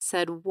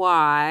said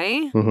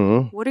why.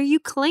 Mm-hmm. What are you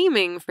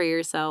claiming for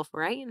yourself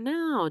right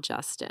now,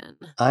 Justin?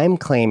 I'm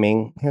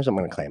claiming, here's what I'm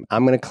going to claim.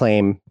 I'm going to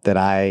claim that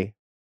I'm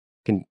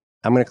going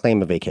to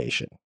claim a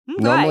vacation.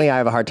 Okay. Normally I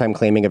have a hard time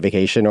claiming a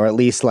vacation, or at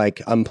least like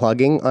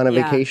unplugging on a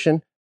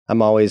vacation.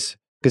 I'm always,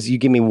 because you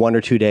give me 1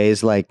 or 2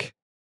 days like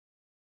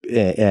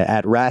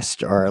at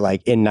rest or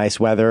like in nice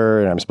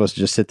weather, and I'm supposed to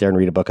just sit there and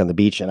read a book on the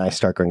beach, and I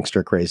start going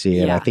stir crazy.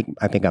 And I think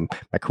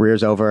my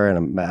career's over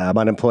and I'm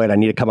unemployed. I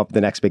need to come up with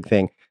the next big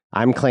thing.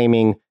 I'm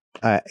claiming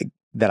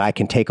that I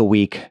can take a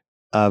week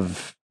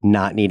of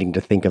not needing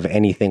to think of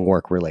anything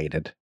work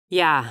related.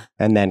 Yeah.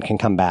 And then can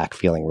come back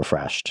feeling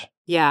refreshed.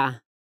 Yeah.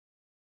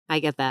 I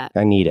get that.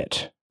 I need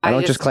it. I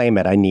don't just claim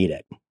it. I need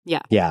it.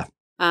 Yeah. Yeah.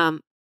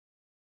 And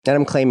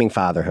I'm claiming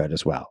fatherhood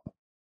as well.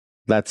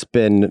 That's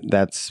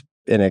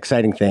an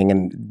exciting thing,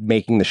 and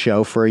making the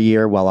show for a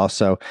year while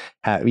also,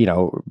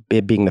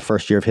 it being the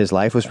first year of his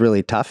life was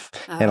really tough,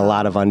 and a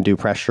lot of undue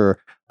pressure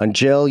on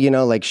Jill,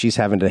 like she's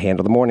having to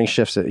handle the morning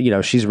shifts,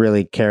 she's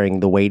really carrying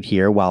the weight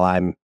here while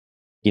I'm,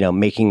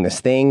 making this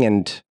thing.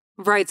 And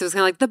right. So it's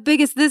kind of like the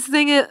biggest, this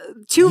thing,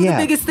 two of the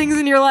biggest things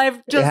in your life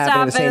just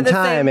happened at the same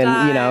time.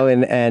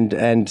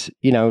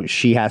 And,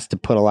 she has to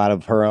put a lot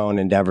of her own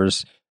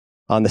endeavors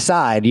on the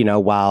side,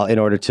 while in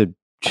order to,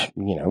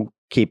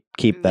 keep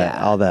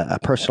all the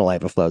personal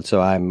life afloat.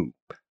 So I'm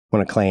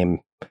want to claim,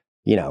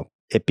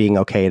 it being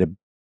okay to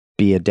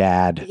be a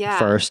dad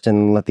first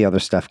and let the other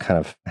stuff kind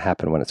of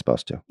happen when it's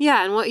supposed to.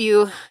 Yeah. And what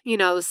you,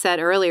 said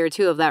earlier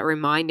too, of that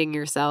reminding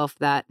yourself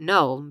that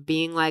no,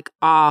 being like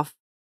off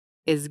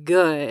is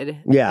good,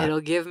 Yeah.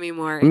 it'll give me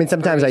more. I mean,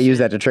 sometimes I use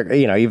that inspiration.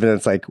 to trick, even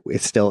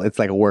it's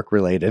like work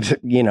related,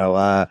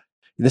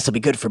 this will be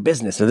good for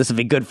business or this will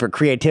be good for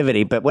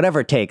creativity, but whatever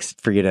it takes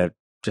for you to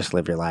just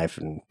live your life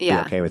and be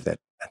Yeah. okay with it,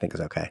 I think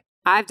is okay.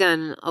 I've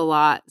done a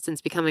lot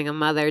since becoming a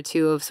mother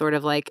too, of sort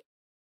of like,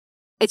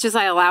 it's just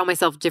I allow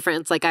myself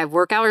different. It's like I have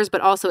work hours, but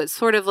also it's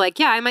sort of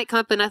like, I might come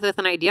up with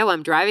an idea while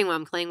I'm driving, while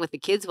I'm playing with the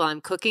kids, while I'm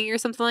cooking or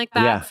something like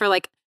that, Yeah. for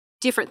like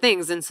different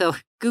things. And so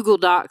Google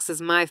Docs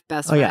is my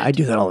best friend. Oh yeah, I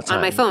do that all the time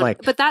On my phone.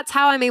 Like, But that's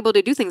how I'm able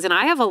to do things. And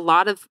I have a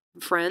lot of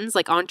friends,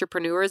 like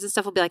entrepreneurs and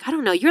stuff, will be like, I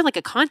don't know, you're like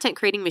a content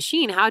creating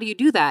machine. How do you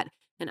do that?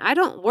 And I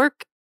don't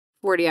work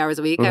 40 hours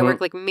a week. I Mhm.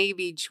 work like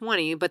maybe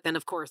 20, but then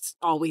of course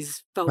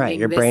always phoning right,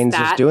 your this, brain's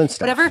that, just doing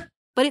stuff. whatever.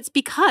 But it's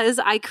because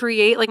I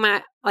create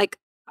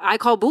I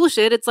call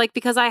bullshit. It's like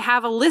because I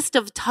have a list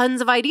of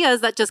tons of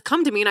ideas that just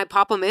come to me and I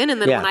pop them in.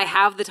 And then Yeah. when I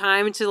have the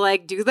time to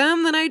like do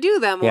them, then I do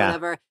them or Yeah.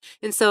 whatever.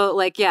 And so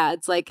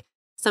it's like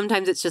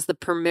sometimes it's just the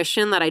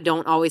permission that I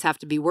don't always have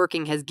to be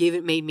working has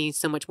made me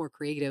so much more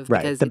creative.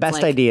 Right. Because The it's best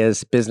like,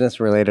 ideas, business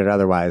related or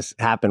otherwise,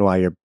 happen while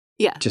you're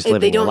just living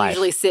they your don't life.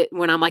 usually sit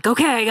when I'm like,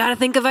 okay, I got to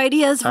think of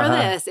ideas for Uh-huh.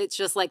 this. It's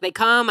just like they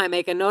come, I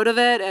make a note of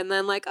it, and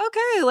then like,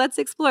 okay, let's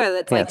explore.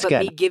 That's Yeah, like, it's but good.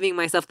 me giving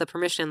myself the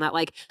permission that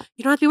like,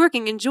 you don't have to be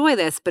working, enjoy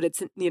this. But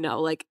it's,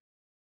 like,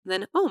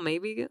 then,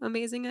 maybe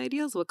amazing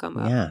ideas will come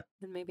up. Yeah.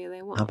 And maybe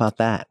they won't. How about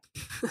that?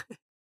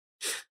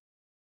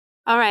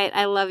 All right.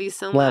 I love you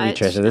so much. Love you,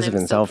 Trisha. and This has I'm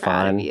been so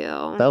proud fun. of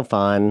you. So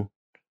fun.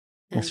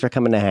 Thanks And for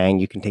coming to hang.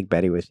 You can take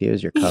Betty with you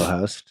as your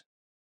co-host.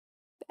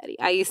 Betty,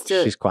 I used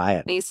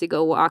to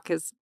go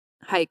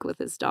hike with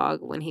his dog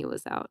when he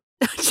was out.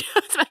 Just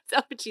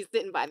myself, and she's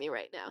sitting by me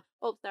right now.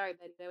 Oh, sorry,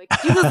 Betty.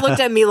 You just looked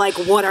at me like,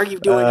 what are you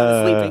doing?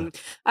 I'm sleeping.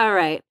 All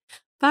right.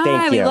 Bye.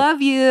 Thank We you.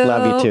 love you.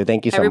 Love you too.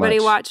 Thank you so Everybody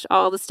much. watch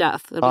all the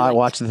stuff. It'll be linked.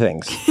 Watch the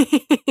things.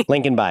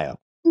 Link in bio.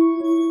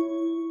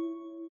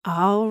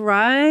 All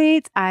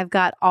right. I've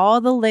got all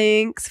the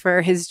links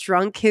for his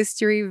drunk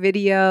history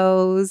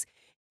videos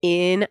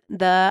in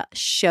the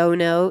show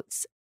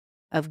notes.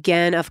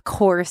 Again, of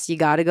course, you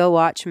got to go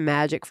watch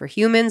Magic for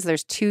Humans.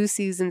 There's 2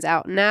 seasons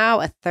out now.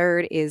 A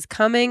 3rd is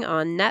coming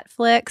on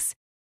Netflix.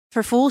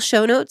 For full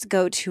show notes,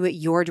 go to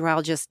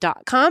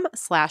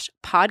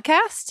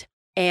yourjoyologist.com/podcast.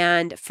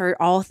 And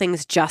for all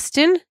things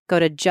Justin, go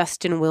to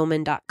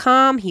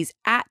justinwillman.com. He's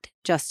at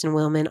Justin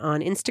Willman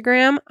on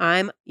Instagram.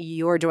 I'm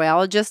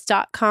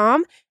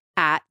yourjoyologist.com,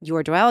 at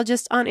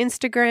yourjoyologist on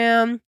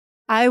Instagram.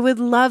 I would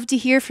love to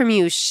hear from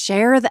you.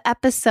 Share the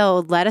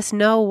episode. Let us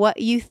know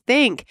what you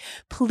think.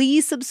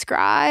 Please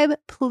subscribe.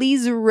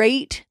 Please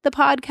rate the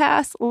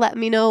podcast. Let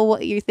me know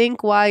what you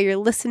think while you're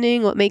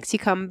listening, what makes you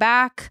come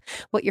back,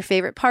 what your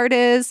favorite part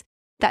is.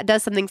 That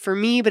does something for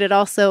me, but it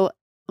also,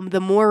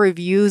 the more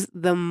reviews,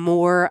 the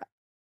more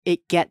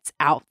it gets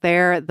out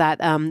there that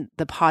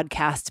the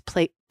podcast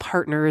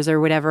partners or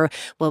whatever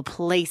will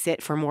place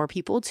it for more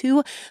people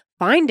to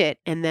find it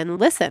and then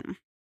listen.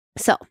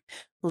 So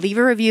leave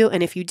a review.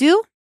 And if you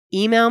do,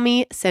 email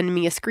me, send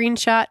me a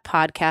screenshot,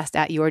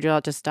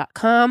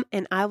 podcast@yourjoyologist.com,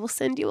 and I will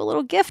send you a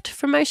little gift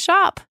from my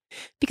shop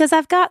because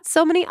I've got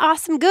so many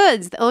awesome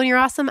goods. The Own Your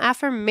Awesome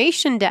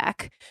affirmation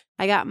deck.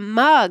 I got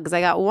mugs,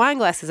 I got wine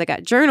glasses, I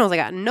got journals, I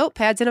got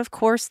notepads, and of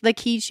course the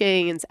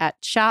keychains at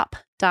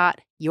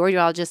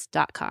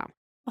shop.yourjoyologist.com.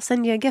 I'll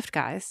send you a gift,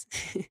 guys.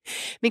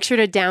 Make sure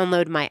to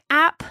download my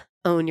app,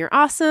 Own Your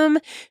Awesome.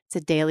 It's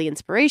a daily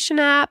inspiration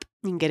app.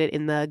 You can get it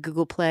in the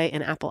Google Play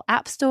and Apple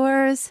app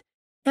stores.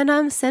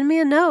 And send me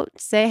a note.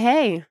 Say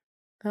hey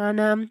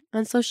on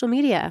social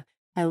media.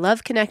 I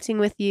love connecting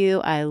with you.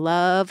 I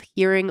love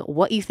hearing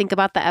what you think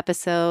about the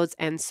episodes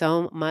and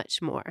so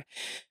much more.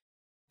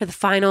 For the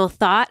final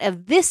thought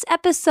of this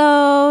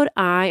episode,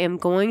 I am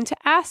going to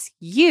ask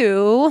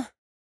you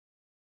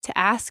to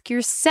ask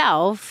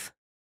yourself,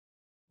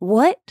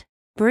 what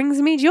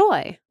brings me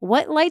joy?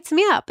 What lights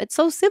me up? It's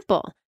so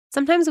simple.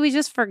 Sometimes we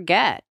just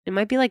forget. It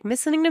might be like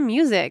listening to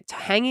music, to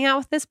hanging out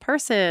with this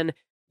person,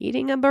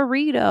 eating a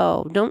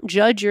burrito. Don't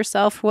judge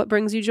yourself for what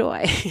brings you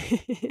joy.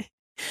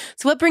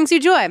 So what brings you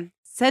joy?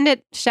 Send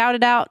it, shout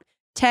it out,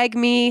 tag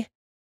me,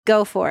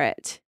 go for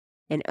it,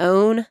 and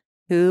own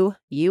who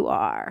you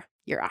are.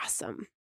 You're awesome.